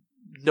that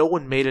no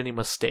one made any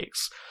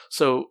mistakes.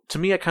 So to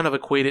me, I kind of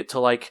equate it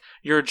to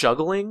you're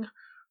juggling,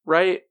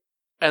 right?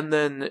 And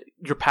then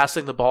you're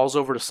passing the balls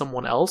over to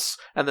someone else,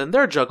 and then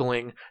they're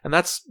juggling, and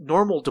that's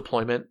normal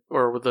deployment,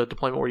 or the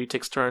deployment where you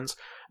take turns.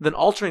 And then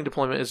alternating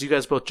deployment is you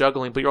guys both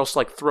juggling, but you're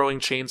also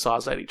throwing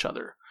chainsaws at each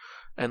other,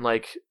 and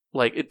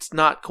it's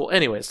not cool.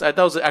 Anyways, that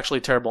was actually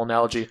a terrible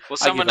analogy. Well,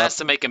 someone has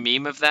to make a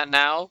meme of that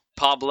now.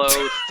 Pablo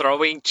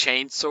throwing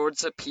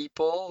chainswords at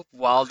people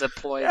while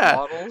deploying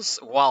models,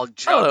 while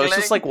juggling. I don't know,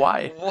 it's just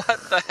why? What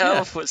the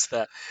hell was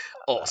that?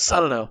 Awesome. I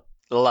don't know.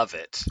 Love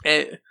it.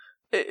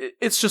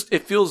 It's just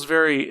it feels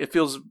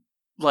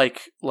like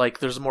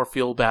there's more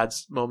feel bad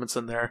moments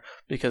in there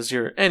because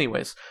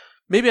anyways,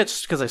 maybe it's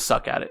just because I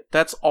suck at it.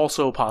 That's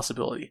also a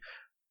possibility.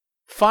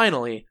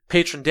 Finally,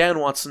 patron Dan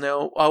wants to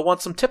know,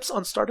 wants some tips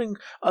on starting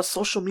a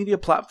social media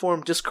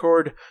platform,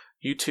 Discord,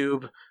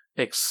 YouTube,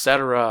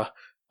 etc.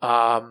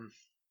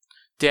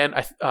 Dan,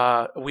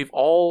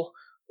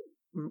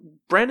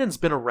 Brandon's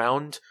been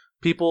around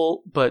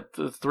people, but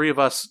the three of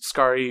us,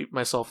 Scary,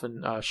 myself,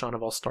 and Sean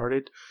have all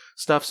started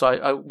stuff. So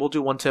I will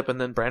do one tip,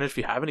 and then Brandon, if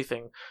you have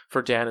anything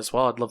for Dan as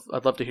well,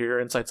 I'd love to hear your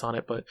insights on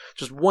it. But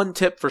just one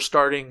tip for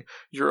starting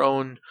your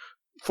own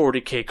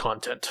 40K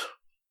content.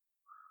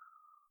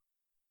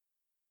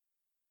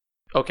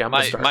 Okay, I'm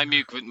gonna start.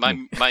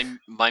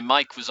 My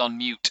mic was on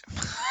mute.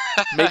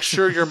 Make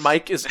sure your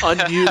mic is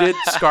unmuted,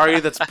 Scary.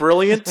 That's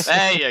brilliant.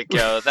 There you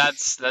go.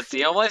 That's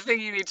the only thing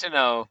you need to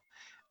know.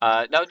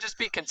 No, just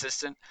be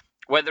consistent.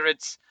 Whether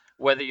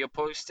you're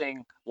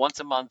posting once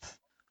a month,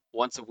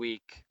 once a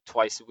week,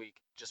 twice a week,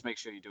 just make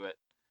sure you do it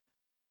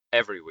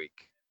every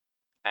week,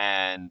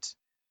 and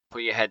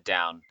put your head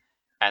down.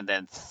 And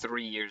then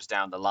 3 years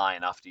down the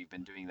line, after you've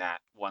been doing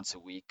that once a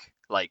week,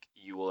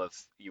 you will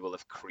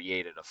have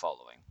created a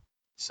following.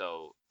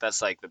 So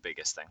that's like the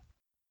biggest thing.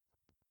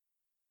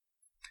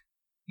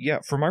 Yeah,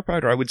 for my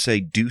part, I would say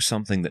do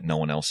something that no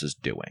one else is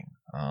doing.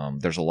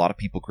 There's a lot of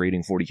people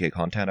creating 40K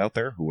content out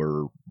there who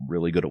are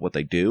really good at what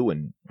they do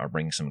and are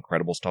bringing some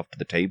incredible stuff to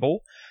the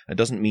table. It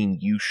doesn't mean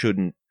you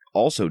shouldn't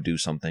also do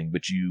something,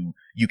 but you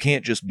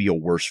can't just be a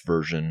worse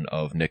version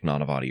of Nick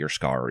Nanavati or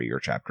Scary or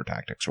Chapter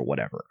Tactics or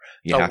whatever.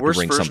 You have to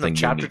bring something of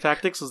Chapter unique.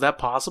 Tactics? Is that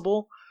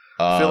possible?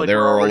 I feel like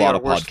there are a lot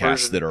of worse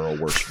podcasts version. that are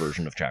a worse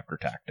version of Chapter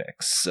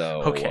Tactics.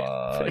 So,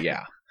 Okay.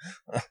 yeah.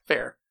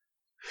 Fair.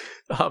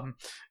 I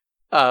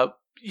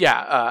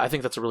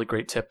think that's a really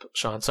great tip,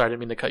 Sean. Sorry, I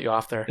didn't mean to cut you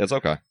off there. That's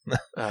okay.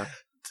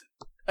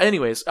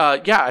 Anyways,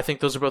 I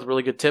think those are both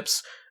really good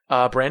tips.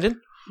 Brandon?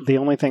 The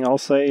only thing I'll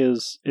say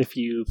is if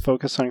you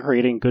focus on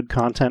creating good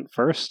content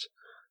first,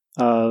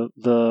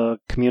 the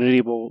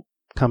community will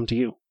come to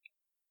you.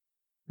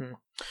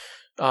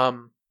 I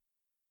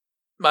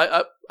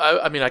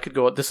mean, I could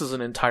go. This is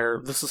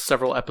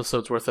several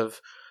episodes worth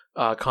of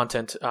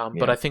content.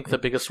 But I think the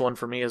biggest one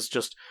for me is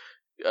just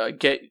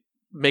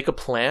make a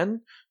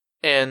plan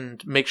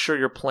and make sure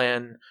your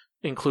plan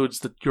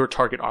includes your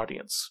target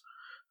audience.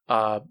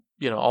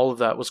 All of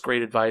that was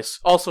great advice.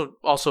 Also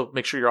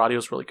make sure your audio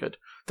is really good.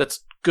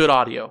 That's good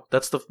audio.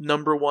 That's the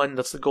number one.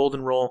 That's the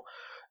golden rule.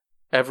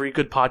 Every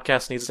good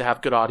podcast needs to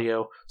have good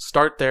audio.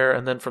 Start there,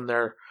 and then from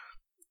there,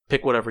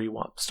 pick whatever you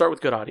want. Start with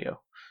good audio,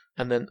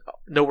 and then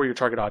know where your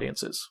target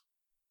audience is.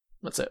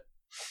 That's it.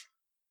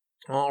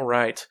 All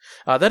right.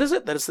 That is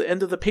it. That is the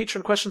end of the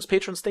patron questions.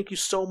 Patrons, thank you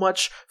so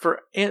much for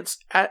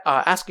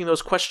asking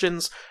those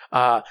questions.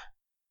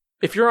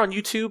 If you're on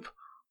YouTube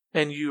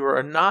and you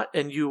are not,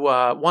 and you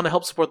want to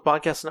help support the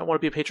podcast and not want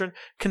to be a patron,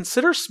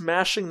 consider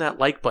smashing that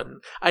like button.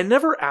 I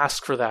never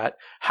ask for that.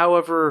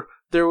 However,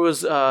 there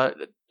was an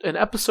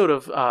episode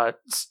of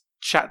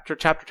Chapter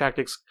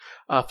Tactics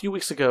a few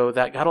weeks ago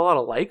that got a lot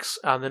of likes,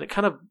 and then it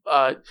kind of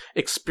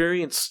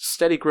experienced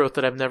steady growth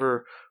that I've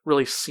never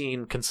really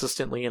seen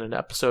consistently in an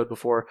episode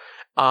before.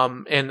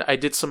 And I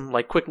did some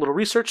quick little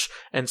research,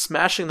 and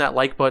smashing that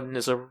like button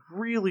is a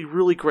really,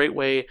 really great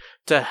way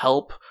to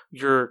help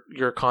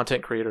your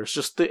content creators.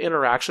 Just the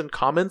interaction,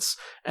 comments,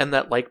 and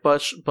that like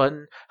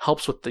button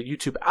helps with the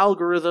YouTube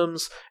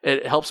algorithms.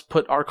 It helps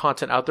put our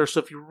content out there.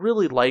 So if you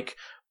really like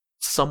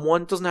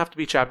someone, doesn't have to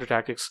be Chapter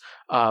Tactics,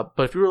 but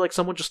if you were like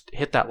someone, just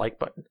hit that like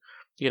button.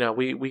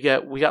 We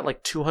got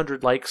like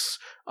 200 likes,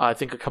 I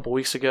think a couple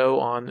weeks ago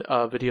on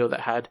a video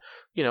that had,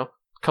 a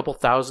couple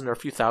thousand or a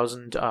few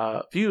thousand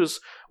views,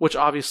 which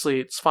obviously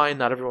it's fine.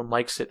 Not everyone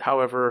likes it.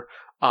 However,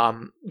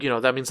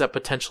 that means that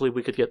potentially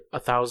we could get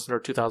 1,000 or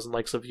 2,000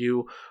 likes a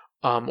view,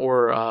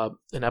 or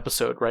an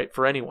episode, right,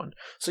 for anyone.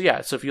 So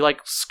yeah, so if you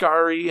like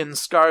Scary and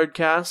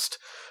Scarredcast,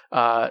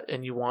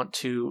 and you want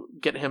to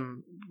get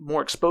him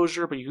more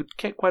exposure, but you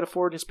can't quite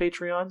afford his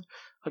Patreon,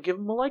 give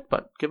him a like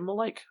button. Give him a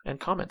like and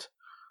comment.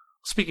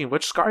 Speaking of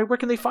which, Scary, where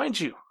can they find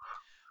you?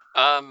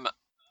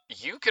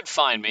 You can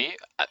find me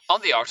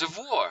on The Art of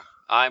War.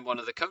 I'm one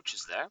of the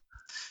coaches there.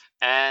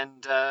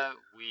 And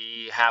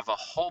we have a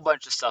whole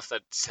bunch of stuff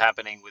that's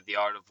happening with The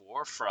Art of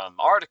War, from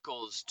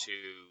articles to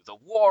the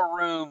War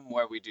Room,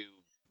 where we do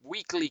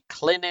weekly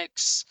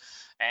clinics,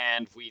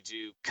 and we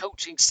do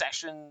coaching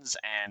sessions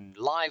and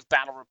live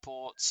battle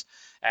reports.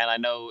 And I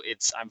know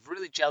I'm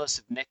really jealous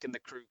of Nick and the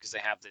crew, because they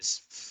have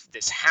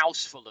this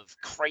house full of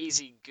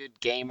crazy good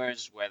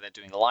gamers where they're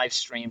doing live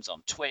streams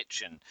on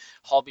Twitch and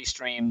hobby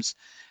streams.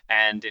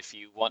 And if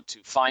you want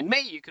to find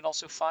me, you can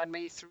also find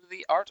me through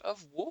The Art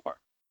of War.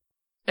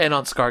 And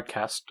on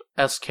Scarredcast,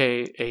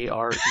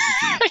 SKARED.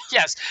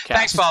 Yes,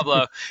 thanks,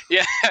 Pablo.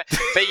 Yeah,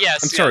 but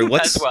yes, I'm sorry,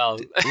 what's as well?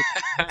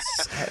 I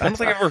don't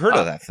think I've ever heard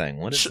of that thing.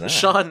 What is that?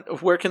 Sean,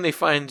 where can they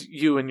find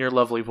you and your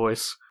lovely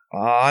voice?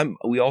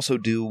 We also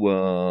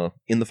do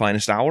In the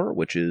Finest Hour,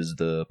 which is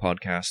the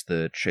podcast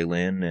that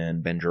Shaylin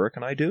and Ben Jurek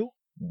and I do.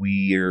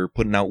 We're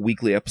putting out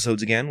weekly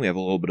episodes again. We have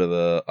a little bit of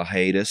a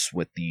hiatus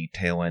with the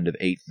tail end of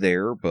 8th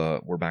there,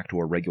 but we're back to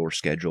our regular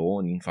schedule,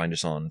 and you can find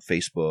us on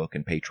Facebook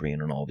and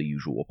Patreon and all the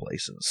usual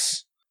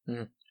places.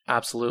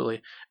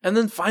 Absolutely. And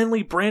then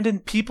finally, Brandon,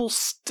 people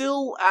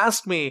still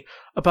ask me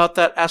about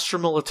that Astra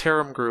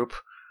Militarum group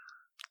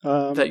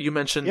that you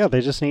mentioned. Yeah,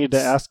 they just need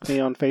to ask me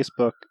on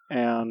Facebook,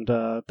 and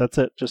that's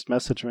it. Just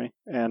message me,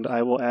 and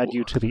I will add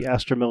you to the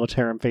Astra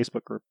Militarum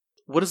Facebook group.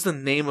 What is the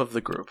name of the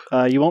group?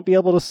 You won't be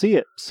able to see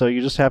it, so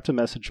you just have to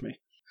message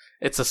me.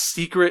 It's a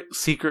secret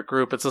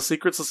group. It's a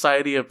secret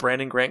society of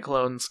Brandon Grant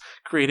clones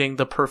creating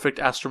the perfect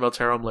Astra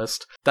Militarum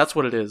list. That's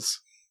what it is.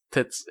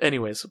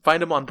 Anyways,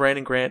 find him on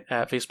Brandon Grant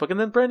at Facebook. And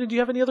then, Brandon, do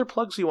you have any other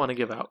plugs you want to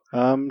give out?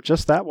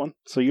 Just that one.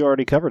 So you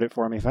already covered it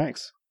for me.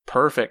 Thanks.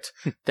 Perfect.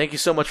 Thank you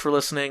so much for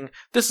listening.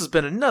 This has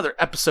been another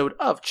episode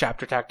of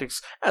Chapter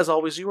Tactics. As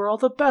always, you are all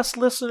the best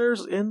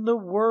listeners in the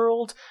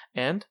world,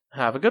 and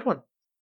have a good one.